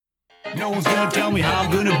No one's gonna tell me how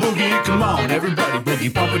I'm gonna boogie. Come on, everybody,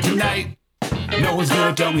 boogie bumper tonight. No one's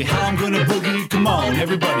gonna tell me how I'm gonna boogie. Come on,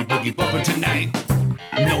 everybody, boogie bumper tonight.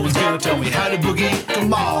 No one's gonna tell me how to boogie.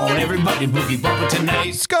 Come on, everybody, boogie bumper tonight.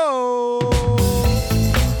 Let's go!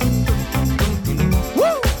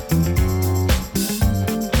 Woo!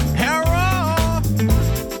 Hurrah!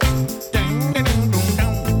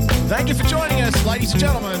 Thank you for joining us, ladies and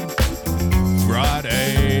gentlemen.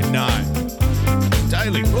 Friday night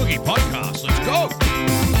Daily Boogie Podcast. Let's go!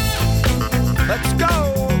 Let's go!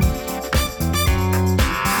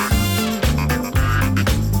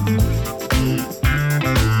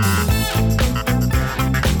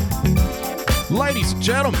 Ladies and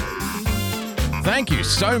gentlemen, thank you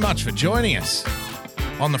so much for joining us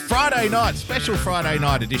on the Friday night, special Friday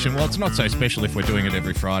night edition. Well, it's not so special if we're doing it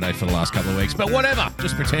every Friday for the last couple of weeks, but whatever,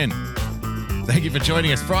 just pretend. Thank you for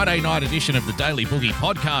joining us, Friday night edition of the Daily Boogie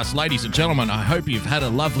Podcast. Ladies and gentlemen, I hope you've had a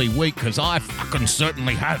lovely week, because I fucking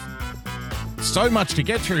certainly have. So much to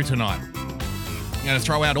get through tonight. I'm going to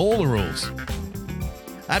throw out all the rules.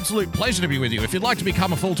 Absolute pleasure to be with you. If you'd like to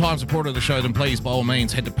become a full-time supporter of the show, then please, by all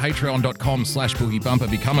means, head to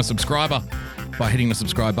patreon.com/boogiebumper. Become a subscriber by hitting the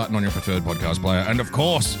subscribe button on your preferred podcast player. And of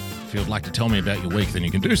course, if you'd like to tell me about your week, then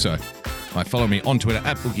you can do so by following me on Twitter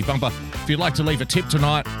 @boogiebumper. If you'd like to leave a tip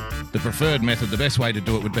tonight, the preferred method, the best way to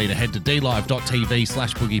do it would be to head to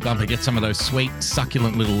dlive.tv/boogiebumper, get some of those sweet,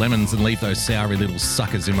 succulent little lemons and leave those soury little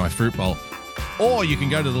suckers in my fruit bowl. Or you can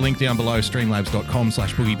go to the link down below,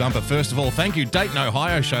 streamlabs.com/boogiebumper. First of all, thank you, Dayton,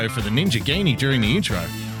 Ohio show, for the Ninja Guinea during the intro.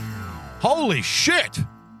 Holy shit!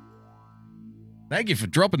 Thank you for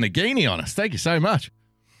dropping the guinea on us. Thank you so much.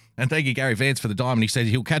 And thank you, Gary Vance, for the diamond. He said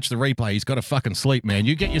he'll catch the replay. He's got to fucking sleep, man.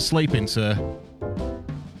 You get your sleep in, sir.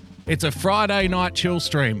 It's a Friday night chill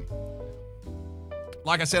stream.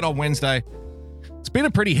 Like I said on Wednesday, it's been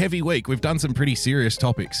a pretty heavy week. We've done some pretty serious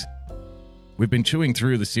topics. We've been chewing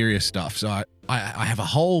through the serious stuff. So I have a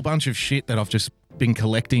whole bunch of shit that I've just been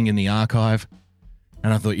collecting in the archive.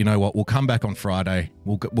 And I thought, you know what? We'll come back on Friday.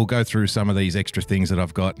 We'll go through some of these extra things that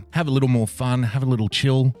I've got. Have a little more fun. Have a little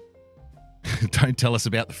chill. Don't tell us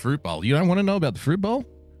about the fruit bowl. You don't want to know about the fruit bowl?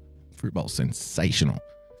 Fruit bowl's sensational.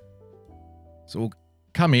 So we'll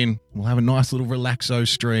come in. We'll have a nice little relaxo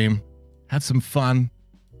stream. Have some fun.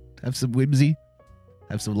 Have some whimsy.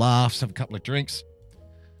 Have some laughs. Have a couple of drinks.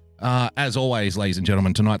 As always, ladies and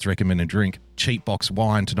gentlemen, tonight's recommended drink, Cheap Box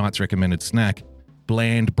Wine. Tonight's recommended snack,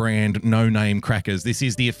 Bland Brand No Name Crackers. This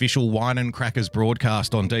is the official Wine and Crackers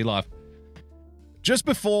broadcast on D-Live. Just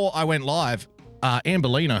before I went live,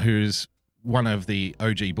 Amberlina, who's one of the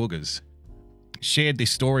OG boogers, shared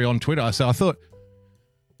this story on Twitter. So I thought,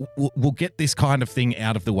 we'll get this kind of thing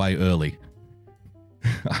out of the way early.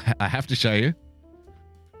 I have to show you.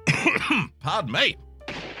 Pardon me.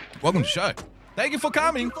 Welcome to the show. Thank you for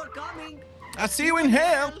coming. I'll see you in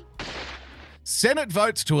hell. Senate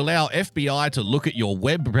votes to allow FBI to look at your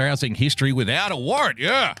web browsing history without a warrant.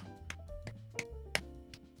 Yeah.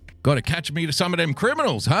 Got to catch me to some of them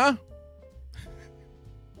criminals, huh?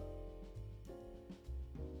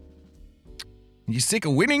 You sick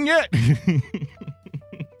of winning yet?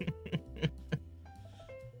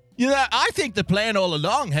 You know, I think the plan all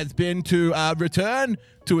along has been to return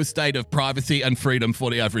to a state of privacy and freedom for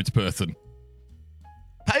the average person.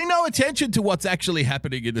 Pay no attention to what's actually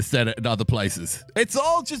happening in the Senate and other places. It's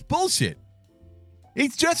all just bullshit.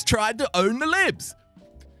 He's just tried to own the libs.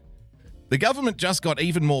 The government just got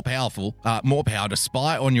even more power to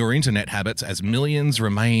spy on your internet habits as millions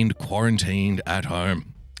remained quarantined at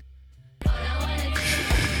home.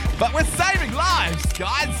 But we're saving lives,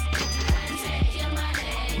 guys.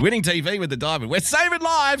 Winning TV with the diamond. We're saving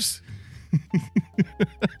lives.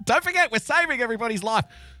 Don't forget, we're saving everybody's life.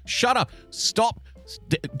 Shut up. Stop.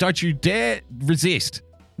 Don't you dare resist.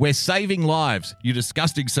 We're saving lives, you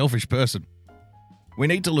disgusting, selfish person. We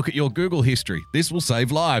need to look at your Google history. This will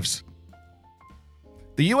save lives.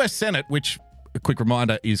 The US Senate, which, a quick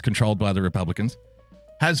reminder, is controlled by the Republicans,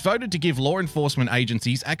 has voted to give law enforcement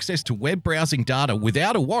agencies access to web browsing data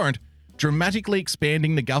without a warrant, dramatically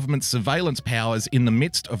expanding the government's surveillance powers in the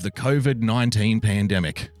midst of the COVID-19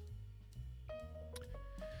 pandemic.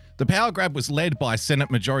 The power grab was led by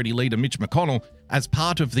Senate Majority Leader Mitch McConnell as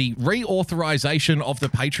part of the reauthorization of the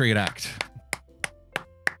Patriot Act.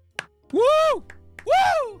 Woo!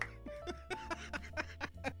 Woo!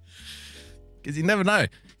 Because you never know.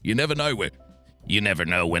 You never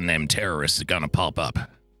know when them terrorists are going to pop up.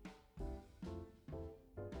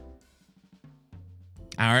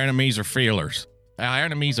 Our enemies are fearless. Our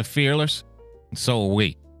enemies are fearless, and so are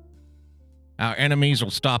we. Our enemies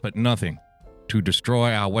will stop at nothing to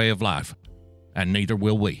destroy our way of life, and neither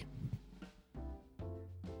will we.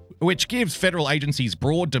 which gives federal agencies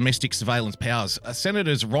broad domestic surveillance powers.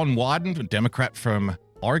 Senators Ron Wyden, a Democrat from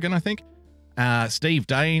Oregon, I think, Steve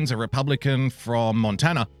Daines, a Republican from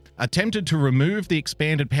Montana, attempted to remove the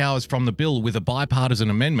expanded powers from the bill with a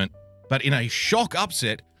bipartisan amendment, but in a shock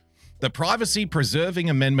upset, the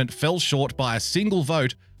privacy-preserving amendment fell short by a single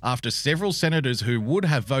vote after several senators who would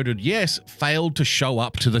have voted yes failed to show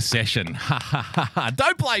up to the session. Ha ha ha ha.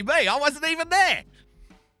 Don't blame me, I wasn't even there.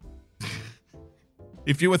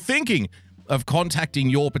 If you were thinking of contacting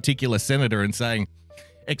your particular senator and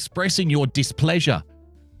expressing your displeasure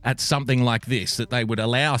at something like this, that they would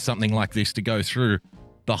allow something like this to go through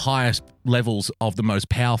the highest levels of the most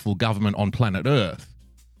powerful government on planet Earth.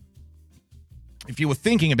 If you were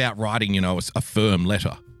thinking about writing, a firm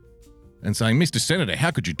letter and saying, Mr. Senator, how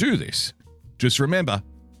could you do this? Just remember,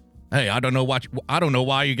 hey, I don't know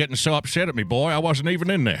why you're getting so upset at me, boy. I wasn't even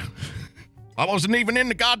in there. I wasn't even in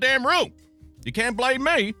the goddamn room. You can't blame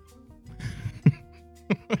me.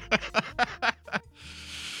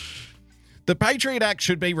 The Patriot Act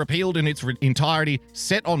should be repealed in its entirety,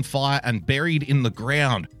 set on fire and buried in the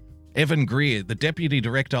ground. Evan Greer, the Deputy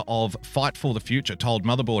Director of Fight for the Future, told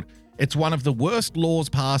Motherboard, it's one of the worst laws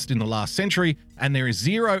passed in the last century, and there is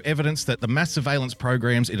zero evidence that the mass surveillance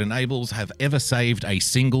programs it enables have ever saved a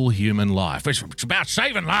single human life. It's about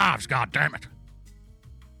saving lives, goddammit.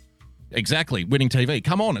 Exactly, Winning TV.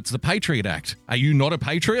 Come on, it's the Patriot Act. Are you not a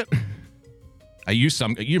patriot?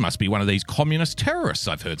 You must be one of these communist terrorists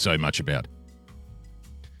I've heard so much about.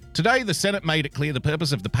 Today, the Senate made it clear the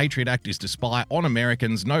purpose of the Patriot Act is to spy on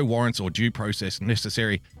Americans, no warrants or due process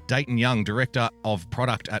necessary. Dayton Young, Director of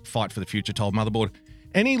Product at Fight for the Future, told Motherboard,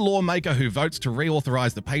 any lawmaker who votes to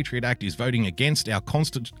reauthorize the Patriot Act is voting against our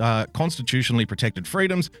constitutionally protected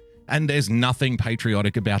freedoms, and there's nothing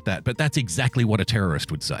patriotic about that. But that's exactly what a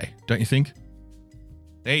terrorist would say, don't you think?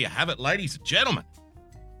 There you have it, ladies and gentlemen.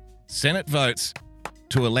 Senate votes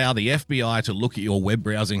to allow the FBI to look at your web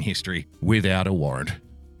browsing history without a warrant.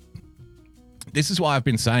 This is why I've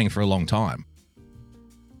been saying for a long time,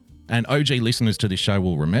 and OG listeners to this show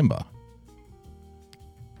will remember,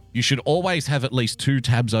 you should always have at least 2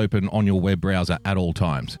 tabs open on your web browser at all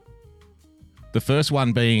times. The first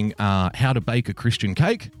one being how to bake a Christian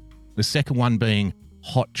cake. The second one being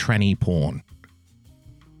hot tranny porn.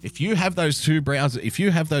 If you have those two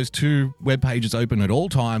web pages open at all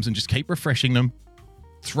times and just keep refreshing them,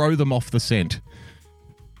 throw them off the scent.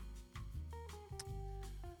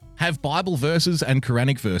 Have Bible verses and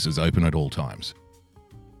Quranic verses open at all times.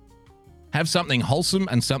 Have something wholesome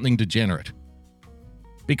and something degenerate.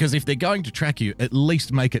 Because if they're going to track you, at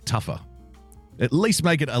least make it tougher. At least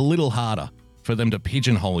make it a little harder for them to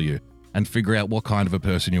pigeonhole you and figure out what kind of a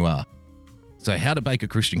person you are. So how to bake a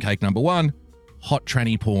Christian cake, number 1. Hot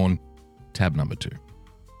tranny porn, tab number 2.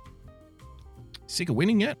 Sick of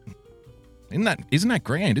winning yet? Isn't that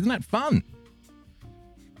grand? Isn't that fun?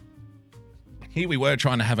 Here we were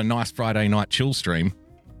trying to have a nice Friday night chill stream.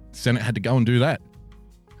 Senate had to go and do that.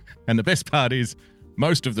 And the best part is,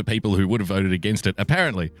 most of the people who would have voted against it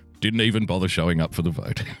apparently didn't even bother showing up for the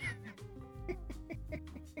vote.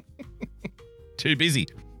 Too busy.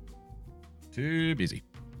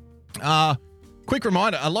 Quick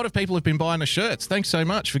reminder, a lot of people have been buying the shirts. Thanks so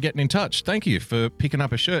much for getting in touch. Thank you for picking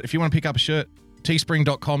up a shirt. If you want to pick up a shirt,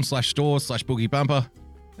 teespring.com/stores/boogie-bumper.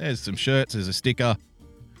 There's some shirts, there's a sticker.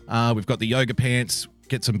 We've got the yoga pants.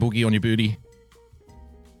 Get some boogie on your booty.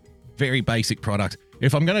 Very basic product.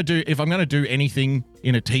 If I'm gonna do anything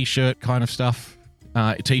in a t-shirt kind of stuff,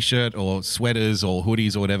 a t-shirt or sweaters or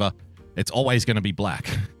hoodies or whatever, it's always going to be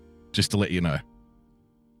black. Just to let you know.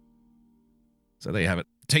 So there you have it.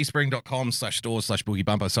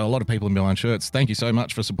 teespring.com/stores/boogie-bumper. So a lot of people have been buying shirts. Thank you so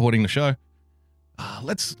much for supporting the show.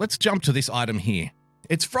 Let's jump to this item here.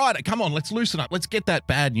 It's Friday. Come on, let's loosen up. Let's get that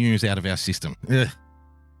bad news out of our system. Ugh.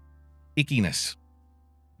 Ickiness.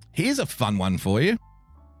 Here's a fun one for you.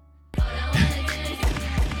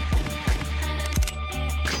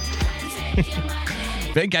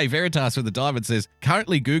 Venke Veritas with the Diamond says,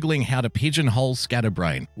 currently Googling how to pigeonhole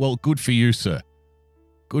scatterbrain. Well, good for you, sir.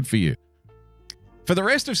 Good for you. For the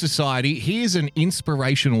rest of society, here's an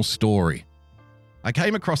inspirational story. I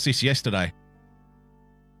came across this yesterday.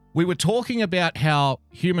 We were talking about how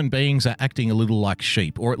human beings are acting a little like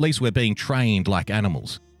sheep, or at least we're being trained like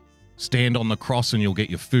animals. Stand on the cross and you'll get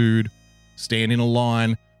your food. Stand in a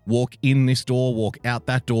line. Walk in this door, walk out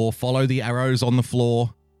that door. Follow the arrows on the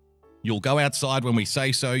floor. You'll go outside when we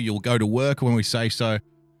say so. You'll go to work when we say so.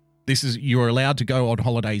 You're allowed to go on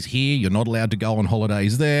holidays here. You're not allowed to go on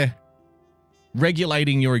holidays there.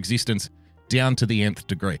 Regulating your existence down to the nth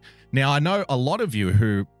degree. Now, I know a lot of you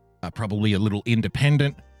who are probably a little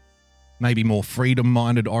independent, maybe more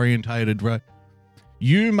freedom-minded, orientated.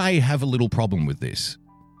 You may have a little problem with this.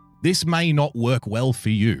 This may not work well for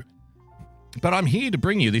you. But I'm here to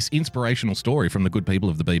bring you this inspirational story from the good people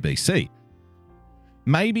of the BBC.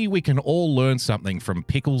 Maybe we can all learn something from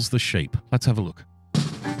Pickles the sheep. Let's have a look.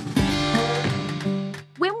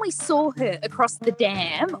 When we saw her across the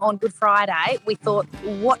dam on Good Friday, we thought,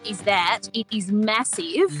 what is that? It is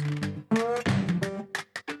massive.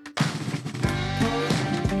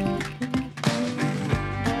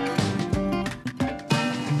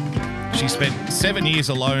 She spent 7 years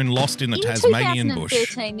alone, lost in the Tasmanian bush. In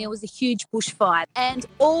 2013, there was a huge bushfire and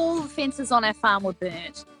all the fences on our farm were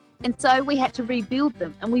burnt. And so we had to rebuild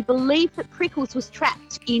them. And we believed that Prickles was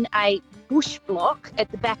trapped in a bush block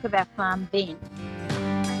at the back of our farm then.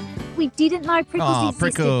 We didn't know Prickles existed.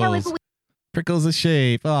 Prickles. However, Prickles the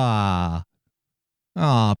sheep.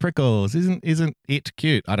 Prickles. Isn't it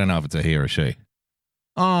cute? I don't know if it's a he or a she.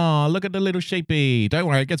 Oh, look at the little sheepy. Don't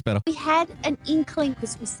worry, it gets better. we had an inkling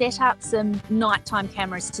because we set up some nighttime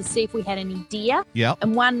cameras to see if we had any deer. Yep.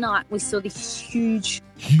 And one night we saw this huge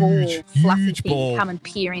fluffy thing ball come and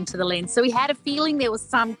peer into the lens. So we had a feeling there was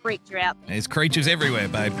some creature out there. There's creatures everywhere,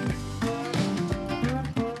 babe.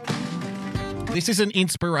 This is an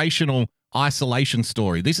inspirational isolation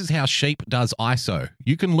story. This is how sheep does ISO.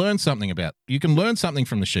 You can learn something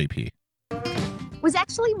from the sheep here. It was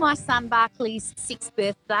actually my son Barclay's 6th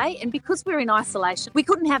birthday, and because we're in isolation, we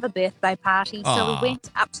couldn't have a birthday party, so we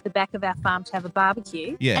went up to the back of our farm to have a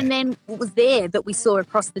barbecue. Yeah. And then it was there that we saw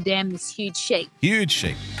across the dam this huge sheep. Huge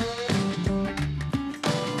sheep.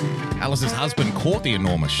 Alice's husband caught the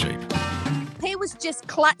enormous sheep. He was just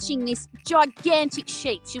clutching this gigantic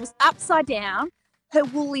sheep. She was upside down. Her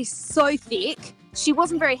wool is so thick. She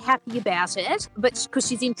wasn't very happy about it, but because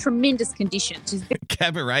she's in tremendous condition. She's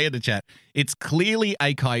Cabaret in the chat. It's clearly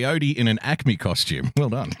a coyote in an Acme costume. Well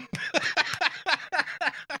done.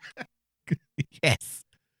 Yes.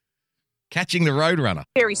 Catching the Roadrunner.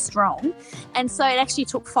 very strong. And so it actually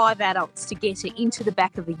took 5 adults to get her into the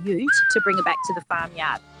back of a ute to bring her back to the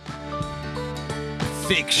farmyard.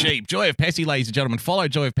 Thick sheep. Joy of Pessy, ladies and gentlemen. Follow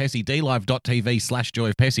Joy of Pessy, dlive.tv/Joy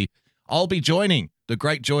of Pessy. I'll be joining the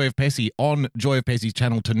great Joy of Pessy on Joy of Pessy's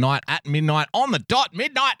channel tonight at midnight, on the dot,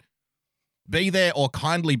 midnight. Be there or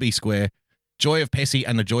kindly be square. Joy of Pessy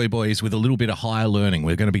and the Joy Boys with a little bit of higher learning.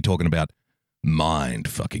 We're going to be talking about mind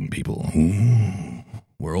fucking people. Ooh.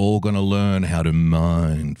 We're all going to learn how to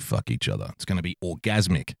mind fuck each other. It's going to be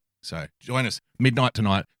orgasmic. So join us midnight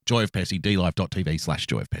tonight, Joy of Pessy,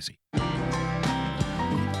 dlive.tv/Joy of Pessy.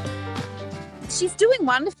 She's doing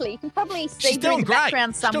wonderfully. You can probably see her in the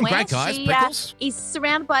background somewhere. She's doing great, guys. Pickles. She is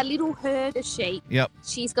surrounded by a little herd of sheep. Yep.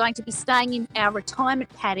 She's going to be staying in our retirement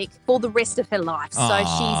paddock for the rest of her life.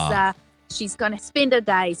 So she's going to spend her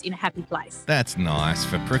days in a happy place. That's nice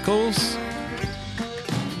for Prickles.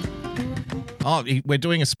 Oh, we're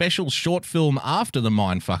doing a special short film after the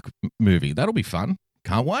Mindfuck movie. That'll be fun.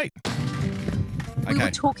 Can't wait. We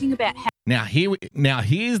were talking about how Now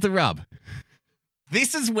here's the rub.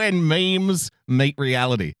 This is when memes meet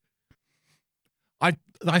reality.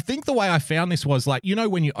 I think the way I found this was like, you know,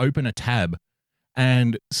 when you open a tab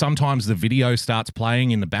and sometimes the video starts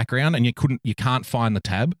playing in the background and you can't find the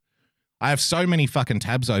tab. I have so many fucking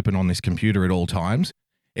tabs open on this computer at all times.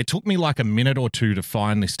 It took me like a minute or two to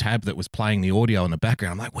find this tab that was playing the audio in the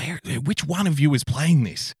background. I'm like, which one of you is playing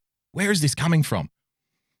this? Where is this coming from?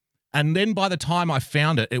 And then by the time I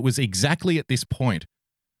found it, it was exactly at this point.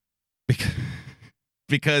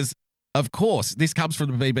 Because, of course, this comes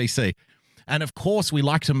from the BBC. And, of course, we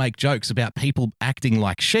like to make jokes about people acting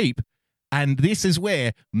like sheep. And this is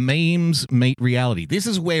where memes meet reality. This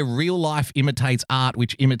is where real life imitates art,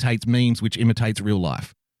 which imitates memes, which imitates real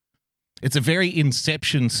life. It's a very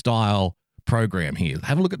Inception-style program here.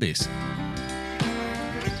 Have a look at this.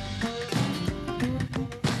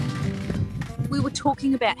 we were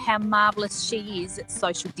talking about how marvellous she is at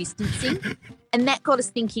social distancing. And that got us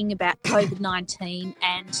thinking about COVID-19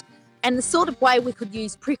 and the sort of way we could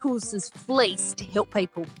use Prickles' fleece to help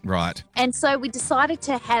people. Right. And so we decided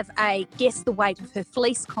to have a guess the weight of her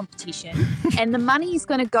fleece competition, and the money is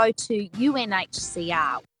going to go to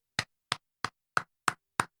UNHCR.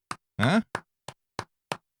 Huh?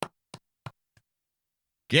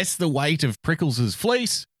 Guess the weight of Prickles'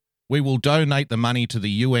 fleece. We will donate the money to the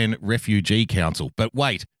UN Refugee Council. But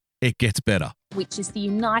wait, it gets better. Which is the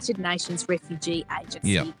United Nations Refugee Agency.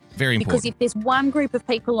 Yeah, very important. Because if there's one group of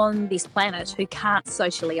people on this planet who can't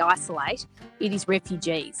socially isolate, it is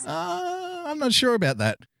refugees. I'm not sure about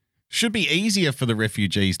that. Should be easier for the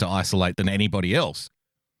refugees to isolate than anybody else.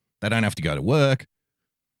 They don't have to go to work.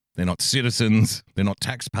 They're not citizens. They're not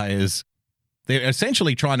taxpayers. They're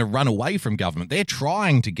essentially trying to run away from government. They're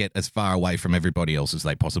trying to get as far away from everybody else as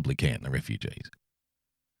they possibly can, the refugees.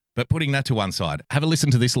 But putting that to one side, have a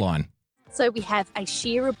listen to this line. So we have a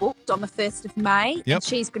shearer booked on the 1st of May, Yep. and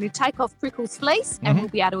she's going to take off Prickle's fleece, and we'll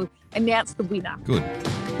be able to announce the winner. Good.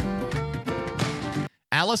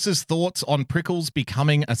 Alice's thoughts on Prickles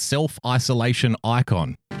becoming a self-isolation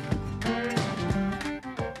icon.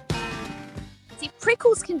 See,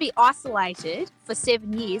 Prickles can be isolated for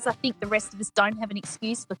 7 years. I think the rest of us don't have an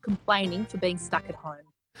excuse for complaining for being stuck at home.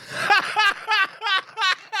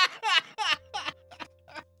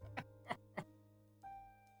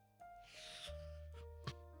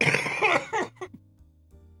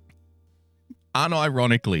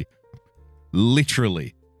 Unironically,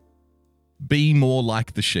 literally, be more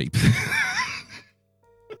like the sheep.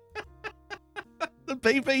 The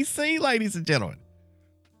BBC, ladies and gentlemen.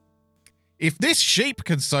 If this sheep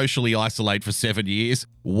can socially isolate for 7 years,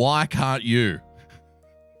 why can't you?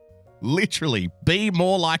 Literally, be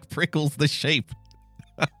more like Prickles the sheep.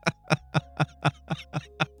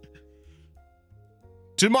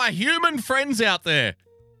 To my human friends out there,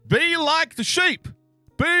 be like the sheep.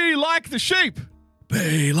 Be like the sheep.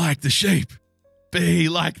 Be like the sheep. Be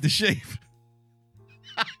like the sheep.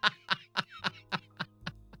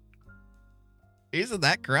 Isn't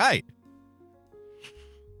that great?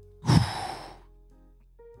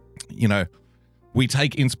 You know, we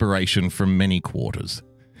take inspiration from many quarters.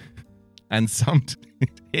 And some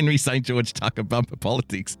Henry St. George Tucker bumper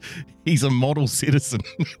politics, he's a model citizen.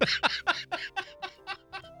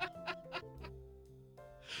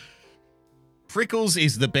 Prickles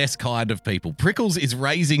is the best kind of people. Prickles is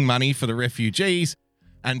raising money for the refugees,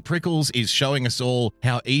 and Prickles is showing us all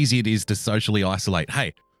how easy it is to socially isolate.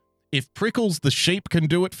 Hey, if Prickles the sheep can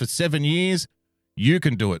do it for 7 years, you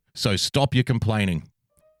can do it. So stop your complaining.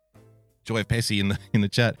 Joy of Pessy in the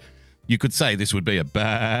chat. You could say this would be a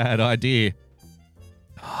bad idea.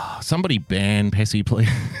 Oh, somebody ban Pessy, please.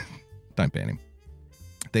 Don't ban him.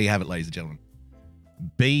 There you have it, ladies and gentlemen.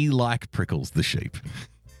 Be like Prickles the sheep.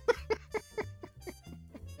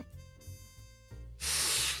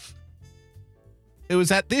 It was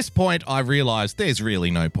at this point I realised there's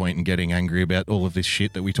really no point in getting angry about all of this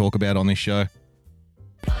shit that we talk about on this show.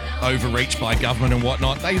 Overreach by government and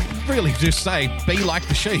whatnot. They really just say, be like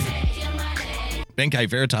the sheep. Benke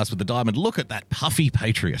Veritas with the diamond. Look at that puffy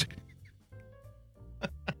patriot.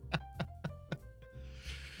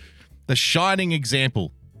 The shining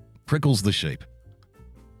example. Prickles the sheep.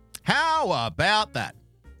 How about that?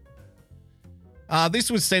 This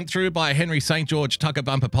was sent through by Henry St. George Tucker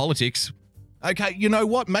Bumper Politics. Okay, you know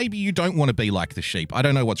what? Maybe you don't want to be like the sheep. I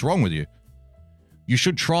don't know what's wrong with you. You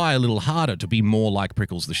should try a little harder to be more like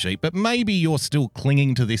Prickles the sheep, but maybe you're still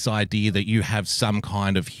clinging to this idea that you have some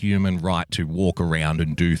kind of human right to walk around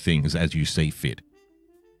and do things as you see fit.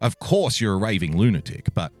 Of course you're a raving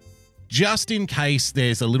lunatic, but just in case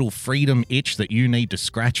there's a little freedom itch that you need to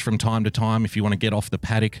scratch from time to time if you want to get off the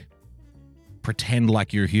paddock, pretend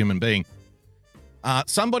like you're a human being,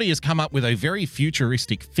 somebody has come up with a very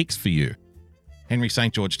futuristic fix for you. Henry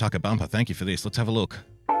St. George Tucker Bumper, thank you for this. Let's have a look.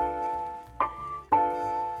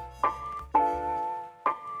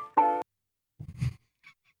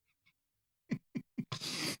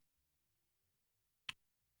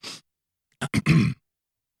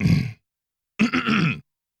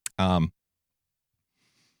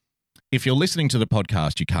 If you're listening to the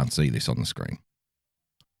podcast, you can't see this on the screen.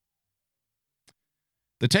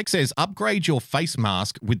 The text says, upgrade your face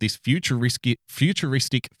mask with this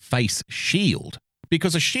futuristic face shield,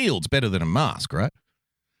 because a shield's better than a mask, right?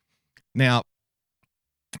 Now,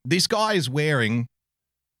 this guy is wearing,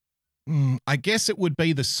 I guess it would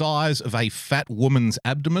be the size of a fat woman's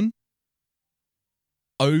abdomen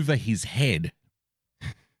over his head.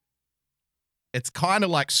 It's kind of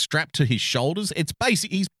like strapped to his shoulders.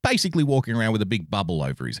 He's basically walking around with a big bubble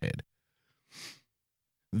over his head.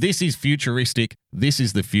 This is futuristic. This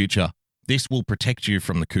is the future. This will protect you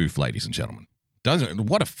from the coof, ladies and gentlemen.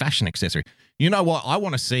 What a fashion accessory. You know what? I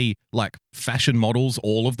want to see like fashion models,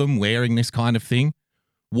 all of them wearing this kind of thing,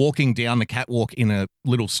 walking down the catwalk in a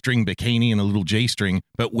little string bikini and a little G-string,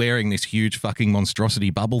 but wearing this huge fucking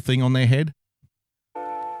monstrosity bubble thing on their head.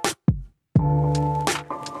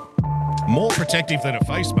 More protective than a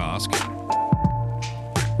face mask.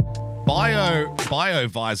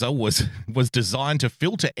 BioVisor was designed to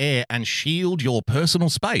filter air and shield your personal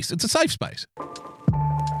space. It's a safe space.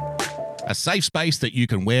 A safe space that you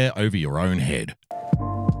can wear over your own head.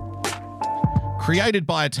 Created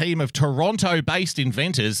by a team of Toronto-based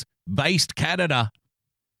inventors, based Canada.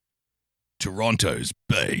 Toronto's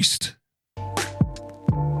based.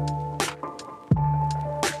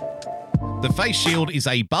 The face shield is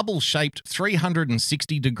a bubble-shaped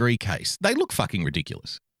 360-degree case. They look fucking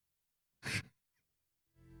ridiculous.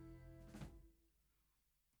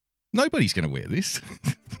 Nobody's going to wear this.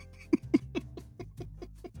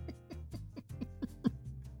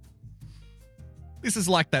 This is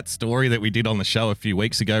like that story that we did on the show a few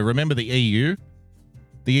weeks ago. Remember the EU?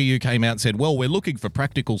 The EU came out and said, well, we're looking for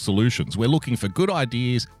practical solutions. We're looking for good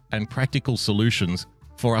ideas and practical solutions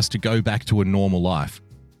for us to go back to a normal life.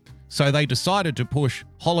 So they decided to push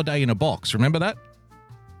holiday in a box. Remember that?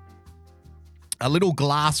 A little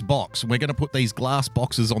glass box. We're going to put these glass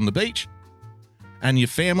boxes on the beach, and your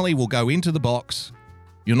family will go into the box.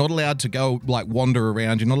 You're not allowed to go, like, wander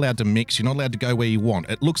around. You're not allowed to mix. You're not allowed to go where you want.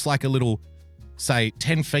 It looks like a little, say,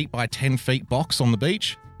 10 feet by 10 feet box on the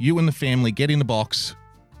beach. You and the family get in the box.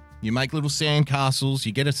 You make little sand castles.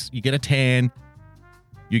 You get a tan.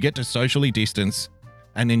 You get to socially distance,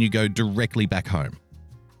 and then you go directly back home.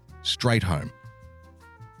 Straight home.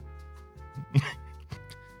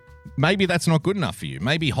 Maybe that's not good enough for you.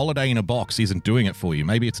 Maybe holiday in a box isn't doing it for you.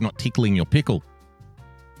 Maybe it's not tickling your pickle.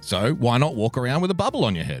 So why not walk around with a bubble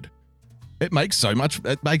on your head? It makes so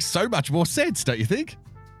much more sense, don't you think?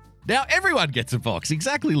 Now everyone gets a box.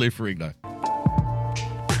 Exactly, Lou Ferrigno.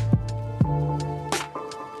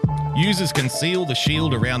 Users can seal the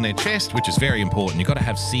shield around their chest, which is very important. You've got to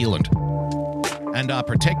have sealant. And are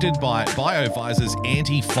protected by BioVisor's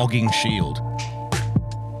anti-fogging shield.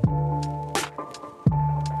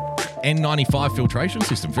 N95 filtration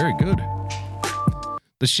system, very good.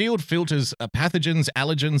 The shield filters pathogens,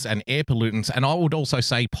 allergens, and air pollutants, and I would also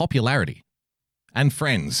say popularity and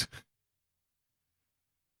friends.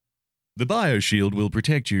 The BioShield will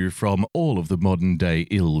protect you from all of the modern-day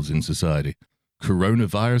ills in society.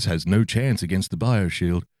 Coronavirus has no chance against the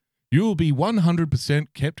BioShield. You will be 100%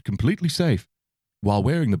 kept completely safe while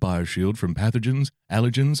wearing the BioShield from pathogens,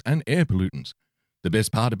 allergens, and air pollutants. The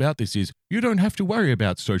best part about this is you don't have to worry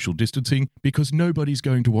about social distancing because nobody's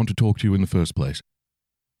going to want to talk to you in the first place.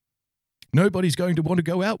 Nobody's going to want to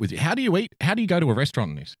go out with you. How do you eat? How do you go to a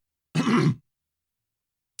restaurant in this?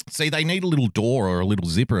 See, they need a little door or a little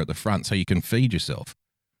zipper at the front so you can feed yourself.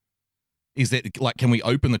 Is that, like, can we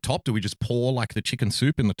open the top? Do we just pour, like, the chicken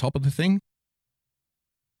soup in the top of the thing?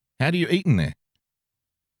 How do you eat in there?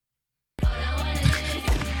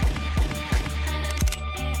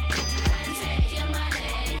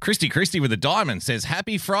 Christy with a diamond says,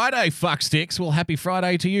 happy Friday, fucksticks. Well, happy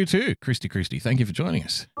Friday to you too. Christy, thank you for joining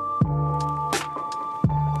us.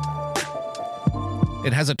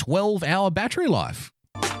 It has a 12-hour battery life.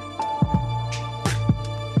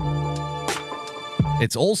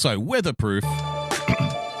 It's also weatherproof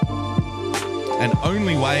and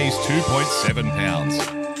only weighs 2.7 pounds.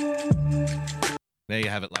 There you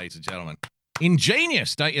have it, ladies and gentlemen.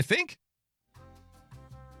 Ingenious, don't you think?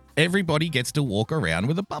 Everybody gets to walk around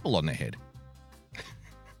with a bubble on their head.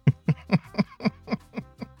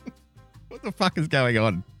 What the fuck is going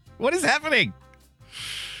on? What is happening?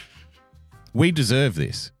 We deserve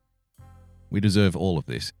this. We deserve all of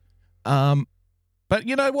this. But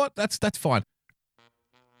you know what? That's fine.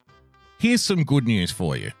 Here's some good news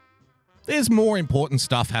for you. There's more important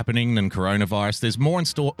stuff happening than coronavirus. There's more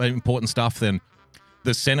important stuff than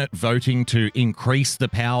the Senate voting to increase the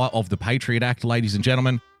power of the Patriot Act, ladies and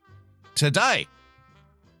gentlemen. Today,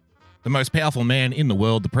 the most powerful man in the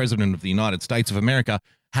world, the President of the United States of America,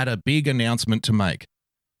 had a big announcement to make.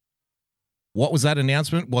 What was that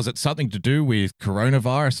announcement? Was it something to do with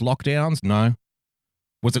coronavirus lockdowns? No.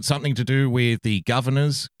 Was it something to do with the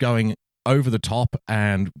governors going over the top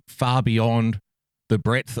and far beyond the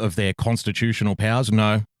breadth of their constitutional powers?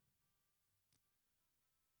 No.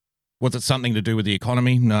 Was it something to do with the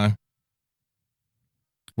economy? No.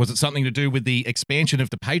 Was it something to do with the expansion of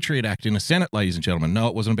the Patriot Act in the Senate, ladies and gentlemen? No,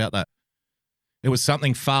 it wasn't about that. It was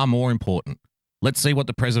something far more important. Let's see what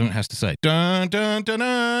the president has to say. Dun, dun, dun,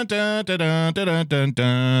 dun, dun, dun, dun, dun,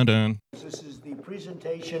 dun, dun. This is the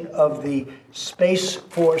presentation of the Space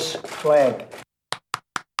Force flag.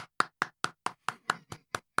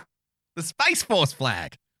 The Space Force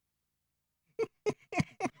flag.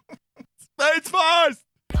 Space Force!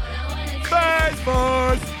 Space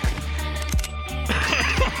Force!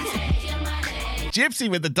 Gypsy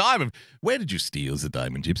with the diamond. Where did you steal the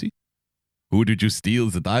diamond, Gypsy? Who did you steal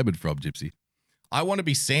the diamond from, Gypsy? I want to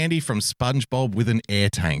be Sandy from SpongeBob with an air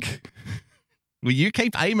tank. Well, you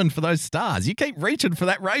keep aiming for those stars. You keep reaching for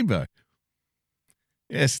that rainbow.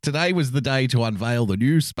 Yes, today was the day to unveil the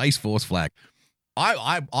new Space Force flag.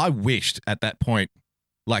 I wished at that point,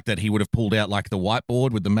 like, that he would have pulled out, like, the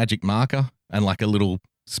whiteboard with the magic marker and, like, a little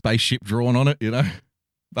spaceship drawn on it, you know?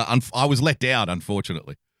 But I was let down,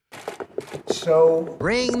 unfortunately. So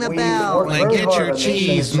Ring the we bell. work Man, very get hard your on this, and it's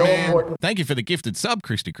cheese, so man. important Thank you for the gifted sub,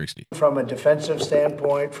 Christy. from a defensive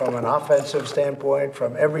standpoint, from an offensive standpoint,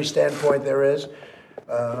 from every standpoint there is.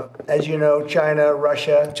 As you know, China,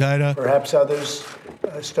 Russia, perhaps others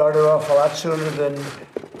started off a lot sooner than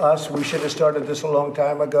us. We should have started this a long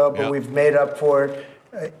time ago, but we've made up for it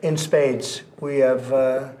in spades. We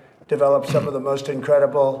have developed some of the most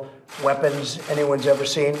incredible weapons anyone's ever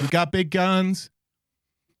seen. We got big guns.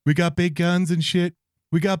 We got big guns and shit.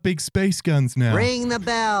 We got big space guns now. Ring the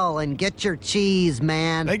bell and get your cheese,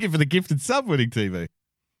 man. Thank you for the gifted sub, Winning TV.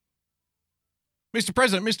 Mr.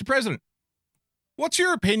 President, what's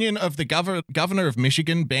your opinion of the governor of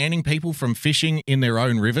Michigan banning people from fishing in their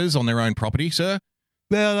own rivers on their own property, sir?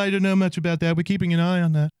 Well, I don't know much about that. We're keeping an eye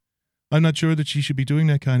on that. I'm not sure that she should be doing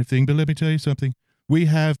that kind of thing, but let me tell you something. We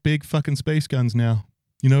have big fucking space guns now.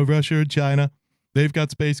 You know, Russia and China, they've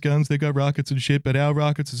got space guns, they've got rockets and shit, but our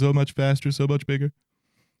rockets are so much faster, so much bigger.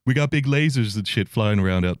 We got big lasers and shit flying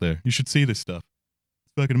around out there. You should see this stuff.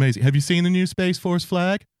 It's fucking amazing. Have you seen the new Space Force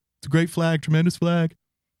flag? It's a great flag, tremendous flag.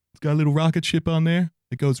 It's got a little rocket ship on there.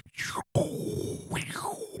 It goes...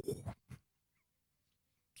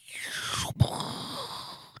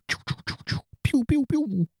 Pew, pew,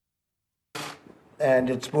 pew. And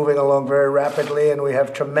it's moving along very rapidly, and we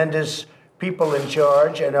have tremendous people in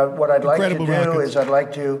charge. And what I'd like to do is I'd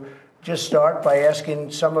like to just start by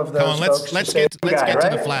asking some of those folks let's to say get to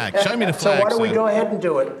right? the flag. Show me the flag. So why don't we sir. go ahead and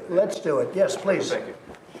do it? Let's do it. Yes, please. Thank you.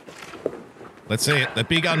 Let's see it. The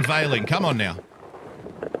big unveiling. Come on now.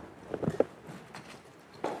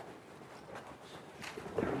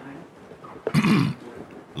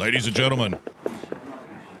 Ladies and gentlemen,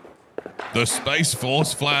 the Space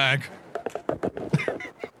Force flag.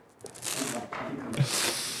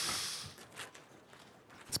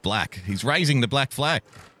 It's black. He's raising the black flag.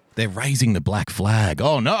 They're raising the black flag.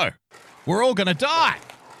 Oh no. We're all going to die.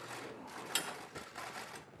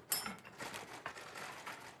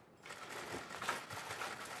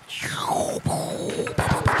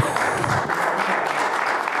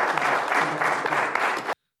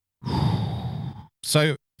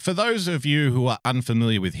 So, for those of you who are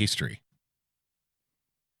unfamiliar with history,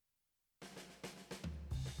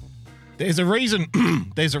 there's a reason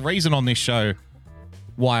on this show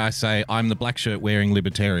why I say I'm the black shirt wearing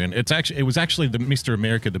libertarian. It was actually the Mr.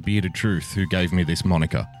 America, the bearded truth, who gave me this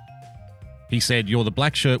moniker. He said, "You're the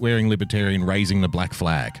black shirt wearing libertarian raising the black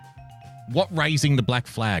flag." What raising the black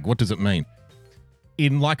flag? What does it mean?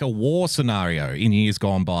 In like a war scenario in years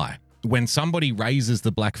gone by, when somebody raises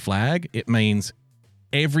the black flag, it means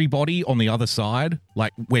everybody on the other side,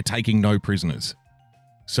 like, we're taking no prisoners.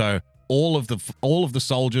 So all of the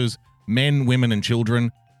soldiers, men, women, and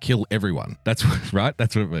children, kill everyone. That's right.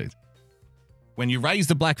 That's what it means. When you raise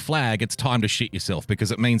the black flag, it's time to shit yourself,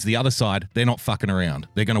 because it means the other side, they're not fucking around.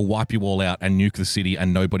 They're going to wipe you all out and nuke the city,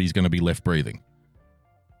 and nobody's going to be left breathing.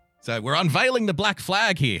 So we're unveiling the black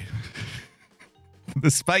flag here.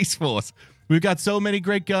 The Space Force. We've got so many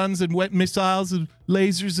great guns and wet missiles and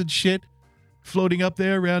lasers and shit floating up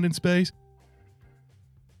there around in space.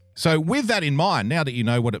 So with that in mind, now that you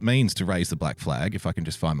know what it means to raise the black flag, if I can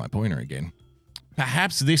just find my pointer again,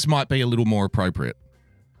 perhaps this might be a little more appropriate.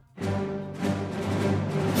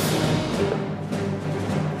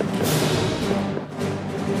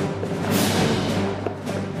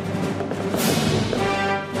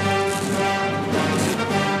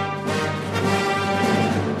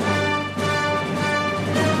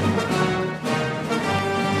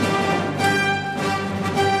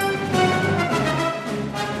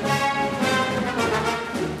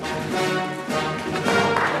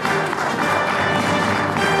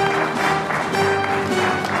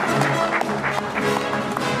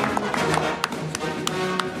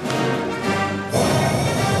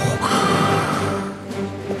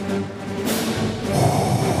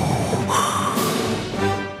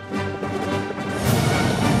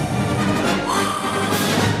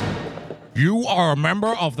 You are a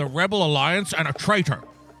member of the Rebel Alliance and a traitor.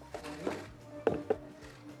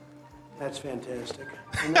 That's fantastic.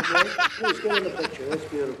 Isn't that great? Please get in the picture. That's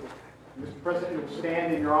beautiful. Mr. President, you'll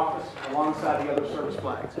stand in your office alongside the other service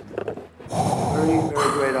flags. Very,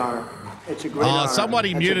 very great honor. It's a great honor.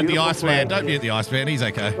 Somebody That's muted the beautiful Iceman. flag. Don't mute the Iceman. He's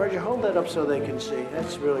okay. Roger, hold that up so they can see.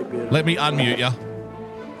 That's really beautiful. Let me unmute you.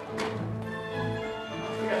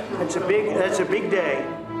 That's a big day. That's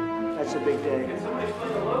a big day.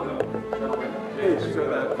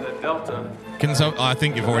 The Delta. I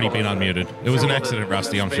think you've already been unmuted. It was an accident,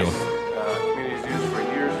 Rusty, I'm sure. Communities used for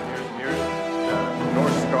years and years and years. The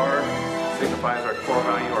North Star signifies our core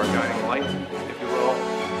value, our guiding light, if you will.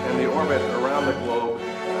 And the orbit around the globe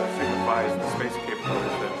signifies the space capability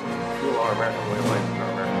components that fuel our American way of life and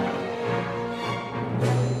our American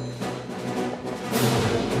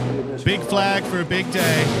Big flag for a big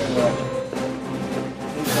day.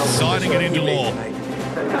 Signing it into law.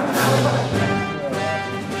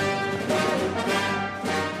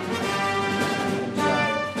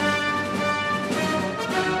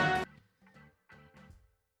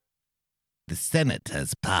 The Senate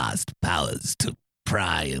has passed powers to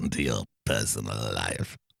pry into your personal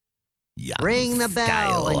life. Young Ring the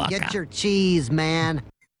bell and get Skywalker. your cheese, man.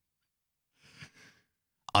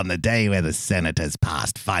 On the day where the Senate has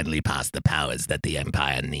finally passed the powers that the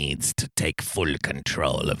Empire needs to take full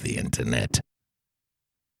control of the internet.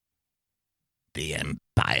 The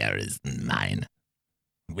Empire is mine.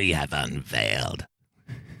 We have unveiled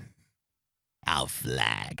our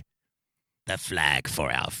flag. The flag for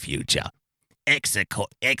our future.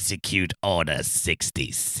 Execute Order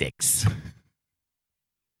 66.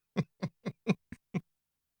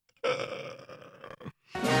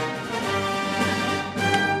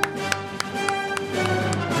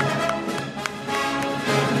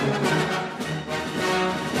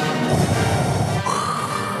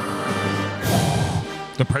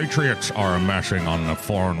 The Patriots are amassing on the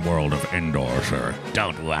foreign world of Endor, sir.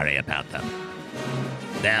 Don't worry about them.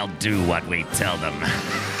 They'll do what we tell them.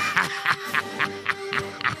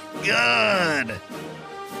 Good.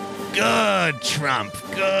 Good, Trump.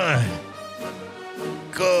 Good.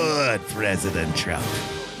 Good, President Trump.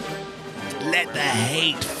 Let the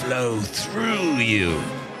hate flow through you.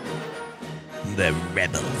 The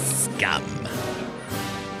rebel scum.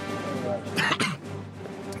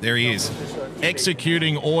 There he is.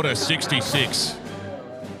 Executing Order 66.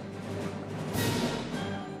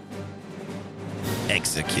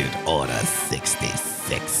 Execute Order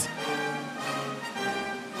 66.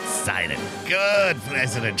 Sign it. Good,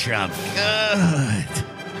 President Trump. Good.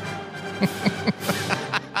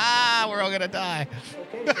 We're all going to die.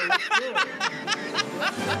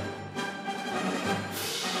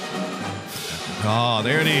 Oh,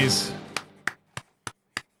 there it is.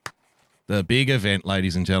 The big event,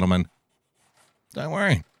 ladies and gentlemen. Don't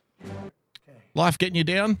worry. Life getting you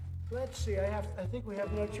down? Let's see. I think we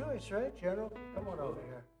have no choice, right, General? Come on over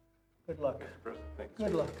here. Good luck.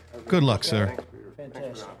 Good luck. Good luck, sir.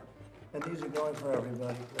 Fantastic. And these are going for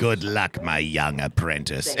everybody. Good luck, my young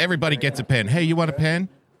apprentice. Everybody gets a pen. Hey, you want a pen?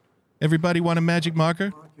 Everybody want a magic marker?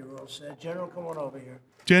 Mark, you're all set. General, come on over here.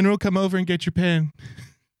 General, come over and get your pen.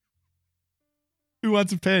 Who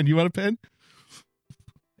wants a pen? You want a pen?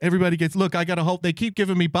 Everybody gets, look, I got to hope they keep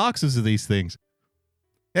giving me boxes of these things.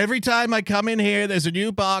 Every time I come in here, there's a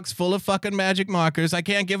new box full of fucking magic markers. I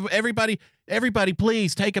can't give everybody,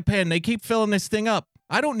 please take a pen. They keep filling this thing up.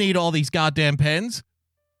 I don't need all these goddamn pens.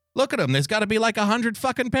 Look at them. There's got to be like 100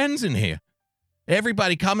 fucking pens in here.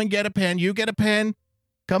 Everybody come and get a pen. You get a pen.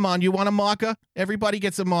 Come on, you want a marker? Everybody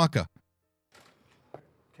gets a marker.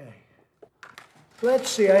 Okay. Let's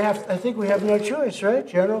see. I think we have no choice, right,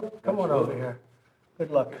 General? Come on over here.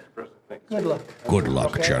 Good luck. Good luck. Good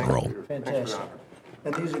luck, Okay. General. Fantastic.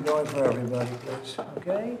 And these are going for everybody, please.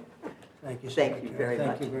 Okay? Thank you, Thank you very much.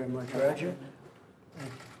 Thank you very much, Roger.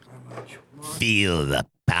 Thank you very much. Mark, Feel the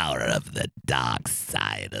power of the dark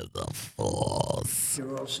side of the Force.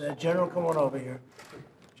 you're all set. General, come on over here.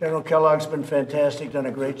 General Kellogg's been fantastic, done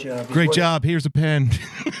a great job. He's Great worked- job. Here's a pen.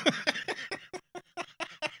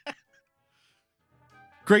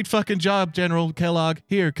 Great fucking job, General Kellogg.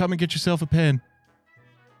 Here, come and get yourself a pen.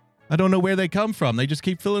 I don't know where they come from. They just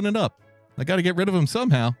keep filling it up. I got to get rid of them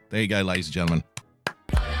somehow. There you go, ladies and gentlemen.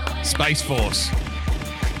 Space Force.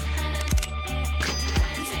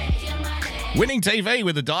 Winning TV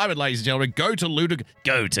with a diamond, ladies and gentlemen. Go to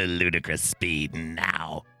ludicrous speed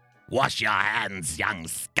now. Wash your hands, young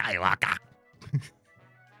Skywalker.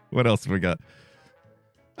 What else have we got?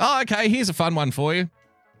 Oh, okay. Here's a fun one for you.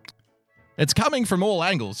 It's coming from all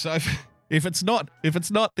angles. So if it's not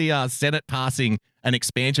the Senate passing an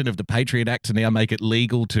expansion of the Patriot Act to now make it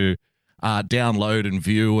legal to download and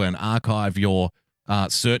view and archive your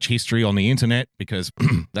search history on the internet, because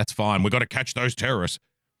that's fine. We've got to catch those terrorists.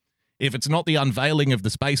 If it's not the unveiling of the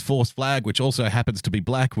Space Force flag, which also happens to be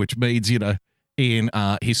black, which means, in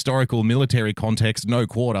historical military context, no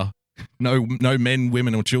quarter, no men,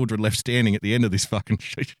 women, or children left standing at the end of this fucking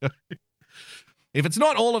show. If it's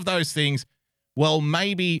not all of those things, well,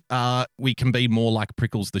 maybe we can be more like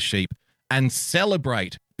Prickles the sheep and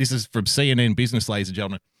celebrate. This is from CNN Business, ladies and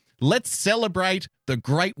gentlemen. Let's celebrate the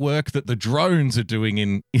great work that the drones are doing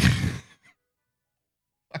in...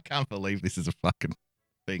 I can't believe this is a fucking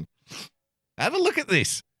thing. Have a look at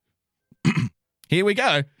this. Here we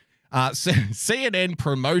go. CNN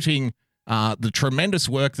promoting the tremendous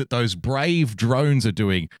work that those brave drones are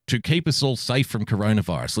doing to keep us all safe from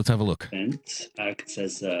coronavirus. Let's have a look. Event acts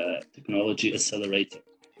as a technology accelerator.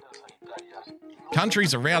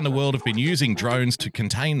 Countries around the world have been using drones to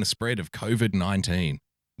contain the spread of COVID-19.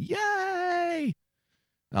 Yay!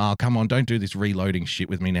 Oh, come on, don't do this reloading shit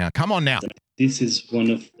with me now. Come on now. This is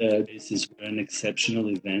an exceptional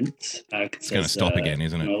event. It's going to stop again,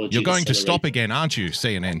 isn't it? You're going to stop again, aren't you,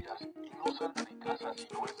 CNN?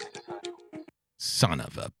 Son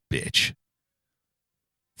of a bitch.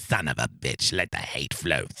 Son of a bitch, let the hate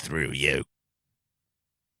flow through you.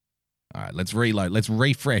 All right, let's reload. Let's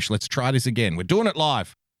refresh. Let's try this again. We're doing it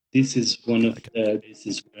live. This is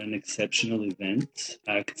an exceptional event.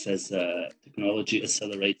 Acts as a technology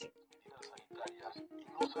accelerator.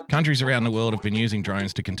 Countries around the world have been using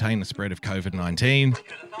drones to contain the spread of COVID-19.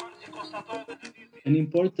 An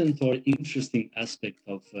important or interesting aspect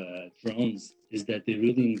of drones is that they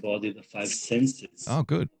really embody the 5 senses. Oh,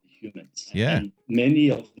 good. Of humans. Yeah. And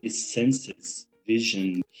many of these senses,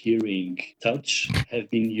 vision, hearing, touch, have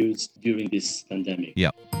been used during this pandemic.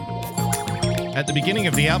 Yep. At the beginning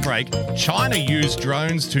of the outbreak, China used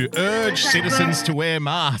drones to urge citizens to wear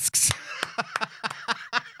masks.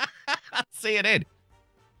 CNN.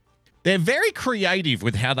 They're very creative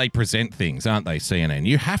with how they present things, aren't they, CNN?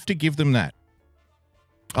 You have to give them that.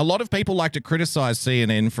 A lot of people like to criticize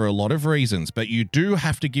CNN for a lot of reasons, but you do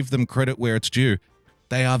have to give them credit where it's due.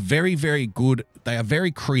 They are very, very good. They are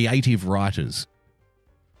very creative writers.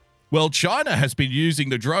 Well, China has been using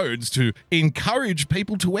the drones to encourage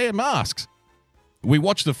people to wear masks. We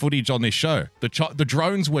watched the footage on this show. The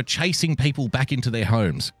drones were chasing people back into their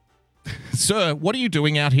homes. Sir, what are you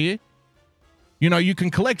doing out here? You know, you can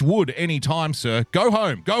collect wood any time, sir. Go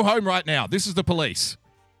home. Go home right now. This is the police.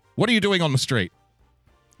 What are you doing on the street?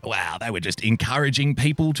 Wow, they were just encouraging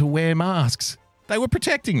people to wear masks. They were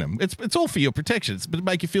protecting them. It's all for your protection. It's to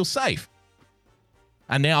make you feel safe.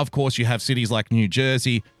 And now, of course, you have cities like New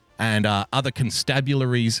Jersey and other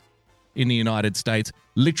constabularies in the United States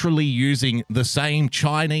literally using the same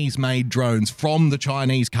Chinese-made drones from the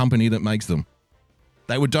Chinese company that makes them.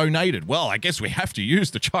 They were donated. Well, I guess we have to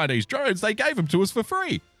use the Chinese drones. They gave them to us for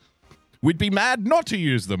free. We'd be mad not to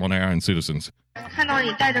use them on our own citizens.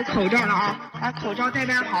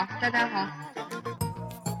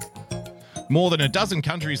 More than a dozen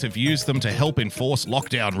countries have used them to help enforce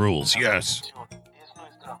lockdown rules. Yes.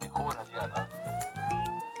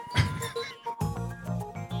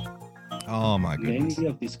 Oh, my goodness. Many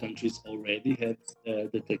of these countries already have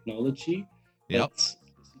the technology. Yep. But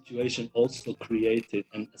the situation also created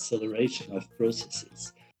an acceleration of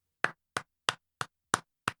processes.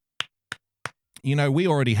 You know, we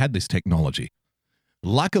already had this technology.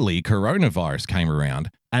 Luckily, coronavirus came around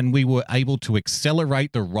and we were able to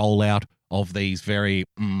accelerate the rollout of these very,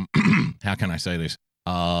 how can I say this?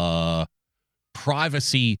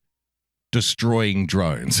 Privacy destroying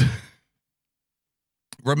drones.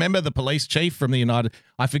 Remember the police chief from the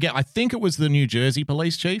I think it was the New Jersey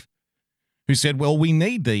police chief who said, well, we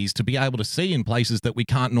need these to be able to see in places that we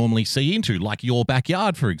can't normally see into, like your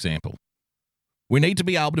backyard, for example. We need to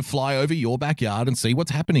be able to fly over your backyard and see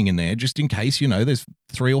what's happening in there, just in case, you know, there's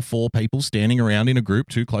 3 or 4 people standing around in a group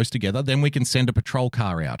too close together. Then we can send a patrol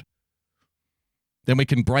car out. Then we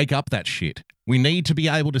can break up that shit. We need to be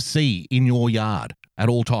able to see in your yard at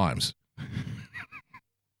all times.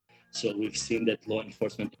 So we've seen that law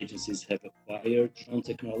enforcement agencies have acquired drone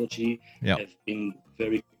technology, have been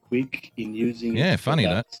very quick in using it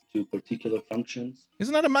to particular functions.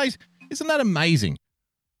 Isn't that amazing? Isn't that amazing?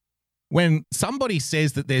 When somebody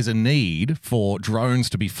says that there's a need for drones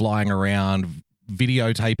to be flying around,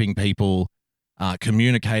 videotaping people,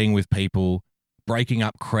 communicating with people, breaking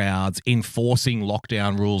up crowds, enforcing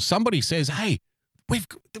lockdown rules, somebody says, hey, we've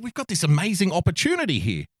got this amazing opportunity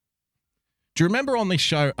here. Do you remember on this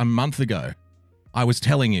show a month ago, I was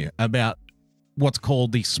telling you about what's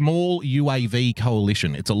called the Small UAV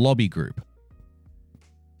Coalition? It's a lobby group.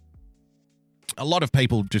 A lot of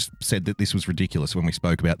people just said that this was ridiculous when we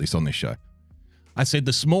spoke about this on this show. I said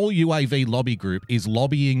the Small UAV Lobby Group is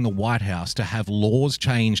lobbying the White House to have laws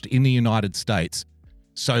changed in the United States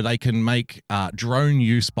so they can make drone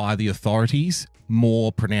use by the authorities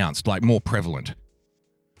more pronounced, like more prevalent.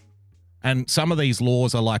 And some of these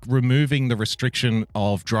laws are like removing the restriction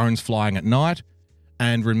of drones flying at night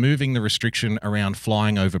and removing the restriction around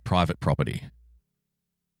flying over private property.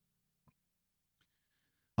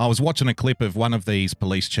 I was watching a clip of one of these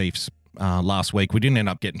police chiefs last week. We didn't end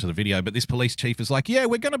up getting to the video, but this police chief is like, yeah,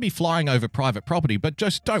 we're going to be flying over private property, but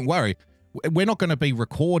just don't worry. We're not going to be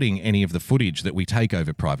recording any of the footage that we take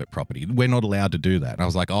over private property. We're not allowed to do that. And I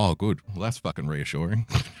was like, oh, good. Well, that's fucking reassuring.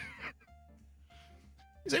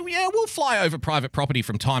 You say, well, yeah, we'll fly over private property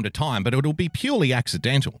from time to time, but it'll be purely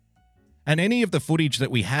accidental. And any of the footage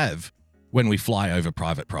that we have when we fly over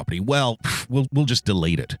private property, well, we'll just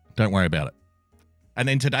delete it. Don't worry about it. And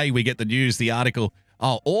then today we get the news, the article,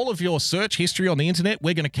 oh, all of your search history on the internet,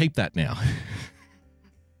 we're going to keep that now.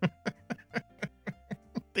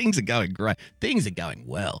 Things are going great. Things are going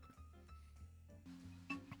well.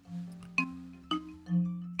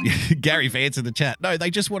 Gary Vance in the chat. No, they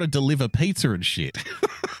just want to deliver pizza and shit.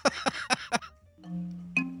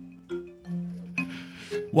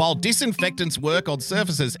 While disinfectants work on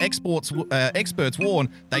surfaces, experts warn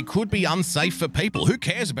they could be unsafe for people. Who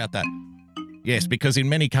cares about that? Yes, because in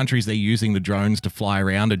many countries they're using the drones to fly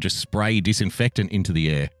around and just spray disinfectant into the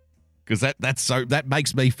air. Because that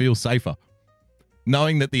makes me feel safer.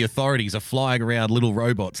 Knowing that the authorities are flying around little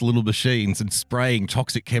robots, little machines, and spraying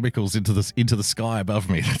toxic chemicals into the sky above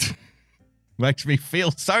me. Makes me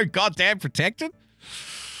feel so goddamn protected.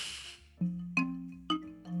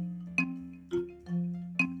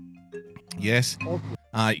 Yes.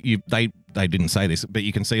 They didn't say this, but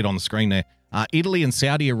you can see it on the screen there. Italy and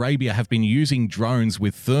Saudi Arabia have been using drones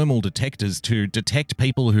with thermal detectors to detect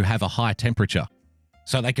people who have a high temperature.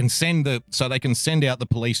 So they can send out the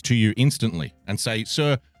police to you instantly and say,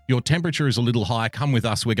 sir, your temperature is a little high. Come with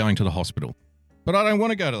us. We're going to the hospital. But I don't want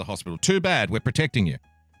to go to the hospital. Too bad. We're protecting you.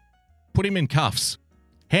 Put him in cuffs.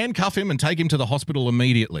 Handcuff him and take him to the hospital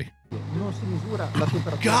immediately.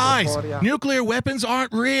 Guys, nuclear weapons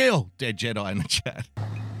aren't real. Dead Jedi in the chat.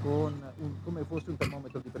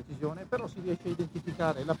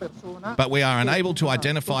 But we are unable to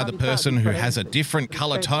identify the person who has a different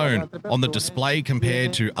color tone on the display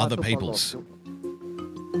compared to other people's.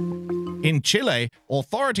 In Chile,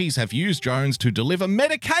 authorities have used drones to deliver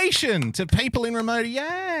medication to people in remote...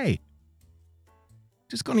 Yay!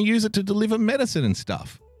 Just going to use it to deliver medicine and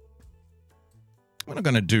stuff. We're not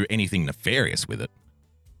going to do anything nefarious with it.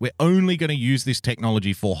 We're only going to use this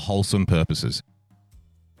technology for wholesome purposes.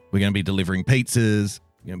 We're going to be delivering pizzas.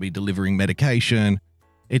 We're going to be delivering medication.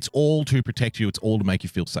 It's all to protect you. It's all to make you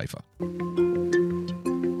feel safer.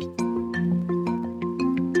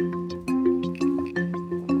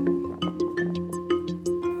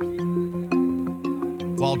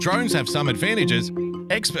 While drones have some advantages,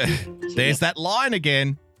 there's that line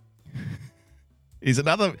again.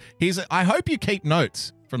 I hope you keep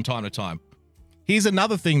notes from time to time. Here's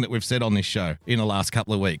another thing that we've said on this show in the last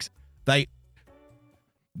couple of weeks.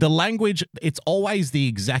 The language, it's always the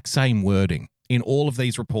exact same wording in all of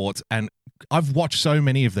these reports. And I've watched so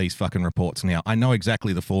many of these fucking reports now. I know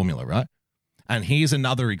exactly the formula, right? And here's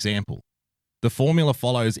another example. The formula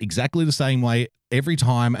follows exactly the same way every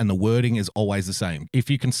time, and the wording is always the same. If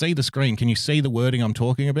you can see the screen, can you see the wording I'm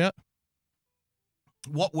talking about?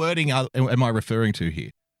 What wording am I referring to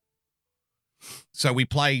here? So we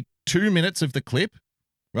play 2 minutes of the clip,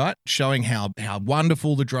 right? Showing how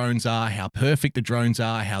wonderful the drones are, how perfect the drones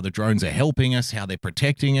are, how the drones are helping us, how they're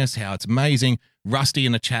protecting us, how it's amazing. Rusty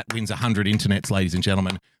in the chat wins 100 internets, ladies and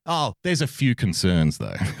gentlemen. Oh, there's a few concerns,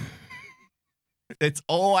 though. It's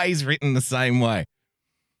always written the same way.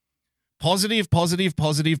 Positive, positive,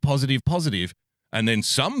 positive, positive, positive. And then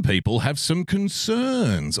some people have some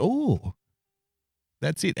concerns. Oh,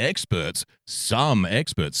 that's it.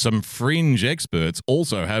 Some fringe experts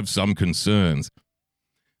also have some concerns.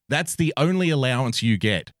 That's the only allowance you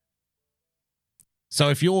get. So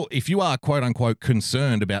if you are quote unquote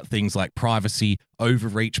concerned about things like privacy,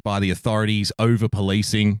 overreach by the authorities, over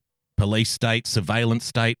policing, police state, surveillance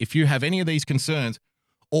state, if you have any of these concerns,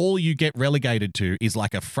 all you get relegated to is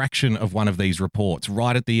like a fraction of one of these reports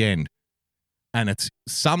right at the end. And it's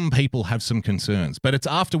some people have some concerns, but it's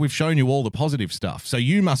after we've shown you all the positive stuff. So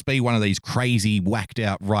you must be one of these crazy, whacked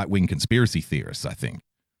out right-wing conspiracy theorists, I think.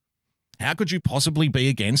 How could you possibly be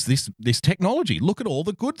against this technology? Look at all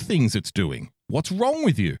the good things it's doing. What's wrong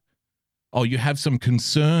with you? Oh, you have some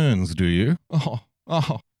concerns, do you? Oh.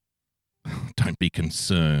 Don't be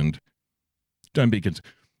concerned.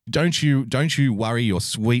 Don't you worry your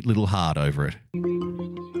sweet little heart over it.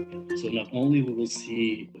 So not only we will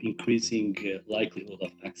see increasing likelihood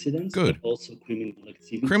of accidents, Good. but also criminal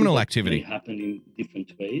activity. Criminal activity may happen in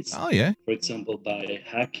different ways. Oh yeah. For example, by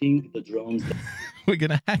hacking the drones. People are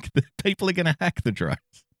gonna hack the drones.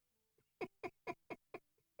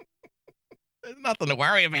 There's nothing to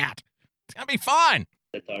worry about. It's gonna be fine.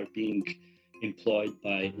 That are being employed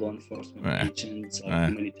by law enforcement agents or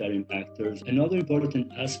humanitarian actors. Another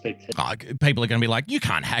important aspect. People are going to be like, you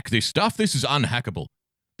can't hack this stuff. This is unhackable.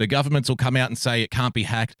 The governments will come out and say it can't be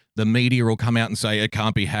hacked. The media will come out and say it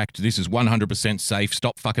can't be hacked. This is 100% safe.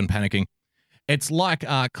 Stop fucking panicking. It's like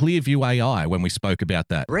Clearview AI when we spoke about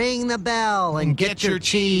that. Ring the bell and get your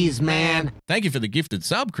cheese, man. Thank you for the gifted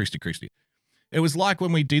sub, Christy. It was like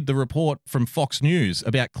when we did the report from Fox News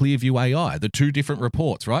about Clearview AI, the two different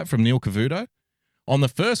reports, right, from Neil Cavuto. On the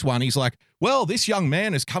first one, he's like, well, this young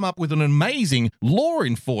man has come up with an amazing law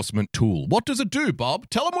enforcement tool. What does it do, Bob?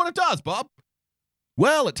 Tell him what it does, Bob.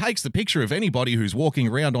 Well, it takes the picture of anybody who's walking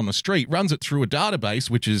around on the street, runs it through a database,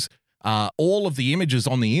 which is all of the images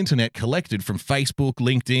on the internet collected from Facebook,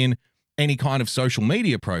 LinkedIn, any kind of social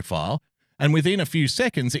media profile. And within a few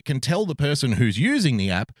seconds, it can tell the person who's using the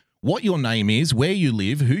app what your name is, where you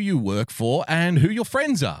live, who you work for, and who your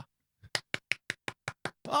friends are.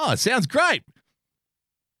 Oh, it sounds great.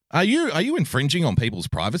 Are you infringing on people's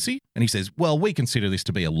privacy? And he says, well, we consider this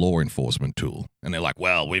to be a law enforcement tool. And they're like,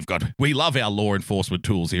 well, we love our law enforcement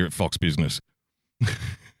tools here at Fox Business.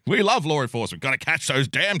 We love law enforcement. Got to catch those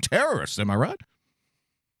damn terrorists. Am I right?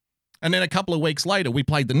 And then a couple of weeks later, we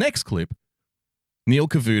played the next clip. Neil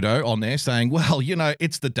Cavuto on there saying, well, you know,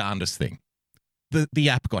 it's the darndest thing. The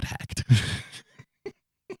app got hacked.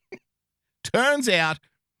 Turns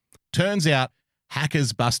out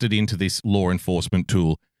hackers busted into this law enforcement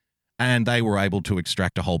tool and they were able to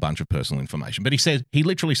extract a whole bunch of personal information. But he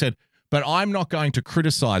literally said, but I'm not going to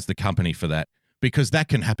criticize the company for that because that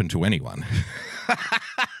can happen to anyone.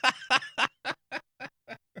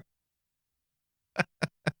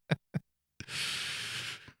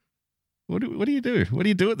 What do you do? What do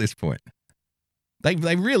you do at this point?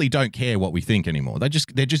 They really don't care what we think anymore. They're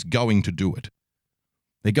just going to do it.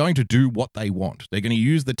 They're going to do what they want. They're going to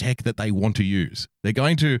use the tech that they want to use. They're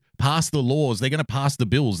going to pass the laws. They're going to pass the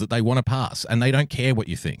bills that they want to pass, and they don't care what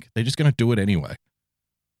you think. They're just going to do it anyway.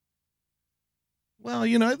 Well,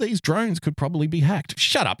 you know, these drones could probably be hacked.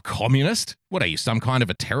 Shut up, communist. What are you, some kind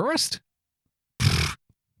of a terrorist? It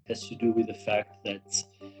has to do with the fact that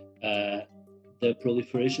the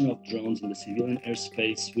proliferation of drones in the civilian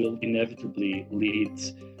airspace will inevitably lead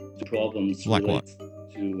to problems like related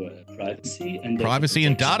to privacy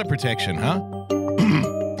and data protection, huh?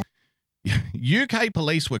 UK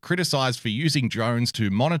police were criticised for using drones to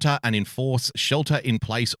monitor and enforce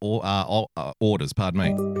shelter-in-place orders. Pardon me.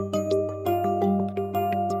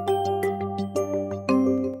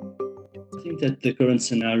 I think that the current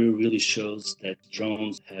scenario really shows that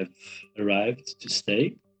drones have arrived to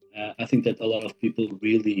stay. I think that a lot of people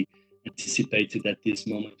really anticipated that this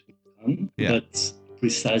moment would come, but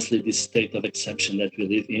precisely this state of exception that we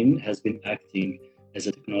live in has been acting as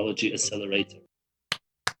a technology accelerator.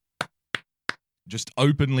 Just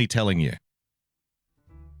openly telling you.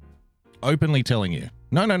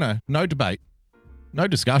 No debate. No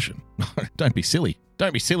discussion. Don't be silly.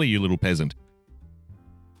 Don't be silly, you little peasant.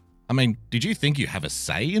 I mean, did you think you have a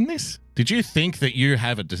say in this? Did you think that you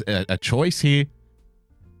have a choice here?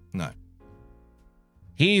 No.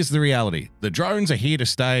 Here's the reality. The drones are here to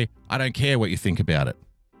stay. I don't care what you think about it.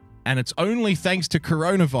 And it's only thanks to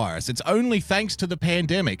coronavirus, it's only thanks to the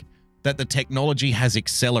pandemic that the technology has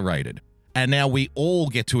accelerated. And now we all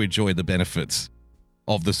get to enjoy the benefits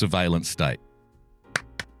of the surveillance state.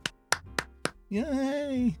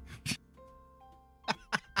 Yay.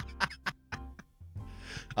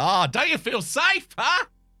 Oh, don't you feel safe, huh?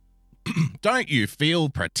 Don't you feel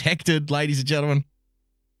protected, ladies and gentlemen?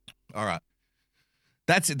 All right.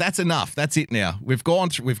 That's enough. That's it now. We've gone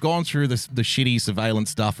through the shitty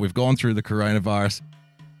surveillance stuff. We've gone through the coronavirus.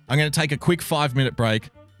 I'm going to take a quick 5-minute break.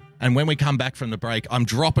 And when we come back from the break, I'm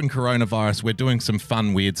dropping coronavirus. We're doing some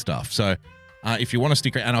fun, weird stuff. So if you want to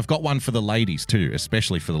stick around, and I've got one for the ladies too,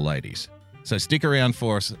 especially for the ladies. So stick around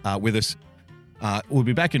for us, with us. We'll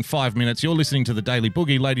be back in 5 minutes. You're listening to the Daily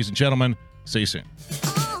Boogie, ladies and gentlemen. See you soon.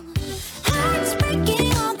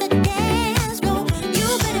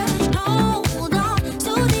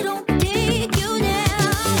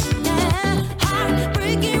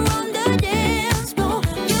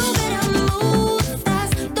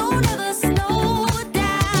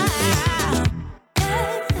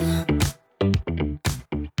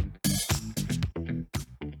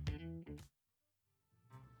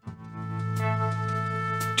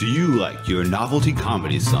 Do you like your novelty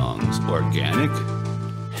comedy songs organic?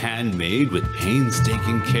 Handmade with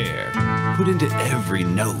painstaking care, put into every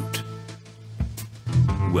note?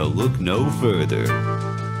 Well, look no further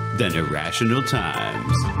than Irrational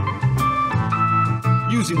Times.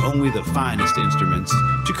 Using only the finest instruments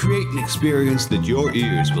to create an experience that your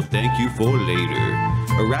ears will thank you for later,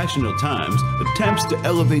 Irrational Times attempts to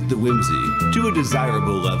elevate the whimsy to a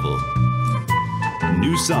desirable level.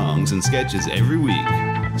 New songs and sketches every week,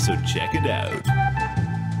 so check it out.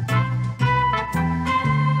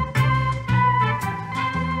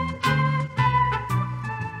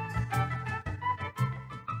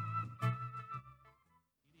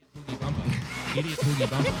 Idiot boogie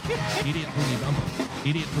bumper. Idiot boogie bumper.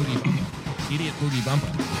 Idiot boogie bumper. Idiot boogie bumper.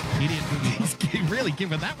 Idiot boogie bumper. He's really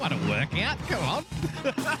giving that one a workout. Come on.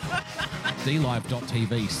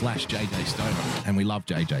 dlive.tv/JJ Stoner. And we love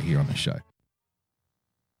JJ here on the show.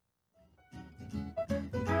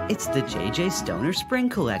 It's the JJ Stoner Spring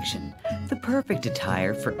Collection, the perfect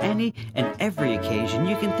attire for any and every occasion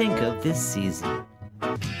you can think of this season.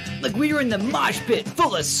 Like when you're in the mosh pit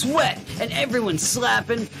full of sweat and everyone's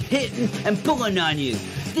slapping, hitting, and pulling on you.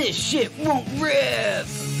 This shit won't rip!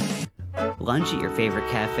 Lunch at your favorite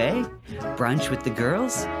cafe? Brunch with the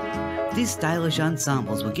girls? These stylish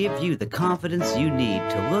ensembles will give you the confidence you need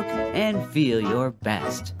to look and feel your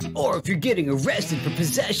best. Or if you're getting arrested for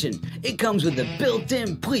possession, it comes with a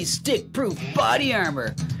built-in police stick-proof body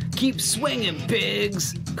armor. Keep swinging,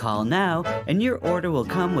 pigs! Call now, and your order will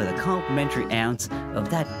come with a complimentary ounce of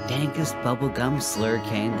that dankest bubblegum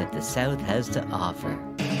slurricane that the South has to offer.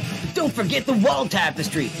 Don't forget the wall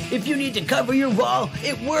tapestry! If you need to cover your wall,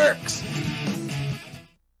 it works!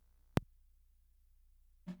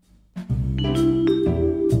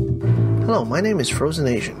 Hello, my name is Frozen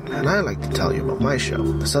Asian, and I'd like to tell you about my show,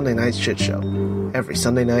 The Sunday Night Shit Show, every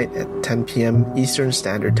Sunday night at 10 p.m. Eastern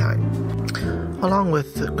Standard Time. Along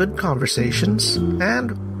with good conversations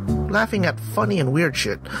and laughing at funny and weird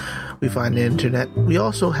shit we find on the internet, we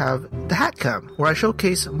also have the Hat Cam, where I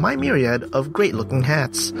showcase my myriad of great-looking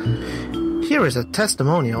hats. Here is a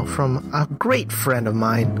testimonial from a great friend of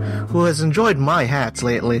mine who has enjoyed my hats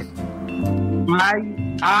lately.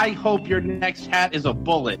 I hope your next hat is a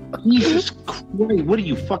bullet. Jesus Christ, what are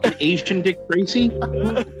you, fucking Asian Dick Tracy?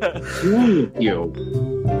 What's wrong with you?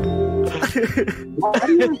 Why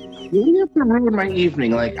do you have to ruin my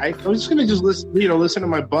evening? Like, I was gonna just listen to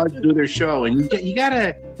my buds do their show, and you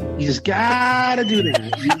just gotta do this.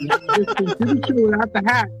 You do the show without the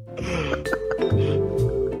hat.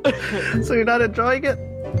 So you're not enjoying it?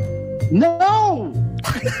 No!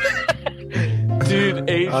 Dude,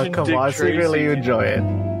 Asian come Dick on, Tracy. secretly you enjoy it.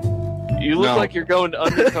 You look like you're going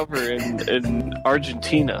undercover in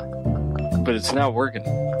Argentina, but it's not working.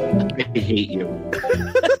 I hate you.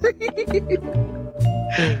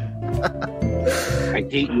 I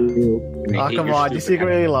hate you. Come on, you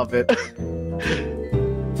secretly love it.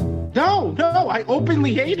 No, I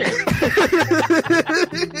openly hate it.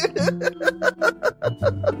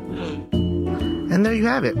 And there you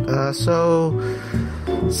have it. So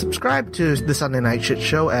subscribe to the Sunday Night Shit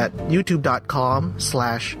Show at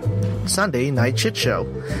youtube.com/Sunday Night Shit Show.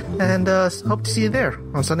 And hope to see you there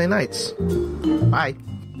on Sunday nights. Bye.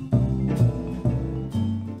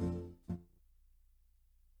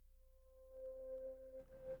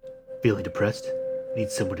 Feeling depressed? Need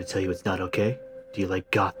someone to tell you it's not okay? Do you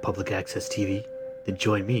like goth public access TV? Then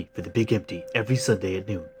join me for The Big Empty every Sunday at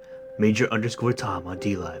noon. Major_Tom on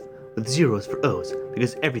DLive, with zeros for O's,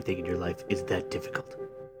 because everything in your life is that difficult.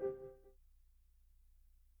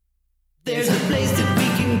 There's a place that we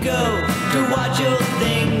can go to watch old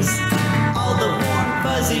things. All the warm,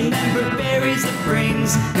 fuzzy member berries it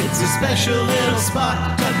brings. It's a special little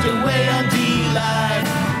spot tucked away on DLive.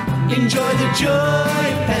 Enjoy the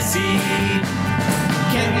joy of Pessy.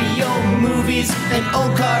 Can be old movies and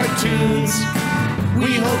old cartoons.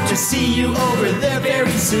 We hope to see you over there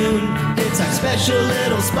very soon. It's our special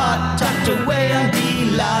little spot tucked away on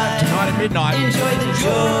DLive. Tonight at midnight. Enjoy the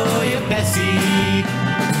joy of Pessy.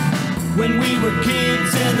 When we were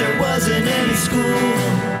kids and there wasn't any school,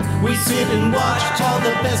 we sit and watched all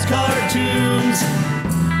the best cartoons,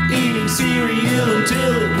 eating cereal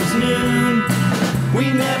until it was noon.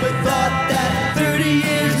 We never thought that 30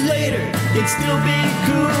 years later it'd still be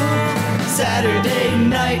cool. Saturday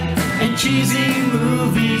night and cheesy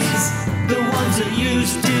movies, the ones that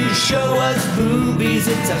used to show us boobies.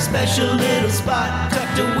 It's our special little spot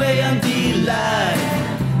tucked away on DLive.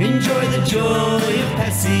 Enjoy the joy of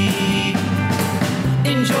Pessy.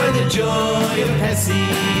 Enjoy the joy of Pessy.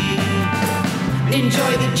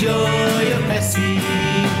 Enjoy the joy of Pessy.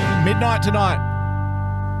 Midnight tonight.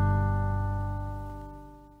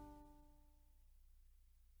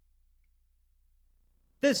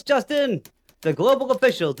 This just in. The global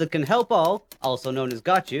officials that can help all, also known as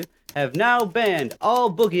Got You, have now banned all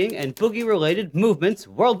boogieing and boogie-related movements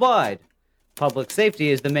worldwide. Public safety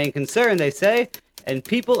is the main concern, they say, and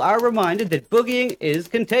people are reminded that boogieing is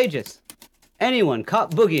contagious. Anyone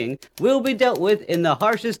caught boogieing will be dealt with in the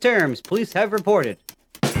harshest terms police have reported.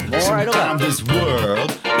 More at 11. Sometimes this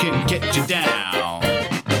world can get you down.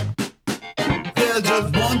 There's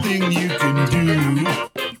just one thing you can do.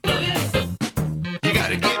 You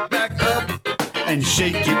gotta get back up and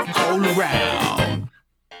shake it all around.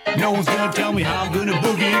 No one's gonna tell me how I'm gonna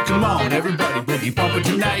boogie. Come on, everybody, boogie bumper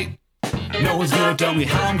tonight. No one's gonna tell me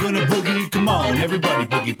how I'm gonna boogie. Come on, everybody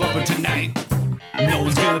boogie bumper tonight. No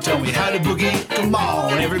one's gonna tell me how to boogie. Come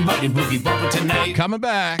on, everybody boogie bumper tonight. Coming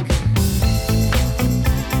back.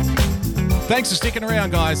 Thanks for sticking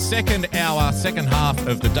around, guys. Second hour, second half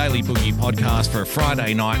of the Daily Boogie podcast for a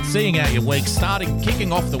Friday night. Seeing out your week,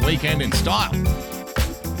 kicking off the weekend in style.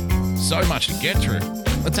 So much to get through.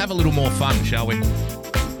 Let's have a little more fun, shall we?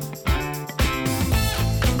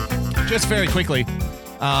 Just very quickly,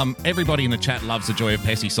 everybody in the chat loves the Joy of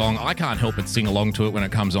Pessy song. I can't help but sing along to it when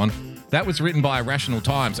it comes on. That was written by Irrational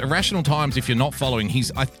Times. Irrational Times, if you're not following,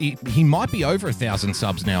 he might be over 1,000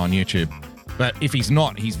 subs now on YouTube. But if he's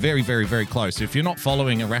not, he's very, very, very close. So if you're not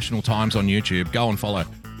following Irrational Times on YouTube, go and follow.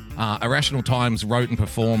 Irrational Times wrote and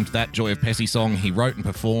performed that Joy of Pessy song. He wrote and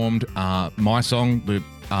performed my song, the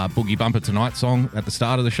Boogie Bumper Tonight song at the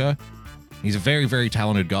start of the show. He's a very, very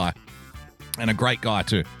talented guy and a great guy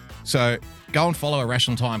too. So go and follow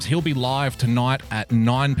Irrational Times. He'll be live tonight at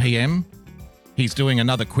 9 p.m. He's doing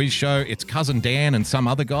another quiz show. It's Cousin Dan and some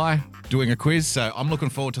other guy doing a quiz. So I'm looking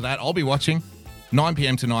forward to that. I'll be watching. 9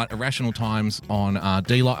 p.m. tonight, Irrational Times on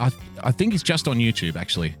D-Live. I think he's just on YouTube,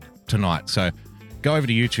 actually, tonight. So go over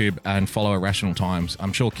to YouTube and follow Irrational Times.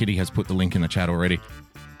 I'm sure Kitty has put the link in the chat already.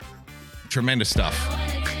 Tremendous stuff.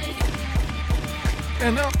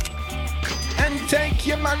 And take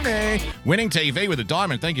your money. Winning TV with a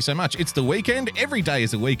diamond. Thank you so much. It's the weekend. Every day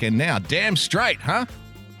is a weekend now. Damn straight, huh?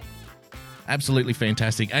 Absolutely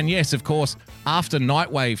fantastic. And yes, of course, after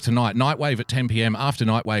Nightwave tonight, Nightwave at 10 p.m, after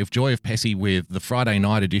Nightwave, Joy of Pessy with the Friday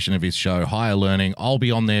night edition of his show, Higher Learning. I'll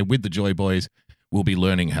be on there with the Joy Boys. We'll be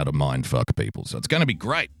learning how to mindfuck people. So it's going to be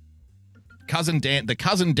great. Cousin Dan, the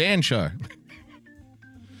Cousin Dan show.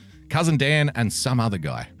 Cousin Dan and some other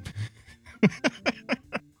guy.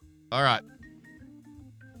 All right.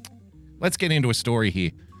 Let's get into a story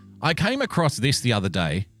here. I came across this the other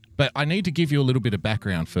day, but I need to give you a little bit of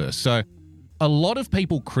background first. So, a lot of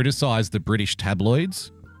people criticize the British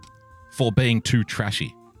tabloids for being too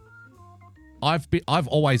trashy. I've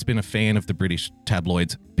always been a fan of the British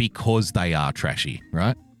tabloids because they are trashy,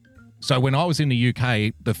 right? So when I was in the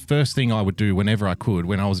UK, the first thing I would do whenever I could,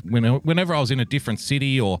 whenever I was in a different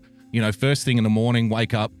city or, first thing in the morning,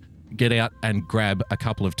 wake up, get out and grab a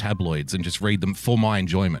couple of tabloids and just read them for my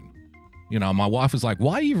enjoyment. My wife was like,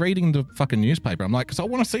 "Why are you reading the fucking newspaper?" I'm like, "Because I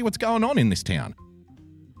want to see what's going on in this town.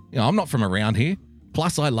 I'm not from around here.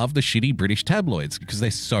 Plus, I love the shitty British tabloids because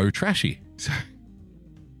they're so trashy." So,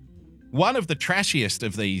 one of the trashiest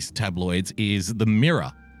of these tabloids is The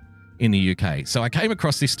Mirror in the UK. So I came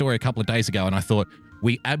across this story a couple of days ago and I thought,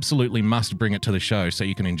 we absolutely must bring it to the show so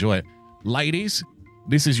you can enjoy it. Ladies,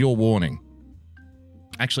 this is your warning.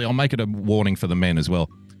 Actually, I'll make it a warning for the men as well.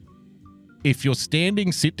 If you're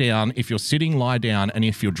standing, sit down. If you're sitting, lie down. And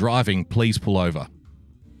if you're driving, please pull over.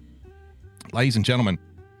 Ladies and gentlemen,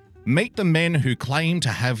 meet the men who claim to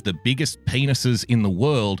have the biggest penises in the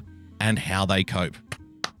world and how they cope.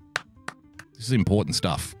 This is important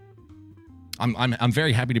stuff. I'm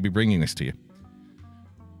very happy to be bringing this to you.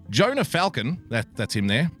 Jonah Falcon, that's him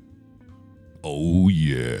there. Oh,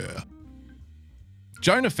 yeah.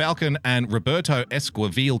 Jonah Falcon and Roberto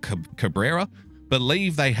Esquivel Cabrera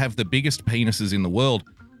believe they have the biggest penises in the world,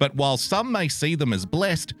 but while some may see them as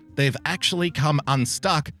blessed, they've actually come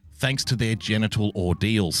unstuck thanks to their genital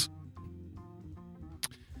ordeals.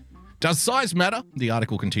 Does size matter? The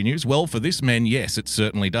article continues. Well, for this man, yes, it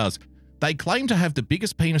certainly does. They claim to have the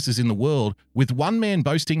biggest penises in the world, with one man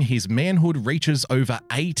boasting his manhood reaches over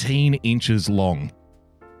 18 inches long.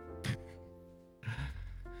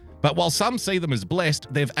 But while some see them as blessed,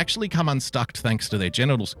 they've actually come unstuck thanks to their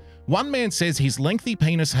genitals. One man says his lengthy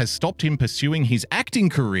penis has stopped him pursuing his acting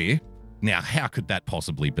career. Now, how could that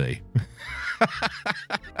possibly be?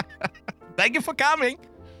 Thank you for coming.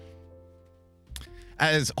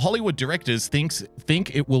 As Hollywood directors think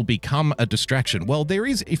it will become a distraction. Well, there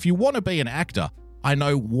is, if you want to be an actor, I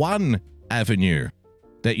know one avenue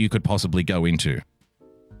that you could possibly go into.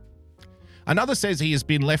 Another says he has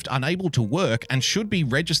been left unable to work and should be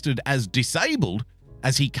registered as disabled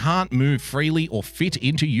as he can't move freely or fit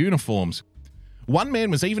into uniforms. One man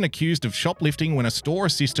was even accused of shoplifting when a store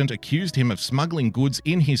assistant accused him of smuggling goods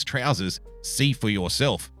in his trousers. See for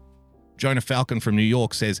yourself. Jonah Falcon from New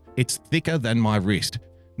York says, it's thicker than my wrist.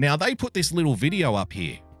 Now, they put this little video up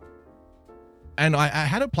here. And I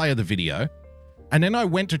had a play of the video. And then I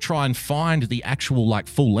went to try and find the actual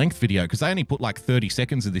full-length video because they only put 30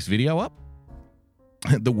 seconds of this video up.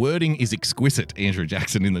 The wording is exquisite, Andrew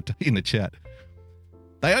Jackson in the chat.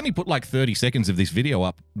 They only put 30 seconds of this video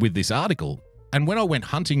up with this article. And when I went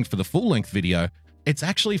hunting for the full-length video, it's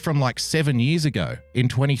actually from 7 years ago in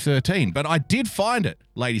 2013. But I did find it,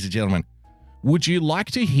 ladies and gentlemen. Would you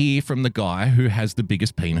like to hear from the guy who has the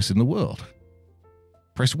biggest penis in the world?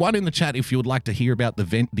 Press 1 in the chat if you would like to hear about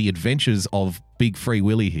the adventures of Big Free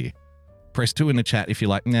Willy here. Press 2 in the chat if you're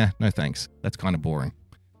like, nah, no thanks. That's kind of boring.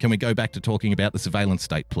 Can we go back to talking about the surveillance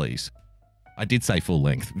state, please? I did say full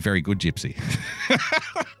length. Very good, Gypsy.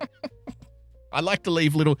 I like to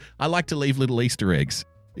leave little Easter eggs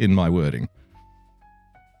in my wording.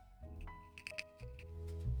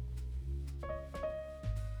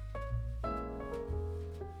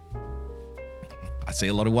 I see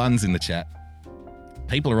a lot of ones in the chat.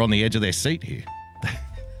 People are on the edge of their seat here.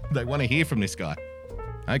 They want to hear from this guy.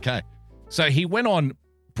 Okay. So he went on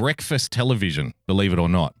breakfast television, believe it or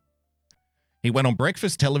not. He went on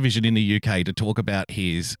breakfast television in the UK to talk about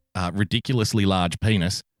his ridiculously large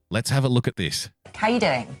penis. Let's have a look at this. How are you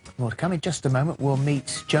doing? Well, to come in just a moment, we'll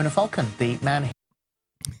meet Jonah Falcon, the man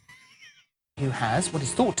who has what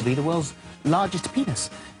is thought to be the world's largest penis.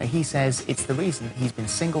 He says it's the reason he's been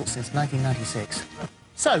single since 1996.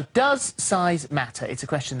 So, does size matter? It's a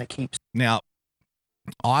question that keeps... Now,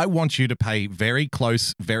 I want you to pay very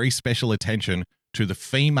close, very special attention to the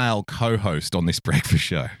female co-host on this breakfast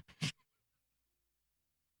show.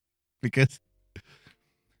 Because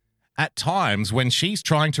at times, when she's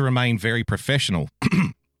trying to remain very professional,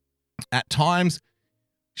 at times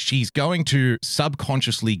she's going to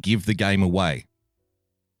subconsciously give the game away.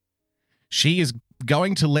 She is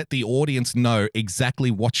going to let the audience know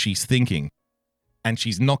exactly what she's thinking, and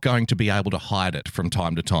she's not going to be able to hide it from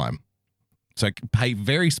time to time. So pay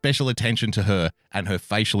very special attention to her and her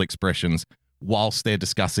facial expressions whilst they're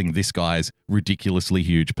discussing this guy's ridiculously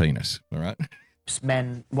huge penis. All right?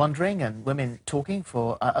 Men wondering and women talking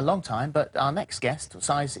for a long time, but our next guest,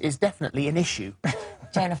 size is definitely an issue.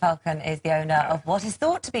 Jonah Falcon is the owner of what is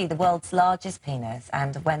thought to be the world's largest penis,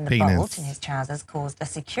 and when the bolt in his trousers caused a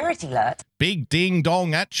security alert... Big ding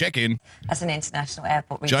dong at check-in. At an international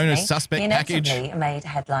airport recently, Jonah's suspect package. He inevitably made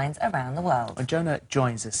headlines around the world. Well, Jonah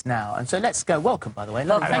joins us now, and so let's go. Welcome, by the way.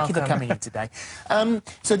 Welcome. Thank you for coming in today.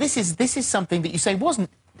 So this is something that you say wasn't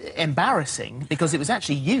embarrassing, because it was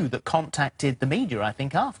actually you that contacted the media, I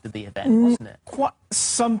think, after the event, wasn't it?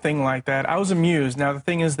 Something like that. I was amused. Now, the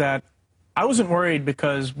thing is that I wasn't worried,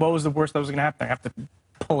 because what was the worst that was going to happen? I have to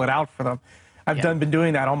pull it out for them. I've been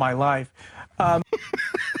doing that all my life.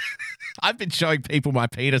 I've been showing people my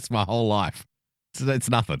penis my whole life. So it's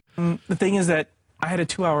nothing. The thing is that I had a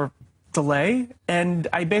 2-hour delay, and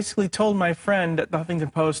I basically told my friend at the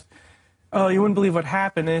Huffington Post, oh, you wouldn't believe what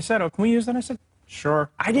happened. And they said, oh, can we use that? I said, sure.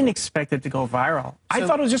 I didn't expect it to go viral. I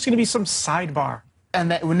thought it was just going to be some sidebar. And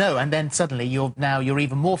then suddenly you're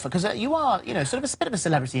even more because you are, sort of a bit of a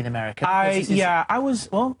celebrity in America. I was.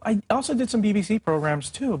 Well, I also did some BBC programs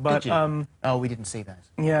too, but did you? Oh, we didn't see those.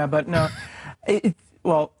 Yeah, but no,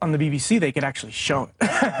 well, on the BBC they could actually show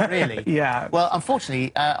it. Really? Yeah. Well,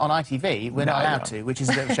 unfortunately, on ITV we're not allowed to, which is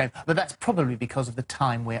a bit of a shame. But that's probably because of the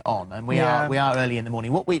time we're on, and we are early in the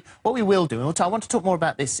morning. What we will do, and I want to talk more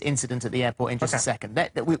about this incident at the airport in just a second.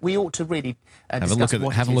 We ought to really discuss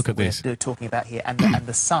what we're talking about here, and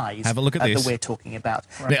the size have a look at this that we're talking about.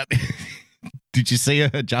 Right. Now, did you see her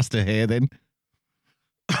adjust her hair then?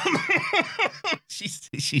 she's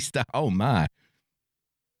oh my.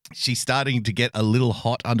 She's starting to get a little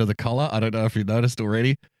hot under the collar. I don't know if you noticed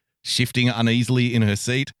already. Shifting uneasily in her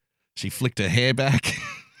seat. She flicked her hair back.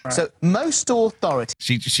 Right. So most authorities...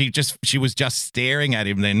 She was just staring at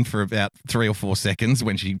him then for about 3 or 4 seconds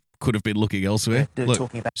when she could have been looking elsewhere.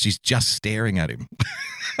 Look, she's just staring at him.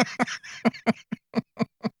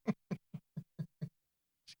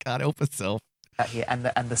 She can't help herself. Here and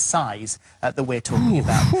the size that we're talking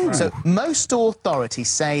about. Right. So most authorities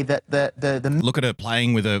say that the look at her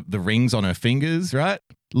playing with the rings on her fingers, right?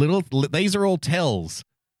 These are all tells.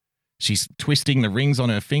 She's twisting the rings on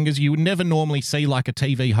her fingers. You would never normally see like a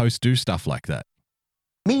TV host do stuff like that.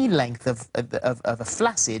 Mean length of a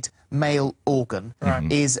flaccid male organ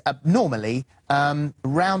is normally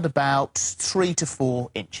round about 3 to 4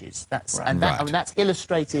 inches. That's that's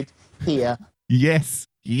illustrated here.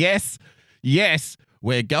 Yes,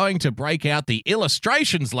 we're going to break out the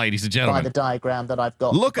illustrations, ladies and gentlemen. By the diagram that I've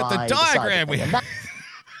got. Look at the diagram.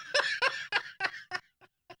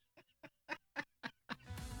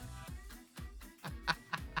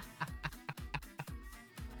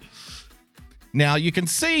 Now, you can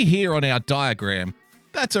see here on our diagram,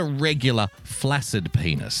 that's a regular flaccid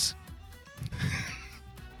penis.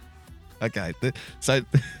 Okay, so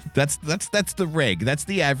that's the reg. That's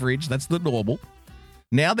the average. That's the normal.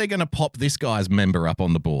 Now they're going to pop this guy's member up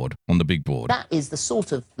on the board, on the big board. That is the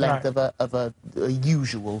sort of length of a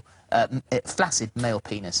usual flaccid male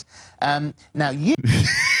penis. Now you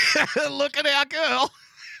look at our girl.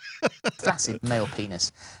 Flaccid male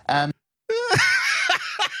penis.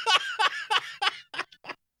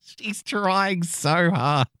 She's trying so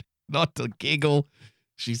hard not to giggle.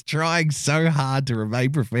 She's trying so hard to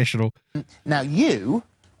remain professional. Now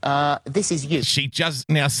this is you. She just,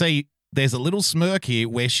 now see, there's a little smirk here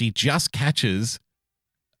where she just catches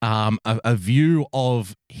a view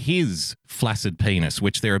of his flaccid penis,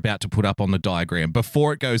 which they're about to put up on the diagram.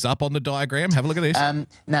 Before it goes up on the diagram, have a look at this.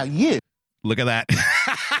 Now you. Look at that.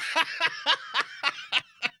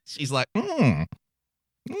 She's like,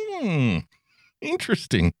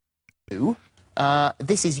 interesting.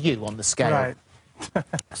 This is you on the scale. Right.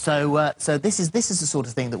 so this is the sort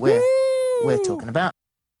of thing that we're talking about.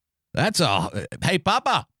 Hey,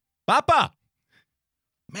 Papa,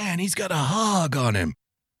 man, he's got a hog on him.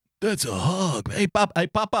 That's a hog. Hey,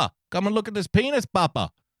 Papa, come and look at this penis,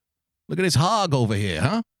 Papa. Look at this hog over here,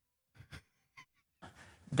 huh?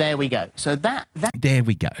 There we go. So that there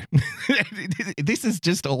we go. This is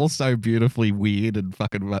just all so beautifully weird and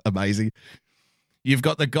fucking amazing. You've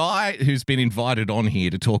got the guy who's been invited on here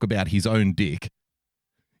to talk about his own dick.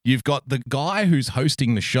 You've got the guy who's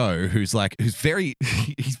hosting the show he's very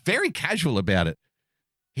casual about it.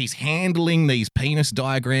 He's handling these penis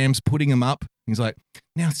diagrams, putting them up. He's like,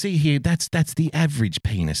 now see here, that's the average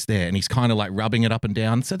penis there. And he's kind of like rubbing it up and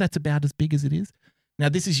down. So that's about as big as it is. Now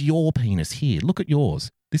this is your penis here. Look at yours.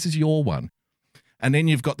 This is your one. And then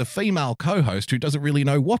you've got the female co-host who doesn't really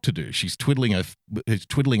know what to do. She's twiddling her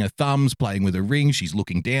thumbs, playing with her ring. She's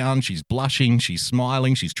looking down. She's blushing. She's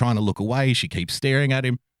smiling. She's trying to look away. She keeps staring at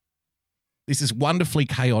him. This is wonderfully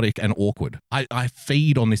chaotic and awkward. I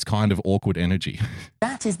feed on this kind of awkward energy.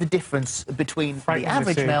 That is the difference between the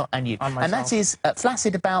average male and you. And that is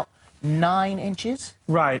flaccid about 9 inches?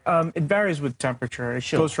 Right. It varies with temperature. It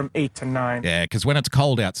goes from 8 to 9. Yeah, because when it's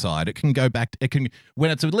cold outside, it can go back. When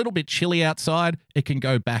it's a little bit chilly outside, it can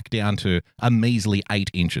go back down to a measly 8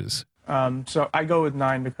 inches. So I go with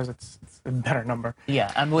 9 because it's a better number.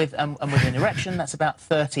 Yeah, and with an erection, that's about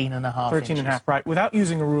 13 and a half 13 and a half, right. Without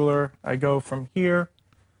using a ruler, I go from here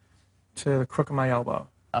to the crook of my elbow.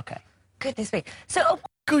 Okay. Goodness me. So,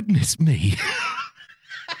 goodness me.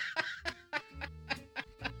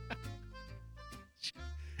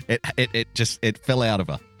 It fell out of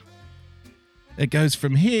her. It goes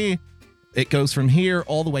from here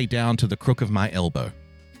all the way down to the crook of my elbow.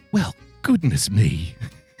 Well, goodness me.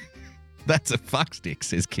 That's a fuck stick,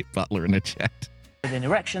 says Kit Butler in the chat. With an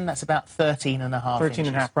erection, that's about 13 and a half 13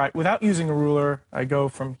 and a half, right. Without using a ruler, I go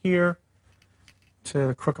from here to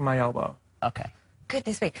the crook of my elbow. Okay.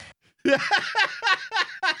 Goodness me. Oh,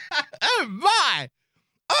 my.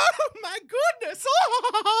 Oh, my goodness.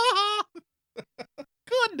 Oh.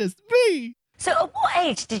 Goodness me. So at what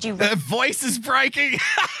age did you... Her voice is breaking.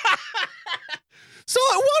 So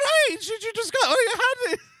at what age did you just go... Oh, you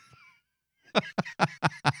had it.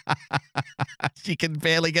 She can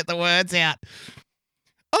barely get the words out.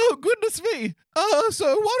 Oh, goodness me.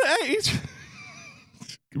 So what age?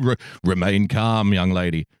 Remain calm, young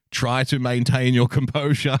lady. Try to maintain your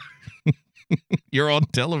composure. You're on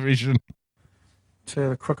television. To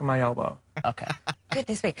the crook of my elbow. Okay.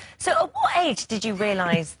 Goodness me. So at what age did you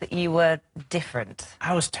realise that you were different?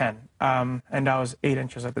 I was 10, and I was 8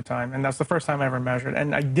 inches at the time, and that's the first time I ever measured.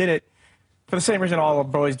 And I did it for the same reason all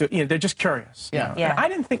boys do. You know, they're just curious. Yeah. Yeah. And I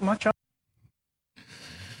didn't think much of it.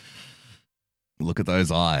 Look at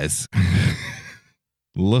those eyes.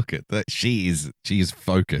 Look at that. She is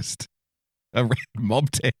focused.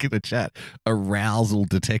 Mob Tech in the chat. Arousal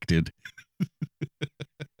detected.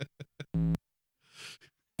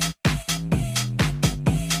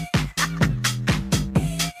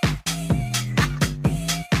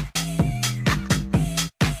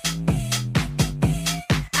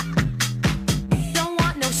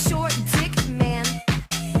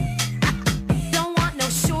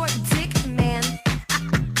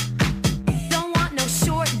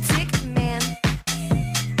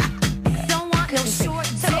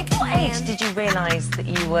 Realise that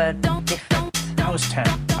you were different? I was 10,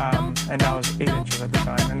 and I was 8 inches at the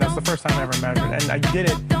time, and that's the first time I ever measured. And I did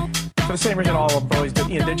it for the same reason all boys do.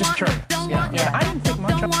 You know, they're just curious. Yeah. I didn't think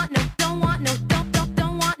much of it. Don't want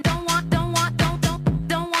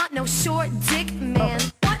no short dick, man.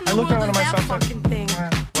 I looked around at myself and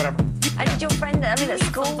whatever. And did your friend, I mean, at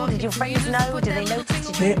school, did your friends know? Did they notice?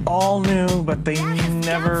 They all knew, but they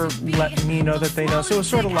never let me know that they know. So it was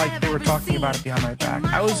sort of like they were talking about it behind my back.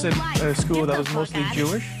 I was at a school that was mostly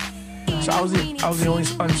Jewish, so I was the only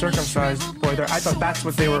uncircumcised boy there. I thought that's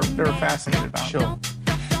what they were fascinated about. Sure.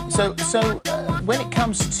 So when it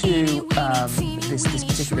comes to this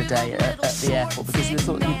particular day at the airport, because we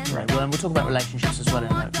thought, we'll talk about relationships as well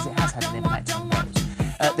in a moment, because it has had an impact on those.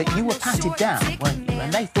 that you were patted down, weren't you?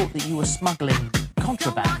 And they thought that you were smuggling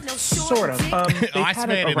contraband. Sort of.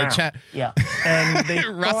 Iceman in the chat. Yeah. And they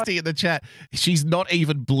Rusty in the chat. She's not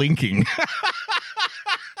even blinking.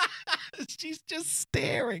 She's just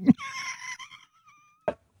staring.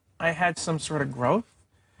 I had some sort of growth,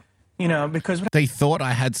 because they thought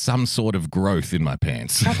I had some sort of growth in my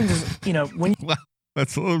pants. what happens is, when you... Well,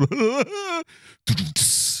 that's all.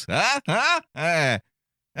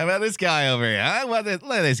 How about this guy over here? Huh? Look at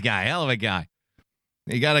this guy. Hell of a guy.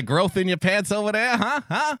 You got a growth in your pants over there,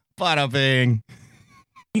 huh? Bada bing.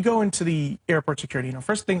 You go into the airport security.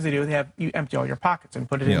 First things they do, you empty all your pockets and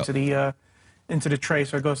put it into the tray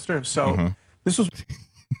so it goes through. So this was.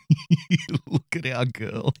 Look at our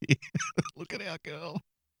girl. Look at our girl.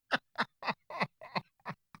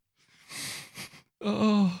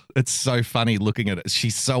 Oh, it's so funny looking at it.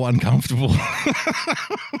 She's so uncomfortable.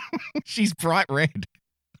 She's bright red.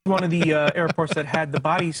 One of the airports that had the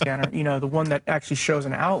body scanner, the one that actually shows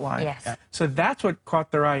an outline. Yes. So that's what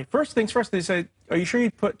caught their eye. First things first, they said, "Are you sure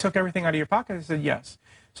you took everything out of your pocket?" I said, "Yes."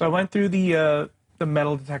 So I went through the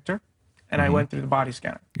metal detector, and I went through the body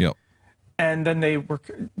scanner. Yep. And then do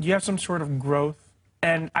you have some sort of growth?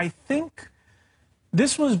 And I think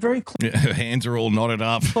this was very close. Her hands are all knotted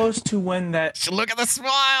up. Close to when that. Look at the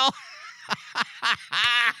smile.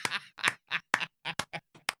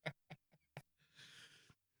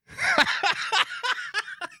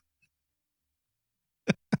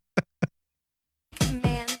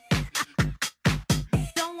 Man.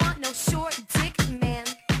 Don't want no short dick man.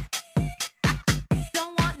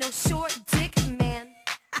 Don't want no short dick man.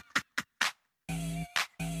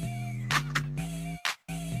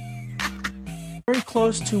 Very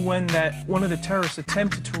close to when one of the terrorists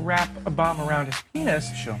attempted to wrap a bomb around his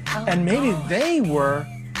penis. Sure. And maybe they were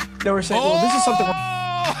saying, well, this is something.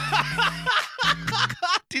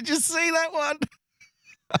 Did you see that one?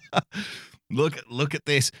 Look at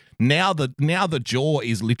this. Now the jaw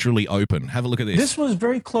is literally open. Have a look at this. This was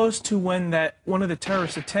very close to when one of the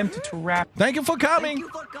terrorists attempted to wrap. Thank you for coming.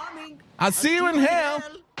 I'll see you in hell.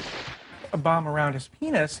 A bomb around his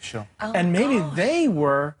penis. Sure. And maybe they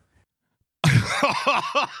were.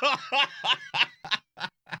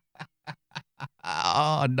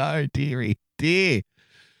 Oh no, dearie, dear.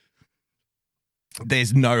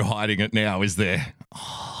 There's no hiding it now, is there?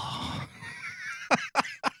 Oh.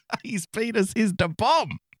 His penis is the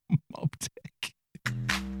bomb. Mob Tech.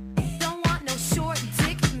 Don't want no short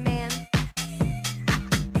dick man.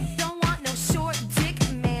 Don't want no short dick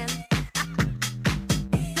man.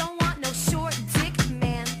 Don't want no short dick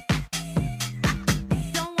man.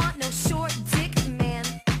 Don't want no short dick man.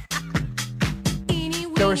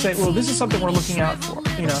 They were saying, well, this is something we're looking out for,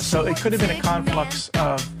 so it could have been a conflux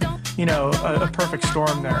of, a perfect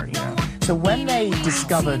storm there, So when they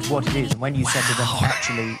discovered what it is, and when you said to them,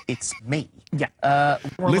 actually, it's me. Yeah.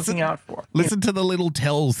 We're looking out for. Listen to the little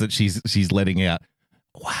tells that she's letting out.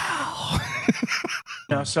 Wow.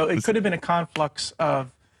 So it could have been a conflux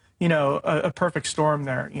of, a perfect storm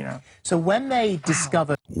there, So when they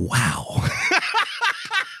discovered. Wow.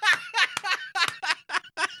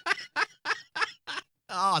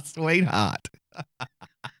 Oh, sweetheart.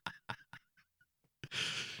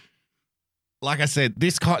 Like I said,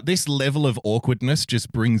 this level of awkwardness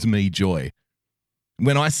just brings me joy.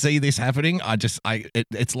 When I see this happening,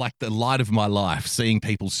 it's like the light of my life, seeing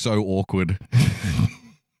people so awkward,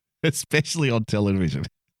 especially on television.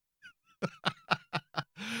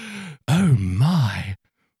 Oh my.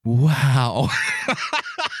 Wow.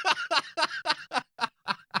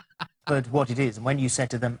 But what it is, and when you said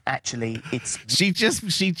to them, actually, it's. She just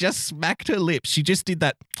smacked her lips. She just did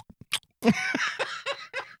that.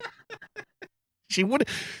 She would.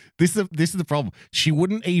 This is the problem. She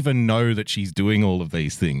wouldn't even know that she's doing all of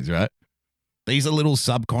these things, right? These are little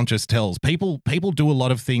subconscious tells. People do a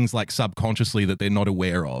lot of things like subconsciously that they're not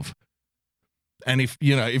aware of. And if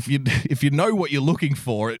you know what you're looking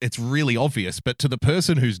for, it's really obvious. But to the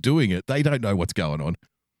person who's doing it, they don't know what's going on.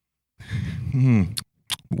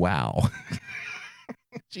 Wow.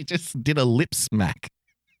 She just did a lip smack.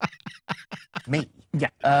 Me?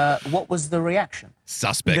 Yeah. What was the reaction?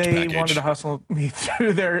 Suspect They package. wanted to hustle me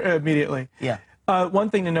through there immediately. Yeah. One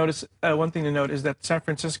thing to note is that San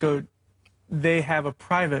Francisco, they have a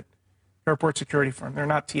private airport security firm. They're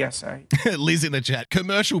not TSA. Liz in the chat.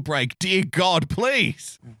 Commercial break. Dear God,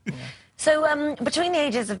 please. Yeah. So between the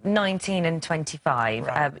ages of 19 and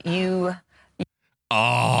 25, you...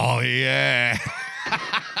 Oh, yeah.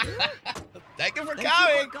 Thank you for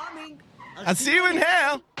coming. I'll see you in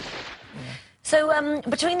hell. So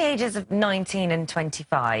between the ages of 19 and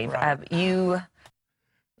 25, you...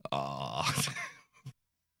 Oh.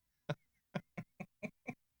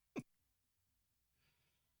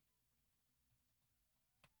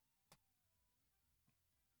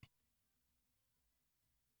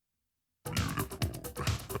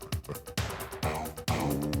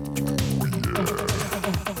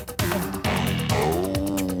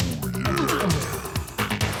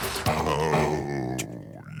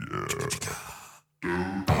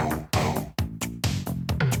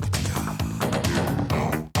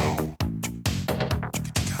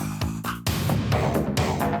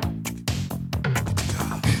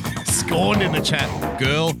 friend in the chat.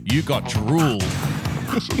 Girl, you got drool.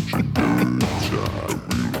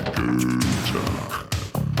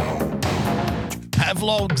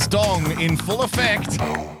 Pavlov's dong in full effect.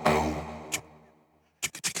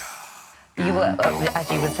 You were,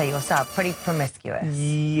 as you would say yourself, pretty promiscuous.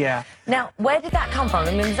 Yeah. Now, where did that come from?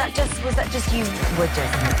 I mean, was that just you were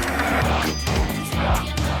just...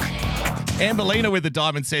 Amberlina with the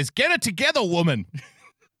diamond says, "Get it together, woman.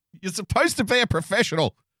 You're supposed to be a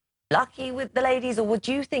professional." Lucky with the ladies, or would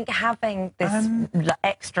you think having this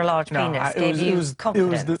extra large penis gave you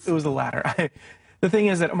confidence? It was the latter. The thing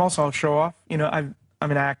is that I'm also a show-off. You know, I'm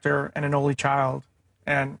an actor and an only child,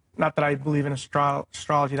 and not that I believe in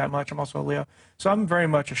astrology that much. I'm also a Leo, so I'm very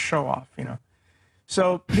much a show-off. You know,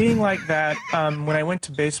 so being like that, when I went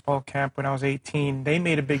to baseball camp when I was 18, they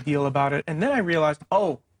made a big deal about it, and then I realized,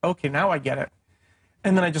 oh, okay, now I get it,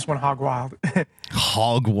 and then I just went hog wild.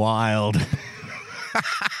 Hog wild.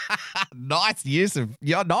 Nice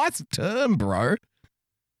nice term, bro.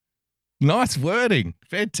 Nice wording.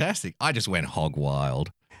 Fantastic. I just went hog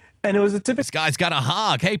wild. And it was a typical... This guy's got a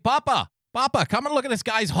hog. Hey, Papa, come and look at this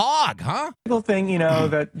guy's hog, huh? Typical thing, you know,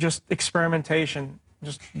 that just experimentation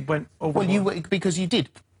just went over. Well, because you did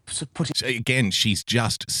put it... So again, she's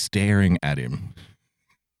just staring at him.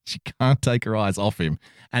 She can't take her eyes off him.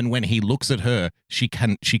 And when he looks at her, she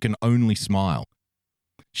can only smile.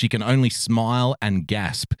 She can only smile and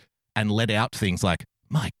gasp and let out things like,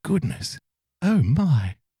 "My goodness. Oh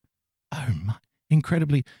my. Oh my."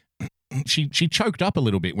 Incredibly. She choked up a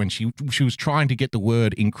little bit when she was trying to get the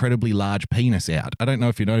word incredibly large penis out. I don't know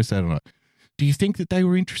if you noticed that or not. Do you think that they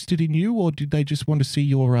were interested in you, or did they just want to see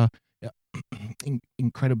your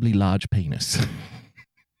incredibly large penis?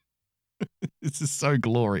 This is so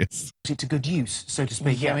glorious. To good use, so to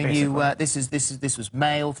speak. Yeah, I mean, this was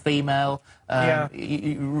male, female. Yeah.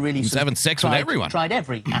 You really He was having sex with everyone. Tried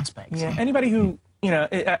every aspect. Yeah. Anybody who, you know,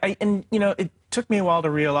 it took me a while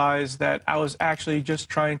to realize that I was actually just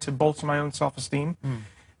trying to bolster my own self-esteem.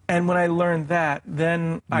 And when I learned that,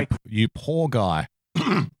 then You poor guy.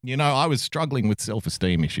 You know, I was struggling with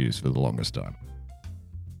self-esteem issues for the longest time.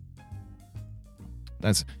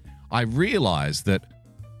 I realized that,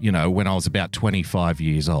 you know, when I was about 25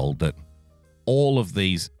 years old, that all of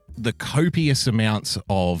the copious amounts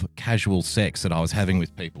of casual sex that I was having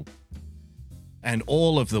with people, and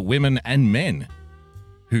all of the women and men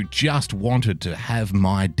who just wanted to have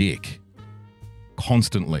my dick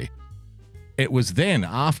constantly. It was then,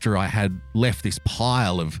 after I had left this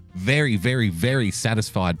pile of very, very, very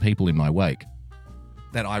satisfied people in my wake,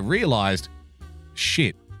 that I realized,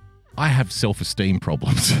 shit, I have self-esteem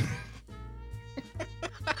problems.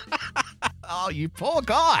 Oh, you poor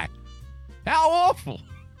guy. How awful.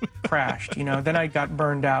 crashed, you know. Then I got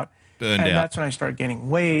burned out. And that's when I started gaining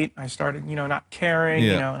weight. I started, you know, not caring,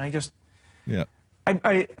 you know, and I just... Yeah.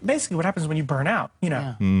 I basically what happens when you burn out, you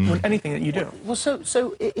know, with anything that you do. Well,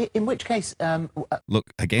 so in which case...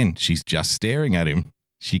 Look, again, she's just staring at him.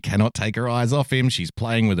 She cannot take her eyes off him. She's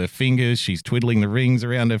playing with her fingers. She's twiddling the rings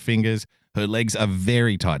around her fingers. Her legs are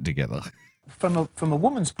very tight together. From a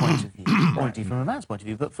woman's point of view, from a man's point of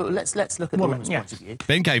view, but let's look at the woman's point of view.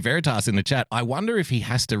 Ben K. Veritas in the chat. I wonder if he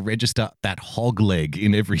has to register that hog leg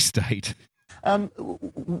in every state.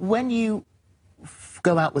 When you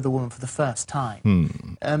go out with a woman for the first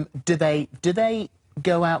time, do they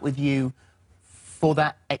go out with you for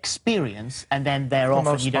that experience and then they're off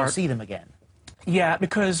and you don't see them again? Yeah,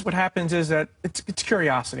 because what happens is that it's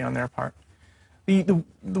curiosity on their part. The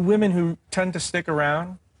women who tend to stick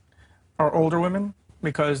around are older women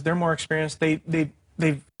because they're more experienced.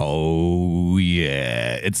 They've Oh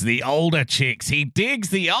yeah, it's the older chicks. He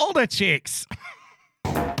digs the older chicks.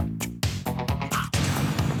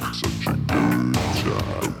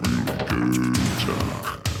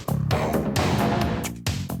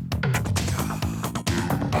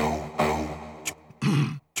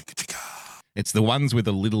 It's the ones with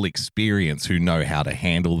a little experience who know how to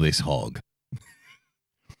handle this hog.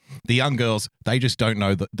 The young girls, they just don't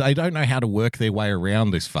know they don't know how to work their way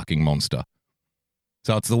around this fucking monster.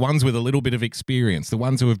 So it's the ones with a little bit of experience, the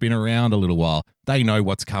ones who have been around a little while. They know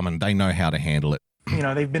what's coming. They know how to handle it. You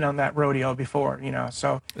know, they've been on that rodeo before, you know,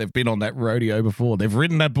 so... They've been on that rodeo before. They've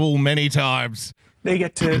ridden that bull many times. They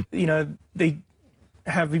get to, you know, they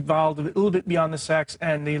have evolved a little bit beyond the sex,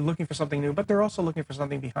 and they're looking for something new, but they're also looking for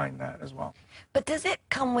something behind that as well. But does it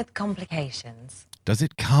come with complications? Does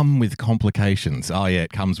it come with complications? Oh, yeah,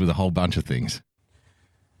 it comes with a whole bunch of things.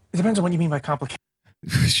 It depends on what you mean by complications.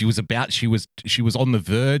 She was on the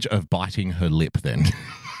verge of biting her lip then.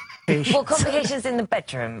 Well, complications in the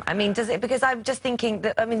bedroom. I mean, does it? Because I'm just thinking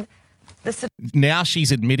that, I mean, Now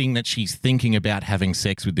she's admitting that she's thinking about having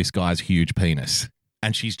sex with this guy's huge penis.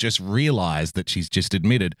 And she's just realized that she's just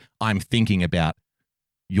admitted, I'm thinking about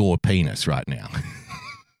your penis right now.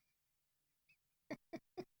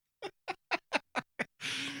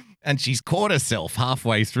 And she's caught herself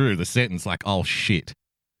halfway through the sentence like, oh, shit.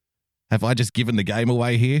 Have I just given the game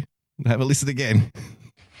away here? Have a listen again.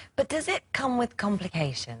 But does it come with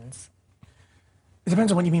complications? It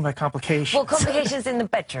depends on what you mean by complications. Well, complications in the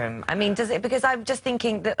bedroom. I mean, does it? Because I'm just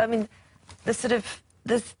thinking that. I mean, the sort of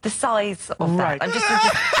the size of Right. that. I'm just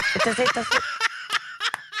does it?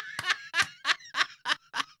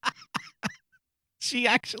 She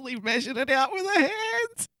actually measured it out with her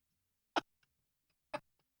hands.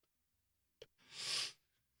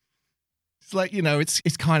 It's like, you know, it's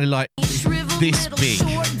kind of like this big.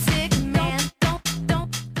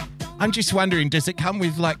 I'm just wondering, does it come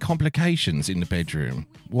with like complications in the bedroom?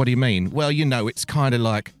 What do you mean? Well, you know, it's kind of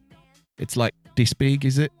like, it's like this big,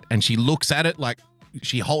 is it? And she looks at it like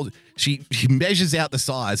she measures out the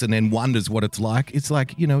size and then wonders what it's like. It's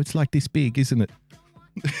like, you know, it's like this big, isn't it?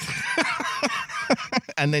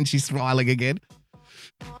 And then she's smiling again.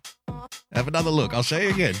 Have another look. I'll show you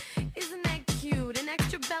again. Isn't that cute? An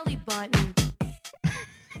extra belly button.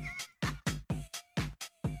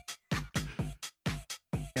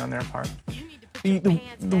 On their part.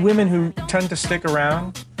 The women who tend to stick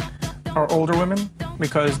around are older women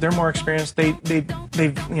because they're more experienced. They've been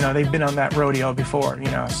on that rodeo before, you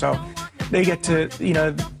know, so they get to, you know,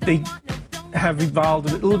 they have evolved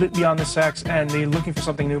a little bit beyond the sex and they're looking for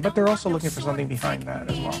something new, but they're also looking for something behind that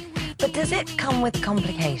as well. But does it come with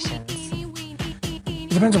complications? It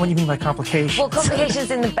depends on what you mean by complications. Well, complications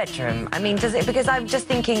in the bedroom. I mean, does it? Because I'm just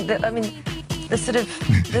thinking that. I mean, the sort of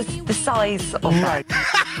the size of right.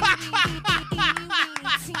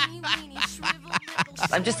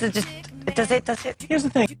 I'm just does it? Here's the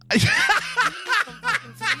thing.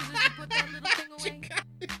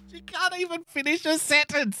 She can't even finish a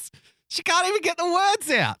sentence. She can't even get the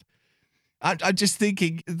words out. I'm just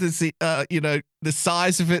thinking, you know, the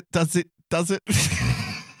size of it. Does it?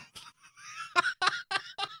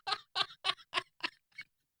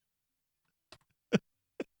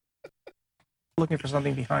 Looking for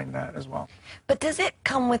something behind that as well. But does it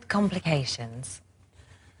come with complications?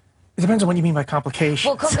 It depends on what you mean by complications.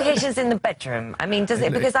 Well, complications in the bedroom. I mean, does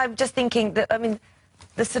it? Because I'm just thinking that. I mean,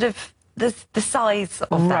 the sort of the size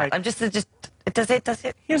of right. that. I'm just does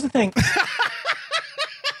it? Here's the thing.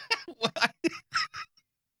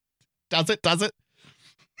 Does it?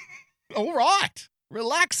 All right.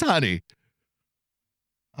 Relax, honey.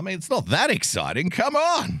 I mean, it's not that exciting. Come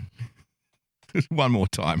on. One more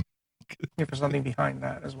time. Looking for something behind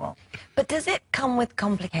that as well. But does it come with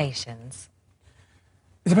complications?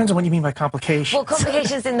 It depends on what you mean by complications. Well,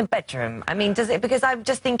 complications in the bedroom. I mean, does it? Because I'm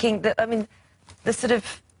just thinking that. I mean, the sort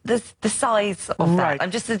of the size of right. that.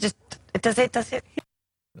 I'm just does it?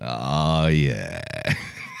 Oh yeah.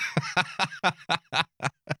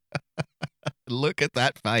 Look at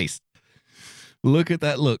that face. Look at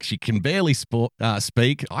that look. She can barely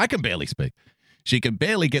speak. I can barely speak. She can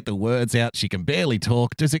barely get the words out. She can barely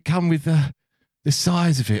talk. Does it come with the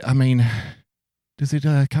size of it? I mean, does it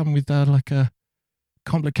come with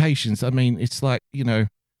complications? I mean, it's like, you know,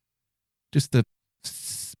 just the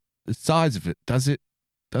size of it. Does it?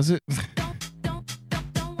 Don't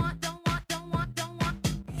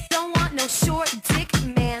want no short dick,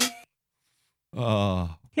 man.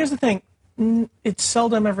 Oh. Here's the thing. It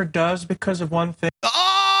seldom ever does because of one thing.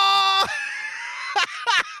 Oh!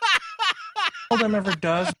 Seldom ever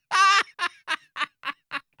does.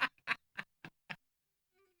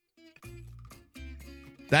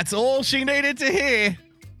 That's all she needed to hear.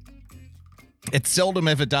 It seldom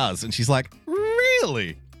ever does. And she's like,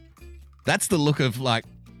 really? That's the look of like,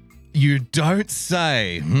 you don't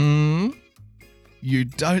say, You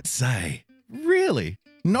don't say. Really?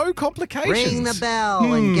 No complications. Ring the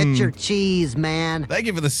bell and get your cheese, man. Thank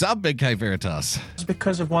you for the sub, Big K Veritas. It's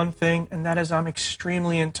because of one thing, and that is I'm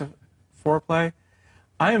extremely into foreplay.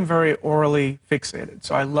 I am very orally fixated.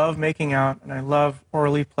 So I love making out, and I love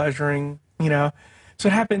orally pleasuring, you know. So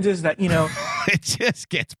what happens is that, you know... It just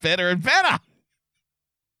gets better and better.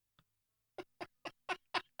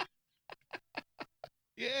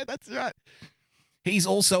 Yeah, that's right. He's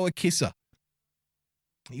also a kisser.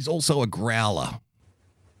 He's also a growler.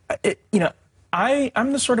 I'm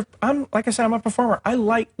like I said, I'm a performer. I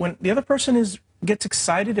like when the other person gets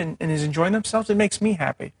excited and is enjoying themselves. It makes me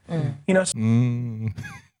happy. You know.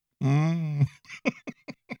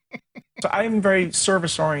 So I am very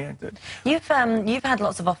service oriented. You've had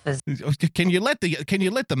lots of offers. Can you let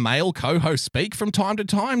the male co-host speak from time to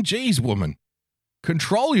time? Jeez, woman.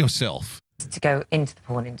 Control yourself. To go into the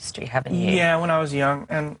porn industry, haven't you? Yeah, when I was young,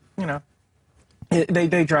 and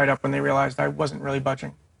they dried up when they realized I wasn't really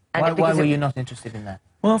budging. Why were you not interested in that?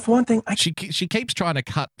 Well, for one thing, she keeps trying to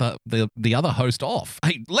cut the other host off.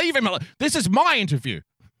 Hey, leave him alone. This is my interview.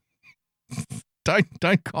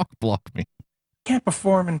 Don't cock block me. Can't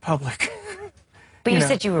perform in public. But you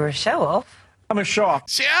said you were a show off. I'm a show off.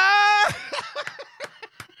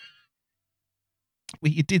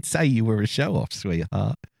 Well, you did say you were a show off,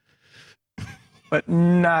 sweetheart. But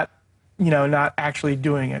not actually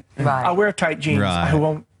doing it. Right. I'll wear tight jeans. Right. I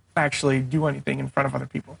won't actually do anything in front of other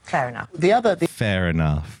people. Fair enough. Fair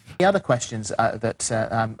enough. The other questions that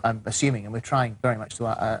I'm assuming, and we're trying very much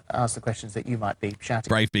to ask the questions that you might be shouting.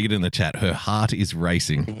 Brave Bigot in the chat. Her heart is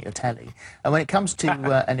racing. At your telly. And when it comes to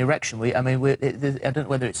an erection, I don't know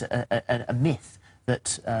whether it's a myth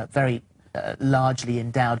that very largely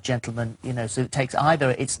endowed gentlemen, so it takes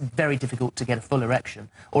either it's very difficult to get a full erection,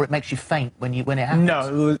 or it makes you faint when it happens.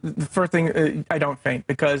 No, the first thing, I don't faint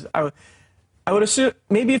because I would assume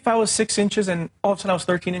maybe if I was 6 inches and all of a sudden I was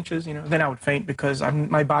 13 inches, then I would faint because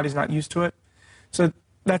my body's not used to it. So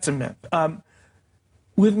that's a myth.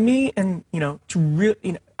 With me, and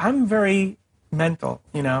I'm very mental.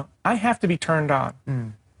 I have to be turned on.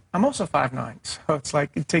 I'm also 5'9", so it's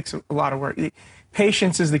like it takes a lot of work.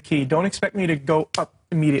 Patience is the key. Don't expect me to go up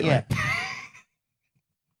immediately. Yeah.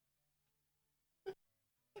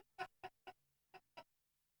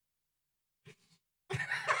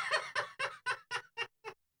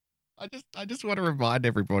 I just want to remind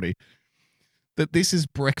everybody that this is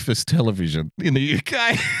breakfast television in the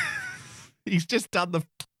UK. He's just done the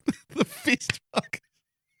fist fuck.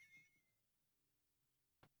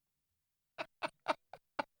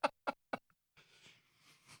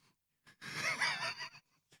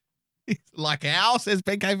 Like how, says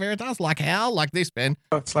BK Veritas? Like how? Like this, Ben.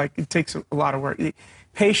 It's like it takes a lot of work.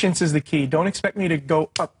 Patience is the key. Don't expect me to go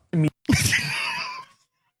up immediately.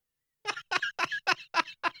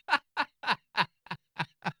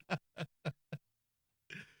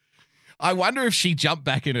 I wonder if she jumped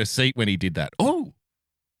back in her seat when he did that. Oh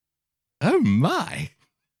my.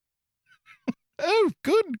 Oh,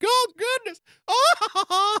 goodness.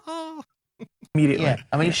 Oh. Immediately. Yeah,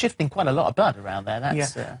 I mean, you're shifting quite a lot of blood around there.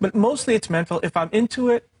 That's, but mostly it's mental. If I'm into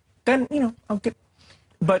it, then, I'll get...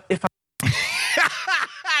 But if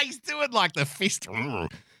He's doing like the fist.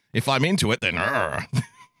 If I'm into it, then...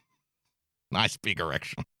 Nice big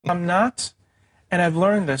erection. I'm not, and I've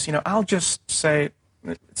learned this, I'll just say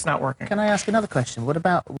it's not working. Can I ask another question? What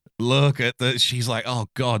about... Look at she's like, oh,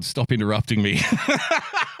 God, stop interrupting me.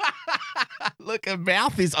 Look, her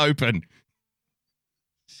mouth is open.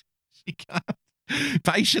 She can't.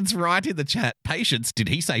 Patience right in the chat. Patience? Did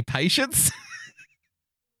he say patience?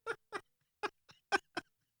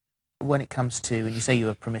 When it comes to, and you say you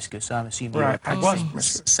were promiscuous, so I'm assuming Right, you I were was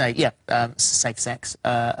promiscuous. Safe sex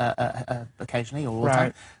occasionally or all the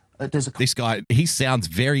Right. time. Does a This guy, he sounds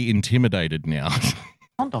very intimidated now.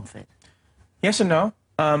 condom fit? Yes and no.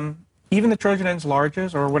 Even the Trojan Ends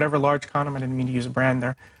larges, or whatever large condom, I didn't mean to use a brand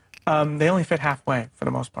there, they only fit halfway for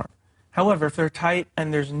the most part. However, if they're tight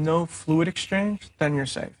and there's no fluid exchange, then you're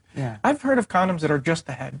safe. Yeah. I've heard of condoms that are just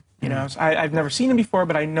the head. So I've never seen them before,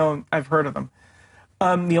 but I've heard of them.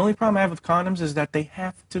 The only problem I have with condoms is that they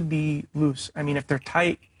have to be loose. I mean, if they're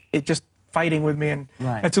tight, it's just fighting with me, and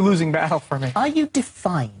it's a losing battle for me. Are you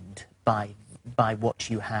defined by what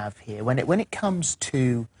you have here when it comes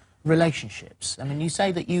to relationships? I mean, you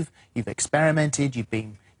say that you've experimented,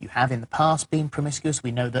 you have in the past been promiscuous.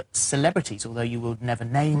 We know that celebrities, although you will never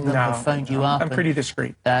name them, have phoned you up. I'm pretty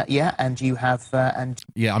discreet. Yeah, and you have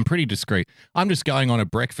Yeah, I'm pretty discreet. I'm just going on a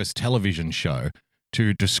breakfast television show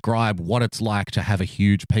to describe what it's like to have a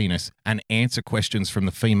huge penis and answer questions from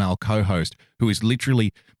the female co-host who is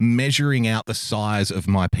literally measuring out the size of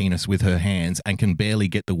my penis with her hands and can barely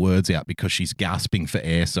get the words out because she's gasping for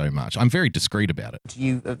air so much. I'm very discreet about it.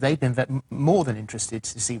 They've been more than interested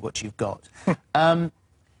to see what you've got.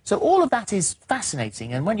 So all of that is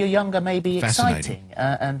fascinating, and when you're younger, maybe exciting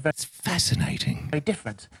and very, it's fascinating, very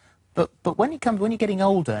different. But when you're getting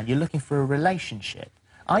older and you're looking for a relationship,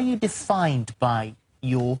 are you defined by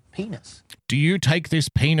your penis? Do you take this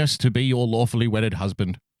penis to be your lawfully wedded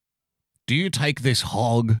husband? Do you take this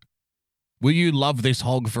hog? Will you love this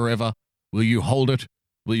hog forever? Will you hold it?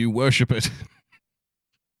 Will you worship it?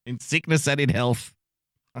 In sickness and in health.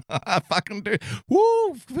 I fucking do.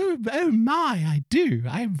 Woo! Oh my, I do.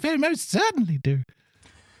 I very most certainly do.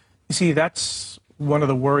 You see, that's one of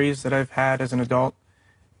the worries that I've had as an adult,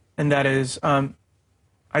 and that is,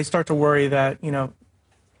 I start to worry that,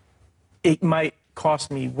 it might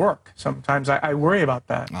cost me work. Sometimes I worry about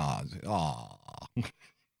that.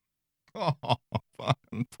 Oh,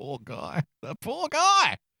 fucking poor guy. The poor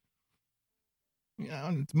guy. You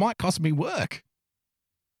know, it might cost me work.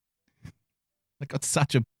 I've got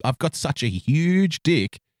such a huge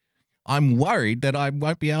dick. I'm worried that I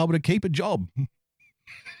won't be able to keep a job.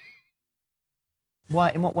 Why?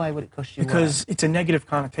 In what way would it cost you? Because it's a negative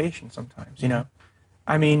connotation sometimes. You know,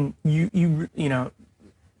 I mean, you know.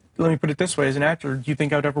 Let me put it this way: as an actor, do you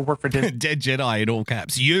think I would ever work for Disney? Dead Jedi in all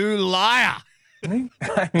caps. You liar.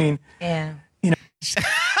 I mean, yeah. You know.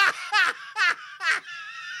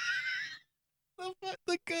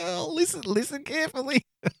 The girl, listen carefully.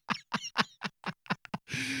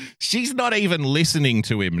 She's not even listening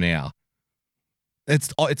to him now.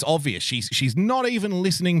 It's obvious. She's not even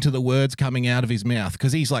listening to the words coming out of his mouth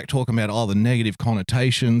because he's like talking about all the negative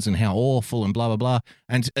connotations and how awful and blah blah blah.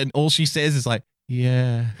 And all she says is like,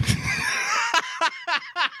 yeah.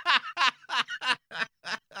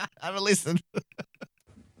 Have a listen.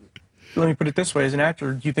 Let me put it this way: as an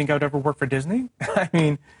actor, do you think I would ever work for Disney? I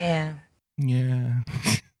mean, yeah.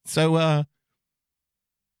 So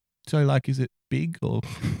like, is it big or?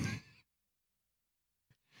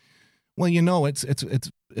 Well, you know, it's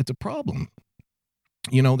a problem.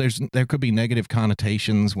 You know, there could be negative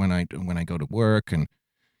connotations when I go to work and,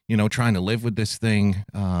 you know, trying to live with this thing.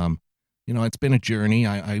 You know, it's been a journey.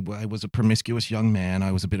 I was a promiscuous young man.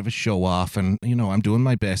 I was a bit of a show off, and you know, I'm doing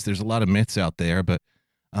my best. There's a lot of myths out there, but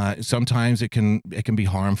sometimes it can be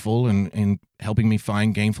harmful in helping me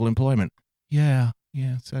find gainful employment. Yeah.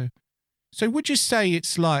 So would you say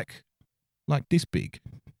it's like this big?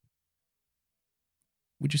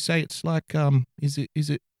 Would you say it's like is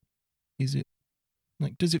it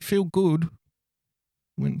like, does it feel good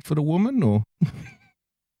for the woman or?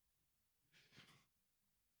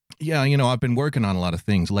 Yeah, you know, I've been working on a lot of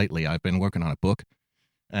things lately. I've been working on a book,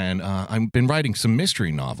 and I've been writing some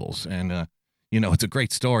mystery novels, and you know, it's a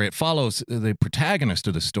great story. It follows the protagonist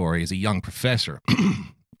of the story is a young professor,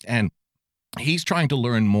 and he's trying to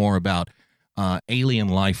learn more about alien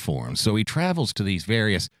life forms. So he travels to these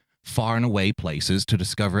various far and away places to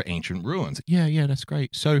discover ancient ruins. Yeah, that's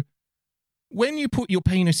great. So when you put your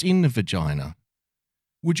penis in the vagina,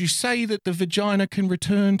 would you say that the vagina can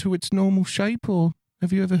return to its normal shape, or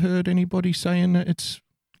have you ever heard anybody saying that it's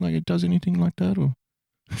like it does anything like that? Or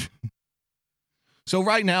so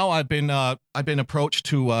right now I've been approached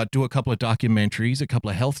to do a couple of documentaries, a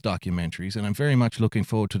couple of health documentaries, and I'm very much looking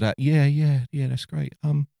forward to that. Yeah, that's great.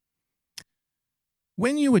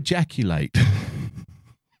 When you ejaculate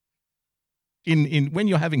in when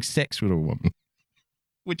you're having sex with a woman,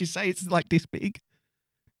 would you say it's like this big?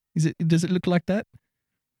 Does it look like that?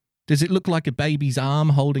 Does it look like a baby's arm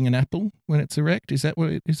holding an apple when it's erect? Is that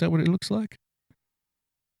what it looks like?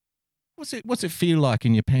 What's it feel like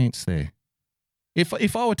in your pants there?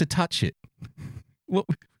 If I were to touch it, what?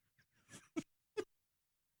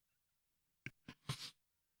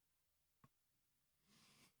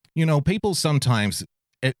 You know, people sometimes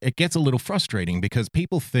it gets a little frustrating because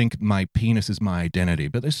people think my penis is my identity,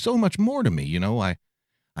 but there's so much more to me. You know, I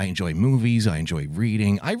enjoy movies, I enjoy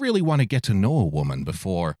reading. I really want to get to know a woman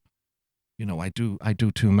before. You know, I do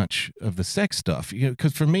too much of the sex stuff,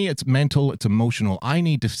 because for me, it's mental, it's emotional. I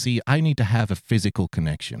need to have a physical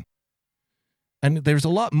connection. And there's a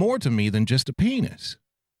lot more to me than just a penis.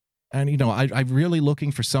 And, you know, I'm really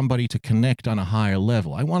looking for somebody to connect on a higher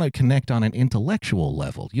level. I want to connect on an intellectual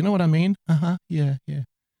level. You know what I mean? Yeah.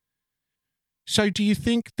 So do you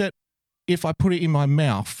think that if I put it in my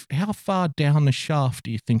mouth, how far down the shaft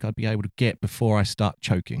do you think I'd be able to get before I start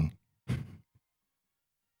choking?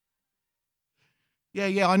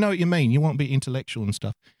 Yeah, I know what you mean. You won't be intellectual and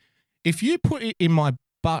stuff. If you put it in my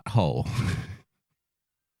butthole,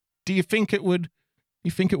 do you think it would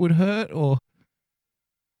hurt, or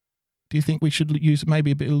do you think we should use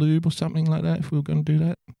maybe a bit of lube or something like that if we were going to do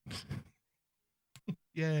that?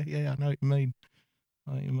 Yeah, I know what you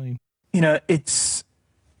mean. You know,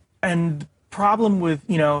 and problem with,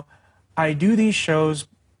 you know, I do these shows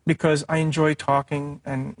because I enjoy talking,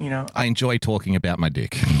 and, you know, I enjoy talking about my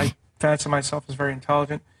dick. I fancy myself as very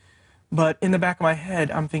intelligent, but in the back of my head,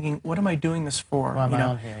 I'm thinking, what am I doing this for? Why am you I know,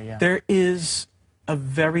 on here? Yeah. There is a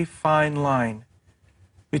very fine line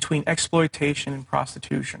between exploitation and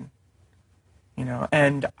prostitution, you know,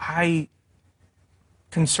 and I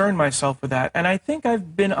concern myself with that, and I think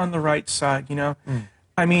I've been on the right side, you know.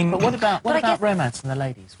 I mean, but what about romance and the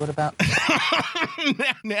ladies? What about?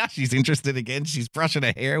 now she's interested again. She's brushing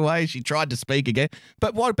her hair away. She tried to speak again.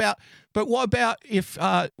 But what about if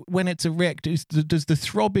when it's erect, does the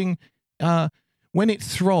throbbing when it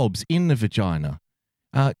throbs in the vagina?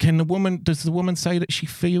 Does the woman say that she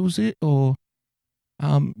feels it, or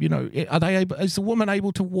You know, are they able? Is the woman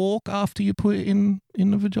able to walk after you put it in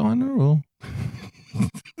the vagina, or?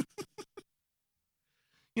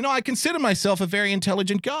 You know, I consider myself a very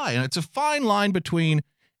intelligent guy, and it's a fine line between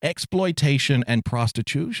exploitation and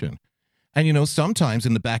prostitution. And, you know, sometimes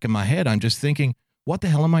in the back of my head, I'm just thinking, what the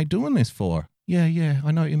hell am I doing this for? Yeah,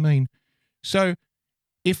 I know what you mean. So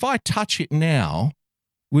if I touch it now,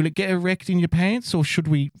 will it get erect in your pants, or should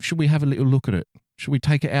we have a little look at it? Should we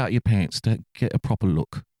take it out of your pants to get a proper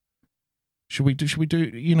look? Should we do,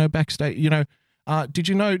 you know, backstage, you know, did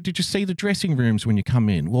you see the dressing rooms when you come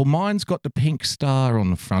in? Well, mine's got the pink star on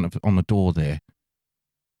the front on the door there.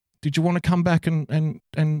 Did you want to come back and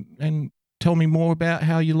tell me more about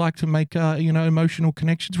how you like to make, you know, emotional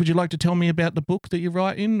connections? Would you like to tell me about the book that you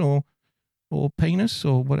write in, or penis,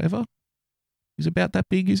 or whatever? Is it about that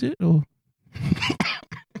big, is it? Or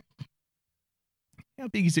how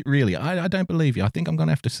big is it really? I don't believe you. I think I'm going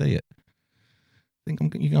to have to see it. You're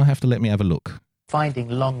going to have to let me have a look. Finding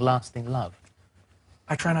long-lasting love.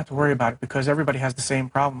 I try not to worry about it because everybody has the same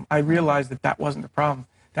problem. I realized that wasn't the problem,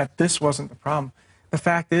 that this wasn't the problem. The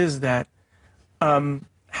fact is that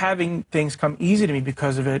having things come easy to me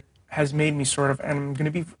because of it has made me sort of, and I'm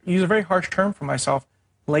going to use a very harsh term for myself,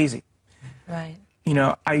 lazy. Right. You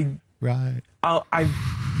know, I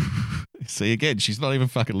see, again, she's not even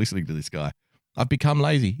fucking listening to this guy. I've become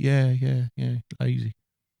lazy. Yeah, lazy.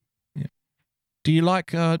 Yeah. Do you like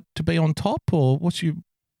to be on top, or do you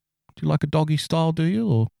like a doggy style, do you?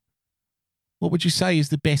 Or what would you say is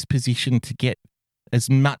the best position to get as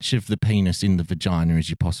much of the penis in the vagina as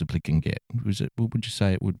you possibly can get? What would you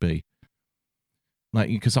say it would be? Like,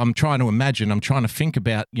 because I'm trying to think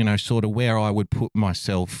about, you know, sort of where I would put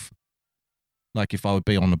myself, like if I would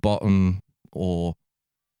be on the bottom, or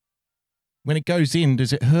when it goes in,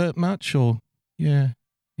 does it hurt much, or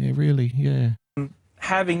really.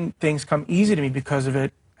 Having things come easy to me because of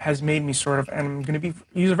it has made me sort of, and I'm going to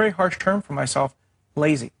use a very harsh term for myself,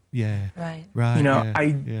 lazy. Yeah. Right. You know,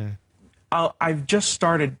 I've just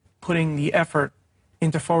started putting the effort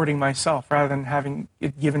into forwarding myself rather than having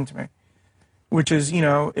it given to me. Which is, you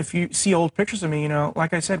know, if you see old pictures of me, you know,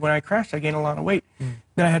 like I said, when I crashed, I gained a lot of weight.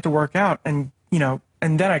 Then I had to work out, and, you know,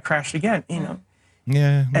 and then I crashed again, you know.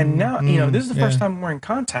 Yeah. And now, you know, this is the first time I'm wearing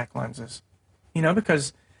contact lenses, you know,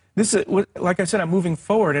 because this is, like I said, I'm moving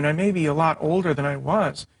forward, and I may be a lot older than I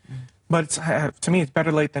was, but it's, to me, it's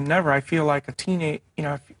better late than never. I feel like a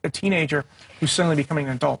teenager who's suddenly becoming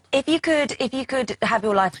an adult. If you could have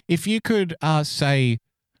your life. If you could say,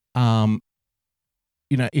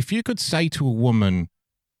 you know, if you could say to a woman,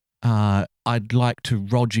 I'd like to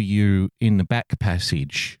Roger you in the back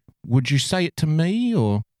passage, would you say it to me,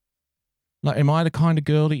 or like, am I the kind of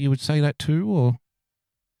girl that you would say that to? Or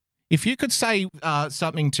if you could say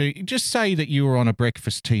something to, just say that you were on a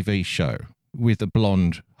breakfast TV show with a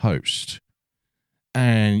blonde host,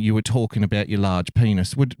 and you were talking about your large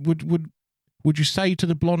penis, would you say to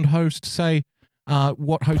the blonde host, say,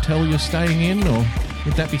 what hotel you're staying in, or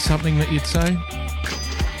would that be something that you'd say?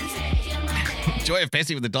 Joy of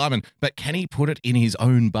Bessie with the diamond, but can he put it in his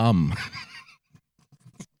own bum?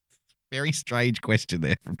 Very strange question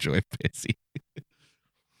there from Joy of Bessie.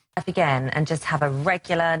 Again and just have a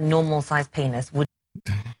regular normal sized penis,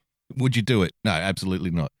 would you do it? No,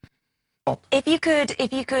 absolutely not. If you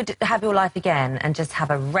could have your life again and just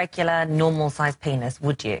have a regular normal sized penis,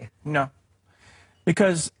 would you? No,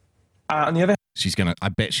 because on the other she's gonna, I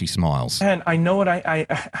bet she smiles. hand, I know what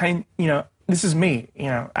I you know, this is me, you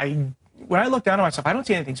know, when I look down on myself, I don't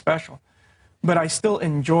see anything special, but I still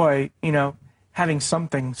enjoy, you know, having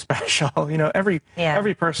something special. You know, every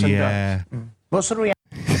person does. What sort of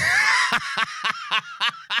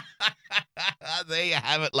there you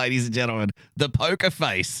have it, ladies and gentlemen. The poker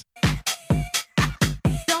face.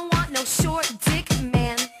 Don't want no short dick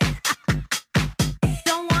man.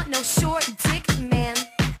 Don't want no short dick man.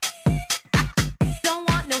 Don't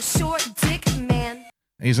want no short dick man.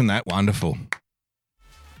 Isn't that wonderful?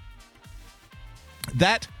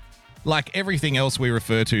 That, like everything else we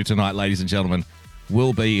refer to tonight, ladies and gentlemen,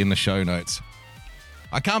 will be in the show notes.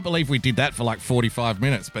 I can't believe we did that for like 45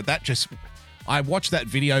 minutes, but that just... I watched that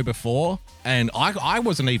video before, and I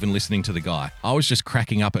wasn't even listening to the guy. I was just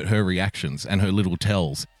cracking up at her reactions and her little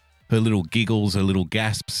tells, her little giggles, her little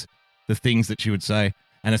gasps, the things that she would say,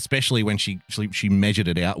 and especially when she measured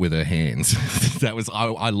it out with her hands. That was...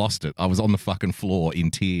 I lost it. I was on the fucking floor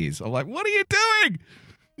in tears. I'm like, what are you doing?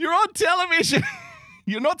 You're on television.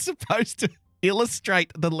 You're not supposed to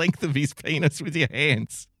illustrate the length of his penis with your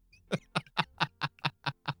hands.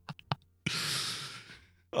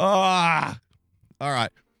 All right.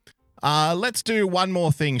 Let's do one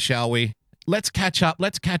more thing, shall we? Let's catch up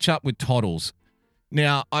with Toddles.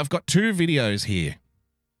 Now, I've got 2 videos here.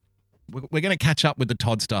 We're going to catch up with the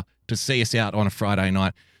Toddster to see us out on a Friday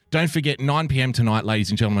night. Don't forget, 9 p.m. tonight, ladies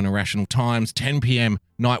and gentlemen, Irrational Times, 10 p.m.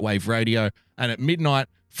 Nightwave Radio, and at midnight,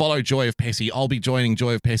 follow Joy of Pessy. I'll be joining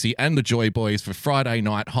Joy of Pessy and the Joy Boys for Friday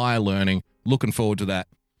night higher learning. Looking forward to that.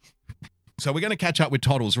 So we're going to catch up with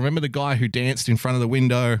Toddles. Remember the guy who danced in front of the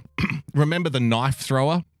window? Remember the knife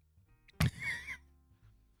thrower?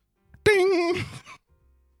 Ding!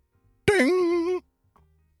 Ding!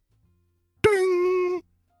 Ding!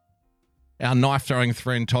 Our knife-throwing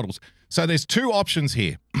friend Toddles. So there's 2 options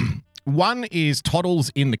here. One is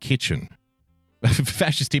Toddles in the kitchen.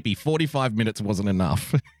 Fascist hippie, 45 minutes wasn't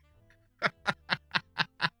enough.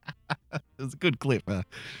 It was a good clip.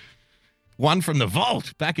 One from the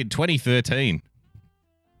vault back in 2013.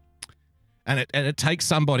 And it takes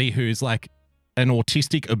somebody who's like an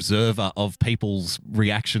autistic observer of people's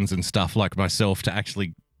reactions and stuff like myself to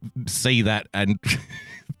actually see that and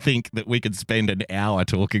think that we could spend an hour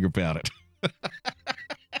talking about it.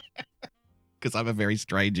 Because I'm a very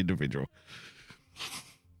strange individual.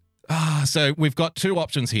 So we've got 2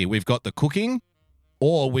 options here. We've got the cooking,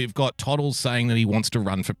 or we've got Toddles saying that he wants to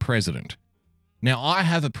run for president. Now, I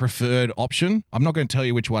have a preferred option. I'm not going to tell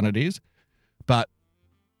you which one it is, but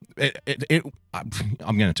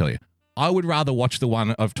I'm going to tell you. I would rather watch the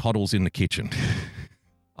one of Toddles in the kitchen.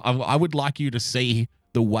 I would like you to see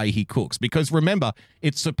the way he cooks, because remember,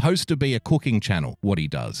 it's supposed to be a cooking channel, what he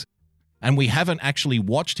does. And we haven't actually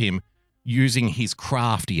watched him using his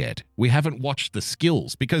craft yet. We haven't watched the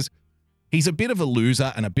skills, because he's a bit of a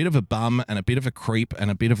loser and a bit of a bum and a bit of a creep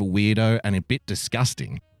and a bit of a weirdo and a bit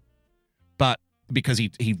disgusting. But because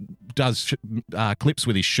he does clips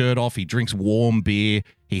with his shirt off, he drinks warm beer,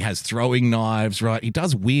 he has throwing knives, right? He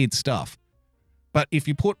does weird stuff. But if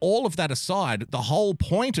you put all of that aside, the whole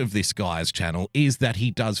point of this guy's channel is that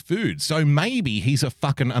he does food. So maybe he's a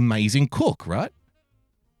fucking amazing cook, right?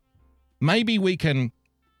 Maybe we can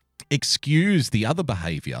excuse the other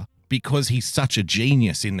behavior because he's such a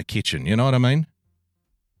genius in the kitchen. You know what I mean?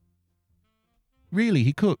 Really,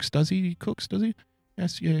 he cooks, does he? He cooks, does he?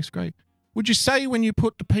 Yes, great. Would you say when you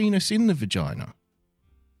put the penis in the vagina,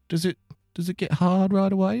 does it get hard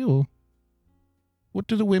right away, or what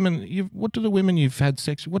do the women you've had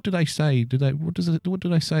sex? What do they say? What do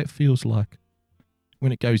they say it feels like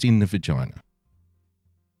when it goes in the vagina?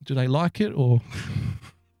 Do they like it, or?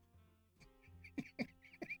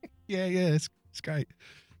 Yeah, it's great.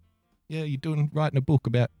 Yeah, you're writing a book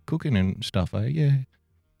about cooking and stuff, eh? Yeah.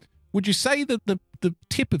 Would you say that the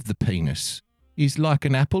tip of the penis is like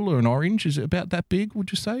an apple or an orange? Is it about that big, would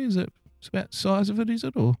you say? It's about the size of it, is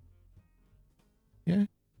it? Or yeah?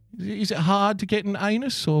 Is it hard to get an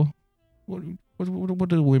anus, or what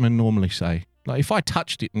do the women normally say? Like, if I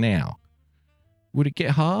touched it now, would it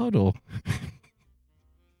get hard, or?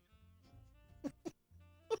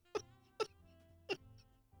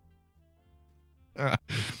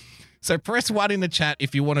 So press 1 in the chat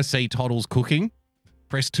if you want to see Toddles cooking.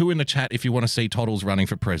 Press 2 in the chat if you want to see Toddles running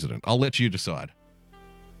for president. I'll let you decide.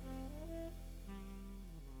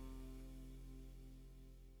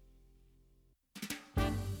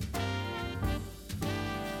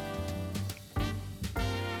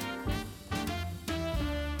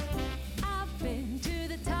 I've been to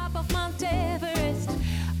the top of Mount Everest.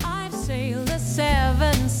 I've sailed the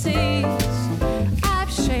 7 seas.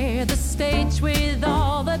 I've shared the stage with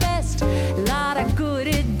all the best. A lot of good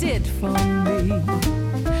it did for me.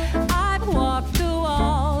 I've walked the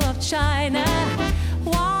wall of China.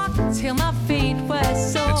 Walked till my feet were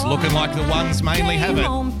sore. It's looking like the ones mainly have it.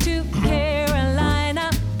 Came home to Carolina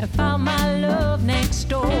and found my love next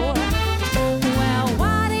door. Well,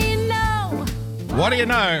 what do you know? What do you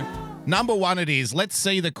know? Number 1 it is. Let's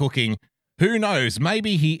see the cooking. Who knows?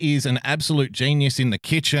 Maybe he is an absolute genius in the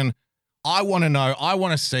kitchen. I want to know. I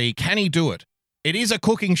want to see. Can he do it? It is a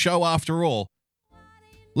cooking show after all.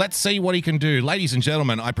 Let's see what he can do. Ladies and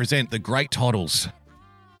gentlemen, I present the Great Toddles.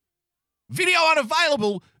 Video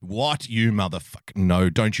unavailable. What, you motherfucker? No,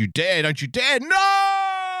 don't you dare. Don't you dare. No!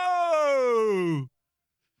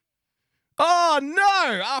 Oh,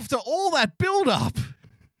 no. After all that build-up,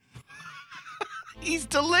 he's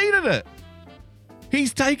deleted it.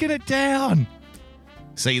 He's taken it down.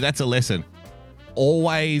 See, that's a lesson.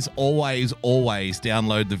 Always, always, always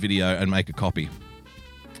download the video and make a copy.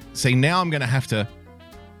 See, now I'm going to have to...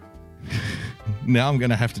 Now I'm going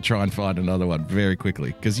to have to try and find another one very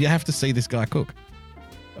quickly, because you have to see this guy cook.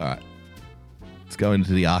 All right. Let's go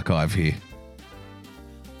into the archive here.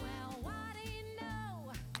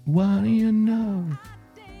 What do you know?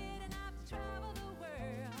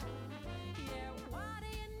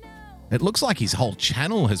 It looks like his whole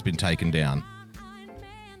channel has been taken down.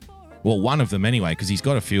 Well, one of them anyway, because he's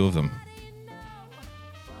got a few of them.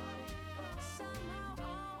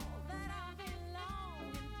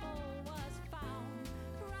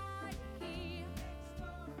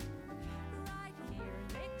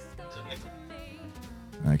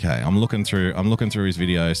 Okay, I'm looking through his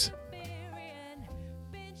videos.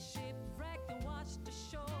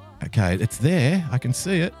 Okay, it's there. I can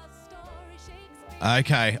see it.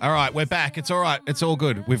 Okay, all right, we're back. It's all right. It's all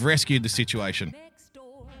good. We've rescued the situation.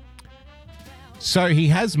 So he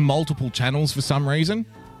has multiple channels for some reason,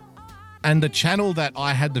 and the channel that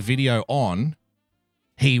I had the video on,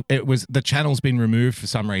 the channel's been removed for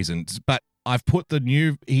some reason. But he's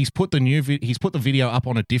put the video up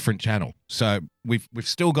on a different channel, so we've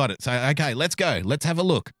still got it. So okay, let's go. Let's have a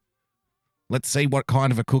look. Let's see what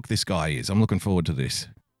kind of a cook this guy is. I'm looking forward to this.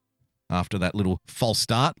 After that little false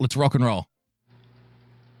start, let's rock and roll.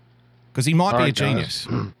 Because he might be a genius.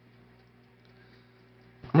 I'm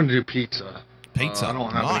going to do pizza. Pizza. I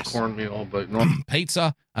don't have any cornmeal, but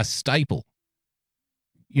pizza, a staple.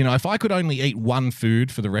 You know, if I could only eat one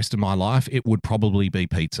food for the rest of my life, it would probably be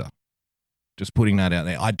pizza. Just putting that out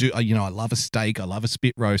there. I love a steak. I love a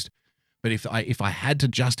spit roast. But if I had to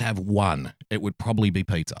just have one, it would probably be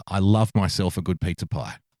pizza. I love myself a good pizza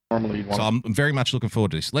pie. So I'm very much looking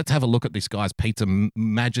forward to this. Let's have a look at this guy's pizza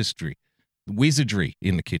magistry, wizardry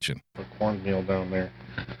in the kitchen. The cornmeal down there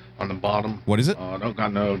on the bottom. What is it? I don't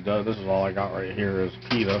got no dough. This is all I got right here is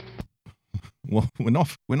pita. Well, we're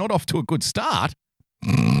not off to a good start.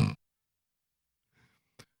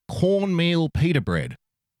 Cornmeal pita bread.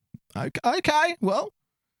 Okay, well,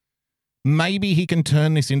 maybe he can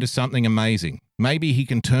turn this into something amazing. Maybe he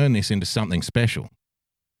can turn this into something special.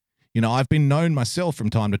 You know, I've been known myself from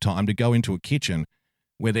time to time to go into a kitchen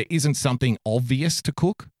where there isn't something obvious to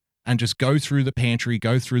cook and just go through the pantry,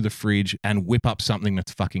 go through the fridge and whip up something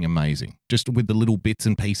that's fucking amazing, just with the little bits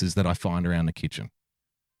and pieces that I find around the kitchen.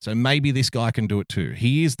 So maybe this guy can do it too.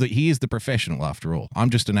 He is the professional after all. I'm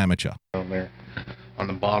just an amateur. Down there on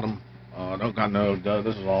the bottom. I don't got no dough.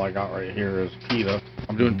 This is all I got right here is pita.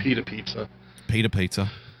 I'm doing pita pizza. Pita pizza.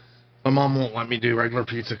 My mom won't let me do regular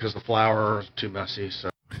pizza because the flour is too messy, so.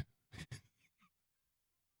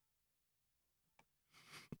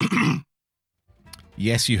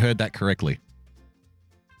 Yes, you heard that correctly.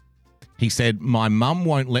 He said, my mum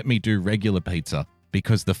won't let me do regular pizza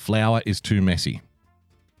because the flour is too messy.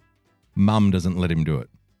 Mum doesn't let him do it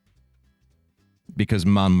because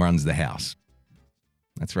mum runs the house.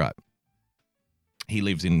 That's right. He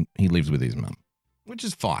lives with his mum, which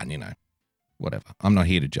is fine, you know, whatever. I'm not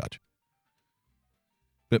here to judge.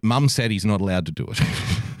 But mum said he's not allowed to do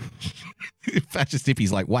it. That's just if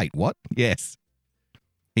he's like, wait, what? Yes.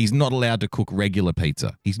 He's not allowed to cook regular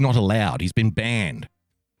pizza. He's not allowed. He's been banned.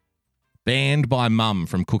 Banned by mum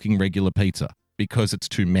from cooking regular pizza because it's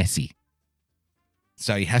too messy.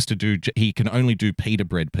 So he can only do pita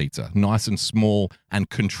bread pizza, nice and small and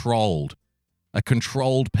controlled. A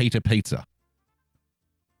controlled pizza.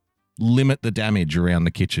 Limit the damage around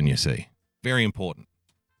the kitchen, you see. Very important.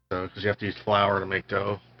 Because you have to use flour to make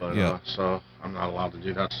dough, but yeah. So I'm not allowed to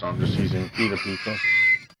do that, so I'm just using pita pizza.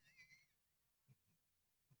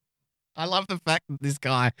 I love the fact that this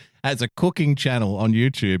guy has a cooking channel on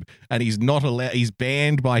YouTube and he's not allowed, he's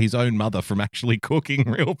banned by his own mother from actually cooking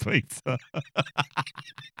real pizza.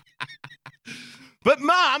 But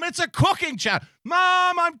Mom, it's a cooking channel.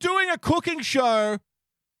 Mom, I'm doing a cooking show.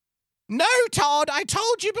 No, Todd, I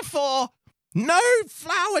told you before. No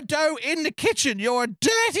flour dough in the kitchen. You're a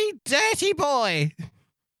dirty, dirty boy.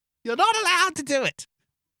 You're not allowed to do it.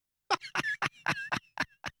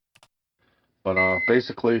 But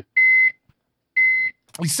basically,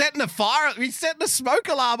 he's setting the fire. He's setting the smoke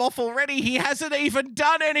alarm off already. He hasn't even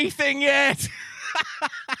done anything yet.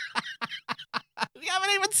 We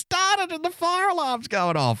haven't even started and the fire alarm's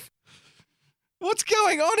going off. What's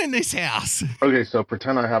going on in this house? Okay, so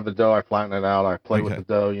pretend I have the dough. I flatten it out. I play with the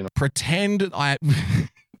dough, you know. Pretend I...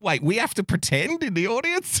 Wait, we have to pretend in the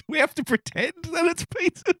audience? We have to pretend that it's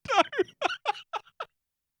pizza dough?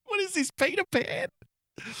 What is this, Peter Pan?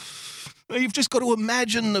 You've just got to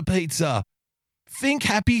imagine the pizza. Think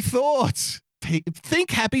happy thoughts. Think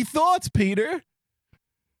happy thoughts, Peter.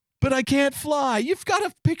 But I can't fly. You've got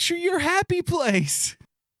to picture your happy place.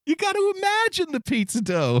 You got to imagine the pizza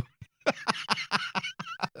dough.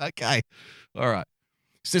 Okay. All right.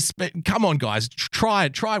 Come on, guys. Try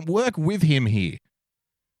and work with him here.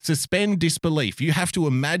 Suspend disbelief. You have to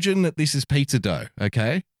imagine that this is pizza dough,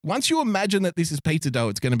 okay? Once you imagine that this is pizza dough,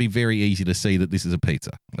 it's going to be very easy to see that this is a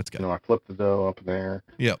pizza. Let's go. You know, I flip the dough up in there.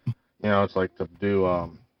 Yep. You know, it's like to do...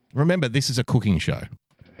 Remember, this is a cooking show.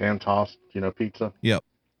 Hand-tossed, pizza. Yep.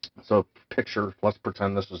 So let's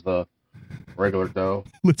pretend this is the regular dough.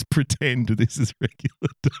 Let's pretend this is regular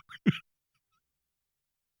dough.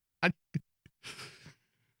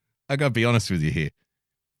 I gotta be honest with you here.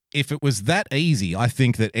 If it was that easy, I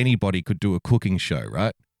think that anybody could do a cooking show,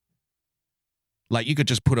 right? Like you could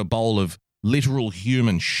just put a bowl of literal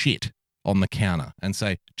human shit on the counter and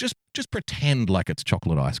say, just pretend like it's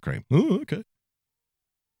chocolate ice cream. Oh, okay.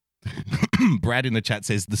 Brad in the chat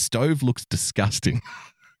says the stove looks disgusting.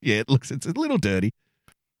 Yeah, it's a little dirty.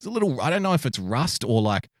 It's a little, I don't know if it's rust or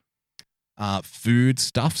like food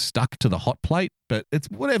stuff stuck to the hot plate, but it's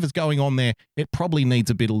whatever's going on there. It probably needs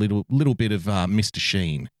a little bit of Mr.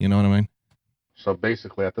 Sheen. You know what I mean? So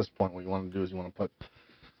basically, at this point, what you want to do is you want to put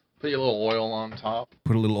your little oil on top.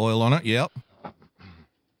 Put a little oil on it. Yep.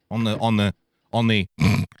 On the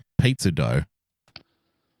pizza dough.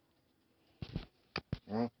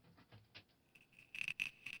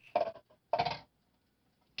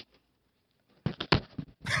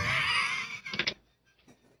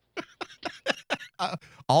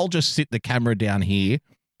 I'll just sit the camera down here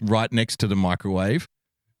right next to the microwave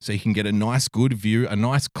so you can get a nice good view, a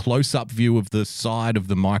nice close-up view of the side of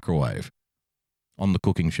the microwave on the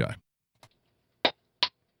cooking show.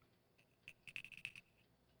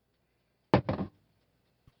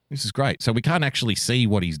 This is great. So we can't actually see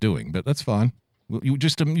what he's doing, but that's fine. You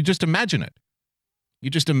just imagine it.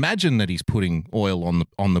 You just imagine that he's putting oil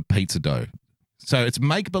on the pizza dough. So it's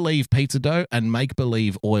make-believe pizza dough and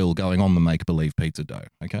make-believe oil going on the make-believe pizza dough,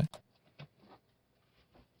 okay?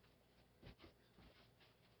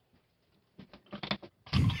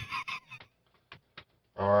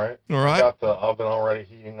 All right. All right. Got the oven already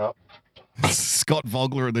heating up. Scott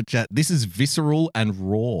Vogler in the chat. This is visceral and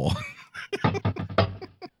raw.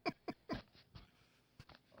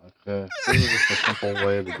 Okay. This is just a simple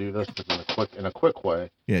way to do this in a quick way.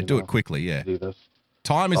 Yeah, do it quickly, yeah. Do this.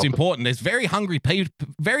 Time is important. There's very hungry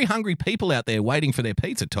people out there waiting for their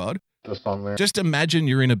pizza, Todd. Just on there. Just imagine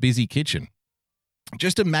you're in a busy kitchen.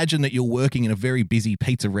 Just imagine that you're working in a very busy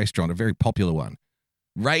pizza restaurant, a very popular one.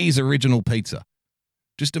 Ray's Original Pizza.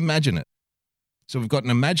 Just imagine it. So we've got an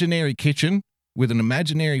imaginary kitchen with an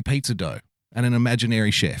imaginary pizza dough and an imaginary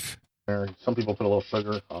chef. Some people put a little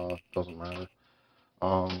sugar. Doesn't matter.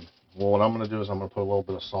 Well, what I'm going to do is I'm going to put a little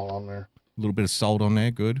bit of salt on there. A little bit of salt on there.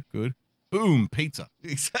 Good, good. Boom, pizza.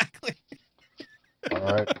 Exactly. All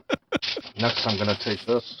right. Next, I'm going to take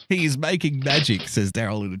this. He is making magic, says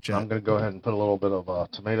Daryl in the chat. I'm going to go ahead and put a little bit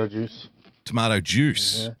of tomato juice. Tomato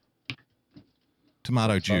juice.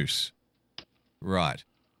 Tomato juice. Right.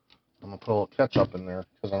 I'm going to put a little ketchup in there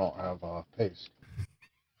because I don't have paste.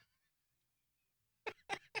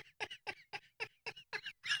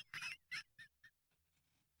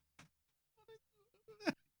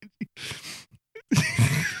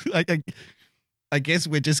 I guess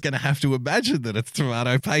we're just going to have to imagine that it's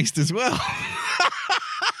tomato paste as well.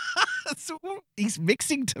 So he's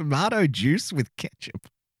mixing tomato juice with ketchup.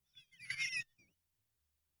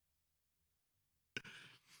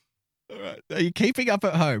 All right. Are you keeping up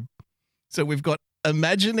at home? So we've got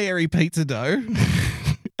imaginary pizza dough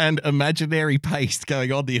and imaginary paste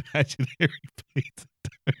going on the imaginary pizza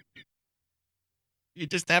dough. You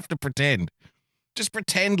just have to pretend. Just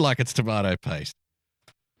pretend like it's tomato paste.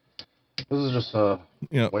 This is just a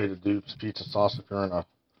way to do pizza sauce if you're in a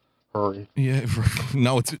hurry. Yeah,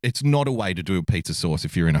 no, it's not a way to do a pizza sauce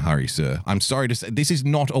if you're in a hurry, sir. I'm sorry to say, this is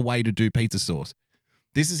not a way to do pizza sauce.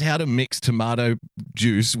 This is how to mix tomato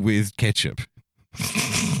juice with ketchup.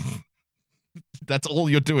 That's all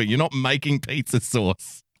you're doing. You're not making pizza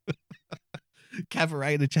sauce.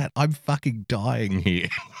 Cabaret in the chat, I'm fucking dying here.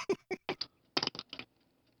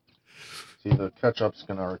 See, the catup's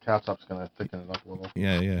gonna thicken it up a little.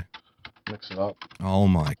 Yeah. Mix it up. Oh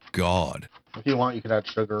my God. If you want, you can add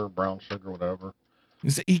sugar, brown sugar, whatever.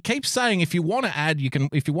 He keeps saying if you want to add, you can.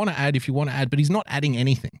 If you want to add, but he's not adding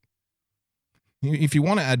anything. If you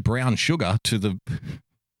want to add brown sugar to the,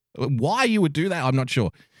 why you would do that, I'm not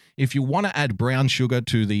sure. If you want to add brown sugar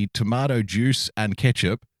to the tomato juice and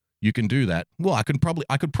ketchup, you can do that. Well, I could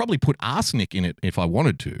probably put arsenic in it if I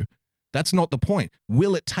wanted to. That's not the point.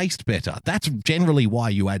 Will it taste better? That's generally why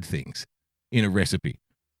you add things in a recipe.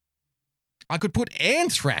 I could put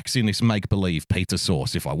anthrax in this make-believe pizza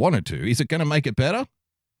sauce if I wanted to. Is it going to make it better?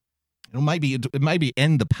 It'll maybe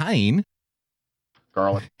end the pain.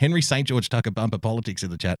 Garlic. Henry St. George Tucker Bumper Politics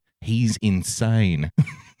in the chat. He's insane.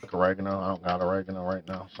 Oregano. I don't got oregano right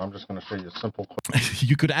now, so I'm just going to show you a simple.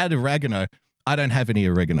 You could add oregano. I don't have any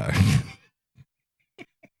oregano.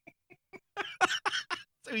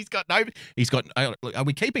 So are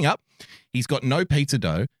we keeping up? He's got no pizza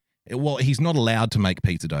dough Well, he's not allowed to make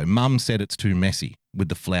pizza dough. Mum said it's too messy with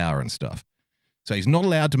the flour and stuff. So he's not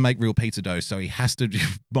allowed to make real pizza dough, so he has to,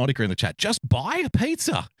 Monica in the chat, just buy a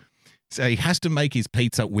pizza. So he has to make his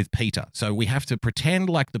pizza with pita. So we have to pretend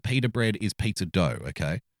like the pita bread is pizza dough,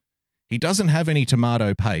 okay? He doesn't have any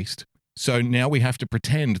tomato paste, so now we have to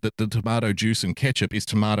pretend that the tomato juice and ketchup is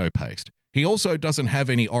tomato paste. He also doesn't have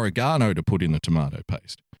any oregano to put in the tomato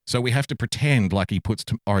paste, so we have to pretend like he puts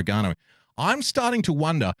oregano. I'm starting to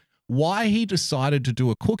wonder why he decided to do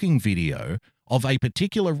a cooking video of a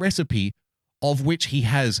particular recipe of which he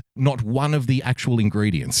has not one of the actual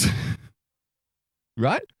ingredients.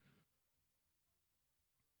 Right?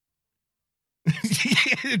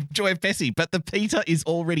 Joy Fessy, but the pita is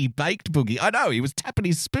already baked, Boogie. I know, he was tapping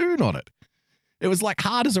his spoon on it. It was like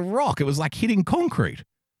hard as a rock. It was like hitting concrete.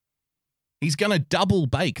 He's going to double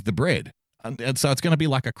bake the bread. And so it's going to be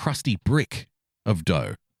like a crusty brick of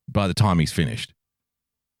dough by the time he's finished.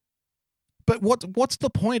 But what's the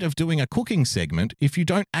point of doing a cooking segment if you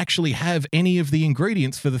don't actually have any of the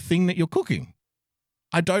ingredients for the thing that you're cooking?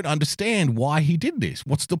 I don't understand why he did this.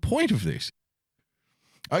 What's the point of this?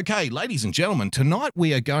 Okay, ladies and gentlemen, tonight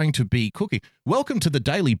we are going to be cooking. Welcome to the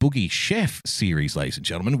Daily Boogie Chef series, ladies and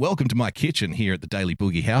gentlemen. Welcome to my kitchen here at the Daily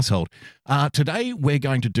Boogie household. Today we're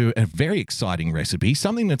going to do a very exciting recipe,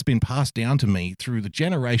 something that's been passed down to me through the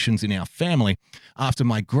generations in our family after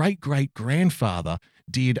my great-great-grandfather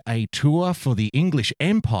did a tour for the English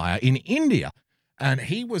Empire in India. And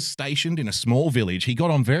he was stationed in a small village. He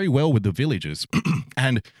got on very well with the villagers.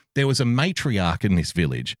 And there was a matriarch in this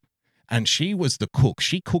village. And she was the cook.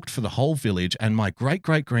 She cooked for the whole village. And my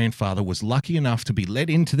great-great-grandfather was lucky enough to be let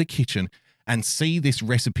into the kitchen and see this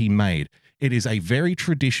recipe made. It is a very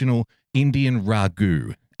traditional Indian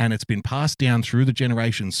ragu. And it's been passed down through the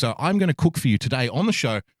generations. So I'm going to cook for you today on the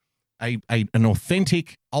show an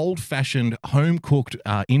authentic, old-fashioned, home-cooked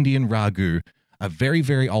Indian ragu. A very,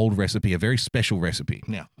 very old recipe, a very special recipe.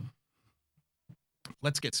 Now,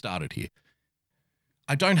 let's get started here.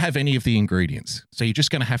 I don't have any of the ingredients, so you're just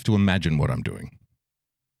going to have to imagine what I'm doing.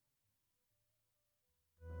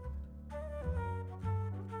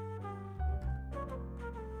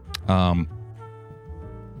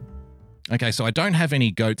 Okay, so I don't have any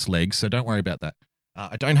goat's legs, so don't worry about that.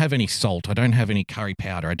 I don't have any salt. I don't have any curry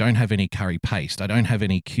powder. I don't have any curry paste. I don't have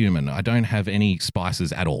any cumin. I don't have any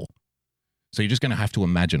spices at all. So you're just going to have to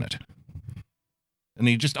imagine it. And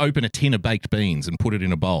you just open a tin of baked beans and put it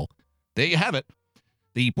in a bowl. There you have it.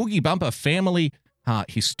 The Boogie Bumper family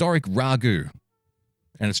historic ragu.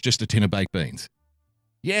 And it's just a tin of baked beans.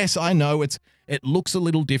 Yes, I know it looks a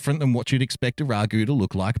little different than what you'd expect a ragu to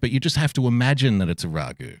look like, but you just have to imagine that it's a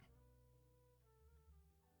ragu.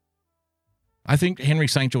 I think Henry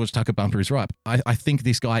St. George Tucker Bumper is right. I think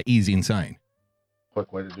this guy is insane.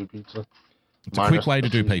 Quick way to do pizza. It's a quick way to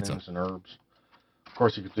do pizza. And herbs. Of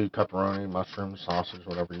course, you could do pepperoni, mushrooms, sausage,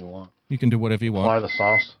 whatever you want. You can do whatever you want. Apply the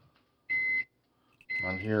sauce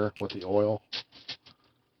on here with the oil.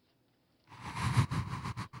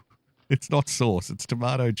 It's not sauce. It's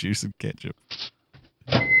tomato juice and ketchup.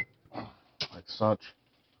 Like such.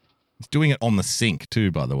 It's doing it on the sink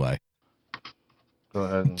too, by the way. Go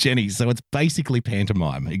ahead. Jenny, so it's basically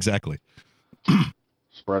pantomime. Exactly.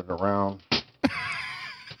 Spread it around.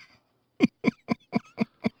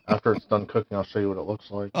 After it's done cooking, I'll show you what it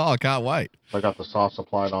looks like. Oh, I can't wait. So I got the sauce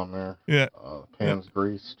applied on there. Yeah. Pan's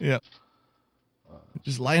greased. Yeah.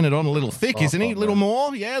 Just laying it on a little thick, isn't he? A little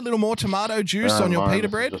more? Yeah, a little more tomato juice on your pita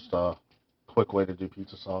bread. Just a quick way to do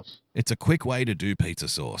pizza sauce. It's a quick way to do pizza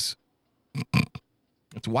sauce.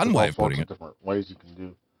 It's one way of putting it. Different ways you can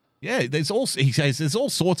do. Yeah, he says there's all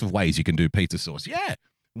sorts of ways you can do pizza sauce. Yeah.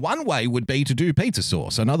 One way would be to do pizza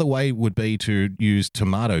sauce. Another way would be to use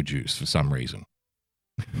tomato juice for some reason.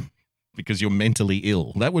 Because you're mentally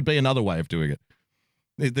ill. That would be another way of doing it.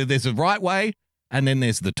 There's a right way, and then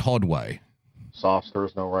there's the Todd way. Sauce,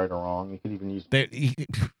 there's no right or wrong. You could even use...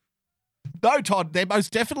 No, Todd, there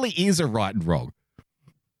most definitely is a right and wrong.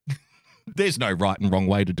 There's no right and wrong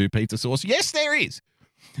way to do pizza sauce. Yes, there is.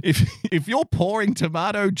 If you're pouring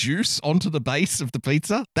tomato juice onto the base of the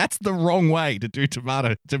pizza, that's the wrong way to do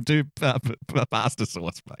pasta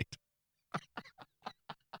sauce, mate.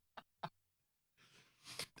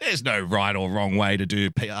 There's no right or wrong way to do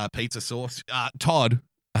pizza sauce. Todd,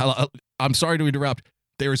 I'm sorry to interrupt.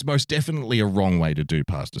 There is most definitely a wrong way to do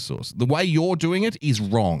pasta sauce. The way you're doing it is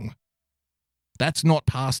wrong. That's not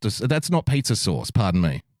pasta. That's not pizza sauce. Pardon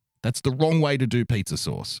me. That's the wrong way to do pizza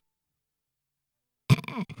sauce.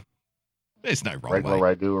 There's no wrong regular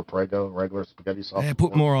way. Ragu or Prego, regular spaghetti sauce. Yeah,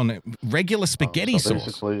 put more on it. Regular spaghetti sauce.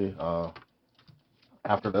 Basically,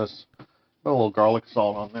 after this, put a little garlic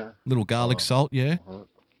salt on there. Little garlic salt, yeah.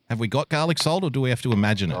 Have we got garlic salt, or do we have to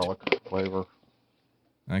imagine it? Garlic flavor.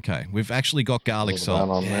 Okay, we've actually got garlic salt.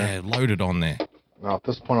 On there. Loaded on there. Now at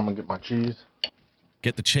this point, I'm gonna get my cheese.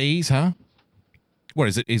 Get the cheese, huh? What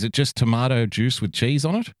is it? Is it just tomato juice with cheese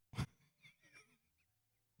on it?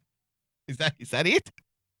 Is that it?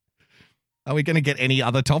 Are we going to get any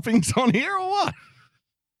other toppings on here or what?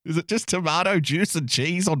 Is it just tomato juice and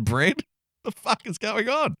cheese on bread? The fuck is going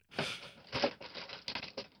on?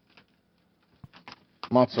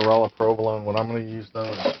 Mozzarella provolone. What I'm going to use though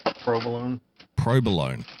is provolone.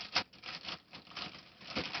 Provolone.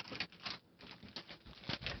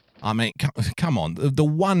 I mean, come on. The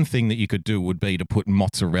one thing that you could do would be to put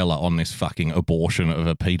mozzarella on this fucking abortion of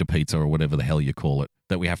a pita pizza or whatever the hell you call it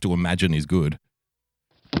that we have to imagine is good.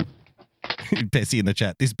 Bessie in the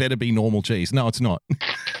chat, this better be normal cheese. No, it's not.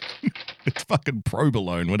 It's fucking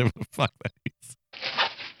provolone, whatever the fuck that is.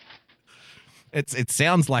 It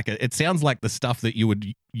sounds like the stuff that you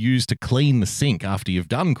would use to clean the sink after you've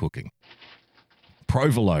done cooking.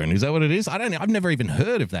 Provolone, is that what it is? I've never even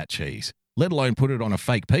heard of that cheese, let alone put it on a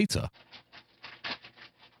fake pizza.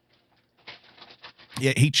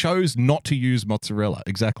 Yeah, he chose not to use mozzarella.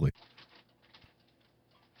 Exactly.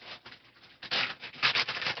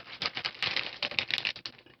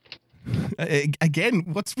 Again,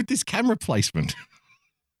 what's with this camera placement?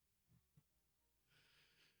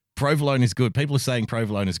 Provolone is good. People are saying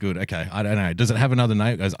provolone is good. Okay, I don't know. Does it have another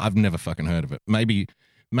name? Guys, I've never fucking heard of it.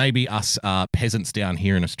 Maybe us peasants down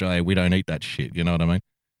here in Australia, we don't eat that shit. You know what I mean?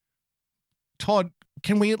 Todd,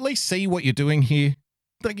 can we at least see what you're doing here?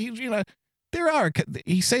 Like, you know,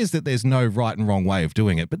 he says that there's no right and wrong way of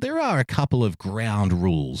doing it, but there are a couple of ground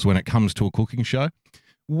rules when it comes to a cooking show.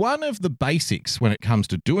 One of the basics when it comes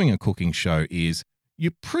to doing a cooking show is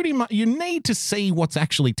you need to see what's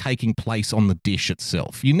actually taking place on the dish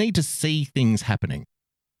itself. You need to see things happening.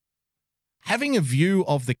 Having a view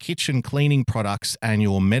of the kitchen cleaning products and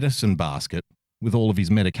your medicine basket with all of his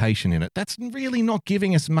medication in it, that's really not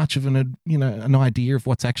giving us much of an idea of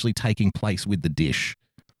what's actually taking place with the dish.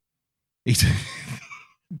 He's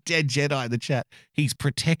Dead Jedi in the chat. He's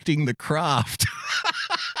protecting the craft.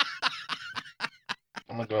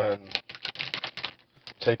 I'm going to go ahead and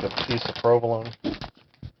take a piece of provolone.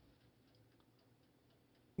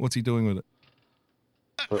 What's he doing with it?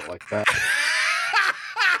 Put it like that.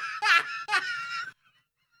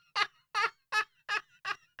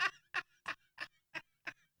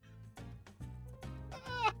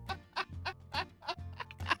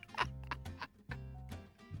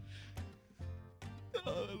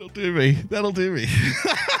 Oh, that'll do me.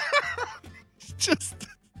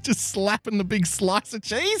 Just slapping the big slice of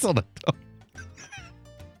cheese on it.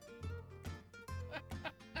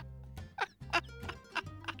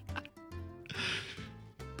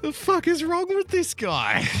 The fuck is wrong with this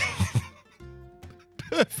guy?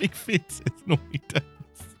 Perfect fit, says Naughty Days.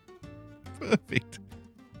 Perfect.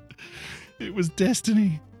 It was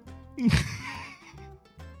destiny. I'm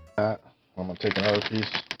going to take another piece.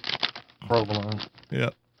 Provolone. Yeah.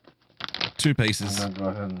 2 pieces. And then go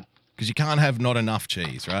ahead and... Because you can't have not enough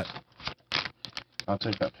cheese, right? I'll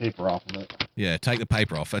take that paper off of it. Yeah, take the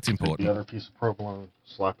paper off. That's important. Take the other piece of provolone,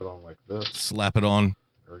 slap it on like this. Slap it on.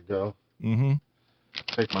 There we go. Mm-hmm.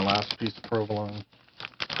 Take my last piece of provolone.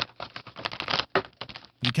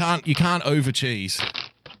 You can't over cheese.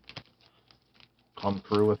 Come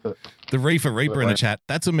through with it. The Reefer Reaper in the chat,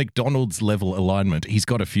 that's a McDonald's level alignment. He's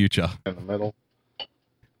got a future. In the middle.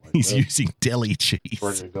 Like he's using deli cheese.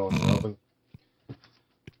 Ready to go in the oven.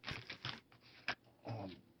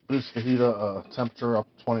 Boost the heat temperature up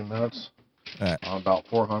to 20 minutes. About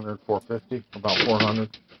 400, 450, about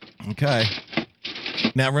 400. Okay.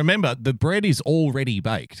 Now remember, the bread is already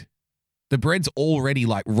baked. The bread's already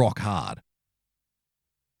like rock hard.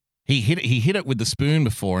 He hit it with the spoon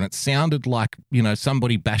before, and it sounded like, you know,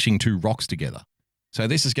 somebody bashing 2 rocks together. So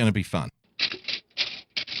this is going to be fun.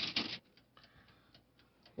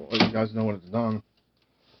 Well, you guys know when it's done.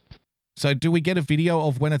 So do we get a video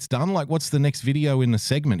of when it's done? Like, what's the next video in the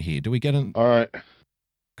segment here? Do we get an... All right.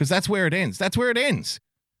 Because that's where it ends. That's where it ends.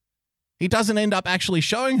 He doesn't end up actually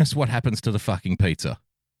showing us what happens to the fucking pizza.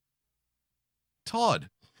 Todd,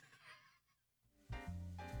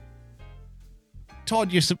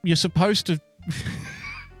 you're supposed to...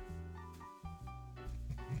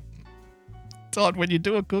 Todd, when you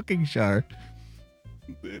do a cooking show,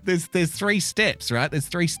 there's 3 steps, right? There's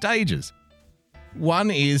 3 stages.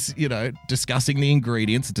 One is, you know, discussing the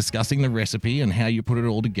ingredients, discussing the recipe and how you put it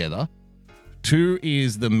all together. 2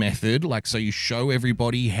 is the method, like, so you show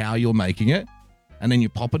everybody how you're making it, and then you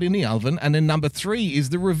pop it in the oven. And then number 3 is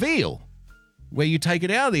the reveal, where you take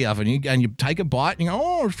it out of the oven and you take a bite and you go,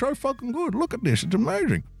 oh, it's so fucking good. Look at this. It's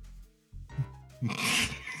amazing.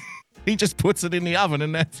 He just puts it in the oven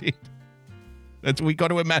and that's it. We got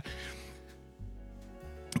to imagine.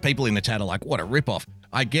 People in the chat are like, what a ripoff.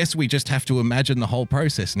 I guess we just have to imagine the whole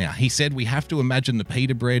process now. He said we have to imagine the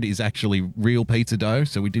pita bread is actually real pizza dough,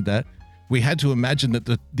 so we did that. We had to imagine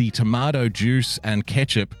that the tomato juice and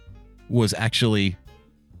ketchup was actually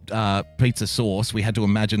pizza sauce. We had to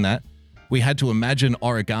imagine that. We had to imagine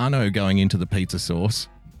oregano going into the pizza sauce.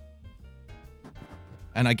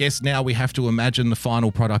 And I guess now we have to imagine the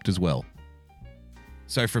final product as well.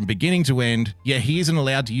 So from beginning to end, yeah, he isn't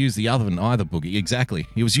allowed to use the oven either, Boogie. Exactly.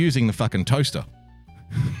 He was using the fucking toaster.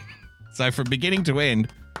 So from beginning to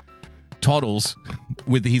end, Toddles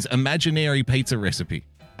with his imaginary pizza recipe.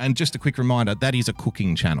 And just a quick reminder, that is a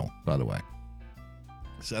cooking channel, by the way.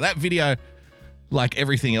 So that video, like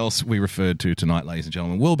everything else we referred to tonight, ladies and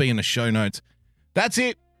gentlemen, will be in the show notes. That's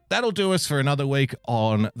it. That'll do us for another week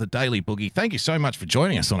on the Daily Boogie. Thank you so much for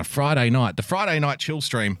joining us on a Friday night, the Friday night chill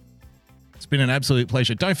stream. It's been an absolute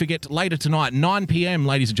pleasure. Don't forget, later tonight, 9 p.m.,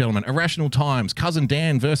 ladies and gentlemen, Irrational Times, Cousin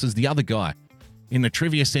Dan versus the other guy in the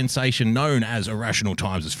trivia sensation known as Irrational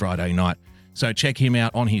Times' Friday night. So check him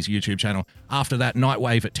out on his YouTube channel. After that,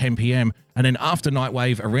 Nightwave at 10 p.m. And then after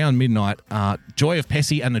Nightwave, around midnight, Joy of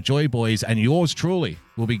Pessy and the Joy Boys and yours truly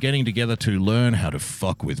will be getting together to learn how to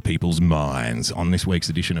fuck with people's minds on this week's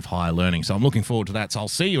edition of Higher Learning. So I'm looking forward to that. So I'll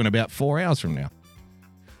see you in about 4 hours from now.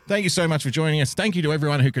 Thank you so much for joining us. Thank you to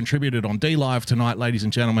everyone who contributed on D-Live tonight, ladies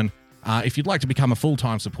and gentlemen. If you'd like to become a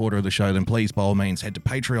full-time supporter of the show, then please, by all means, head to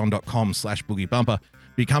patreon.com/boogiebumper.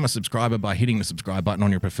 Become a subscriber by hitting the subscribe button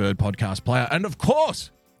on your preferred podcast player. And of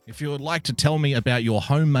course, if you would like to tell me about your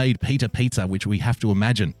homemade pizza, which we have to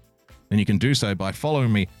imagine, then you can do so by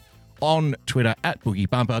following me on Twitter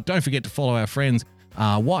 @boogiebumper. Don't forget to follow our friends,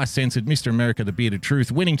 Why Censored, Mr. America, The Bearded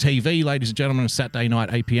Truth, Winning TV, ladies and gentlemen, Saturday night,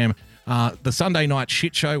 8 p.m. The Sunday night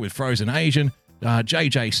shit show with Frozen Asian,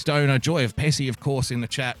 JJ Stoner, Joy of Pessy, of course, in the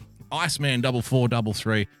chat, Iceman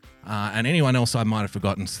 4433, and anyone else I might have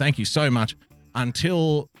forgotten. Thank you so much.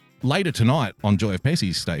 Until later tonight on Joy of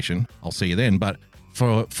Pessy's station, I'll see you then. But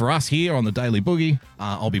for us here on the Daily Boogie,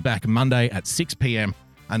 I'll be back Monday at 6 p.m.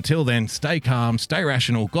 Until then, stay calm, stay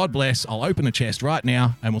rational. God bless. I'll open the chest right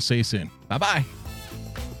now, and we'll see you soon. Bye-bye.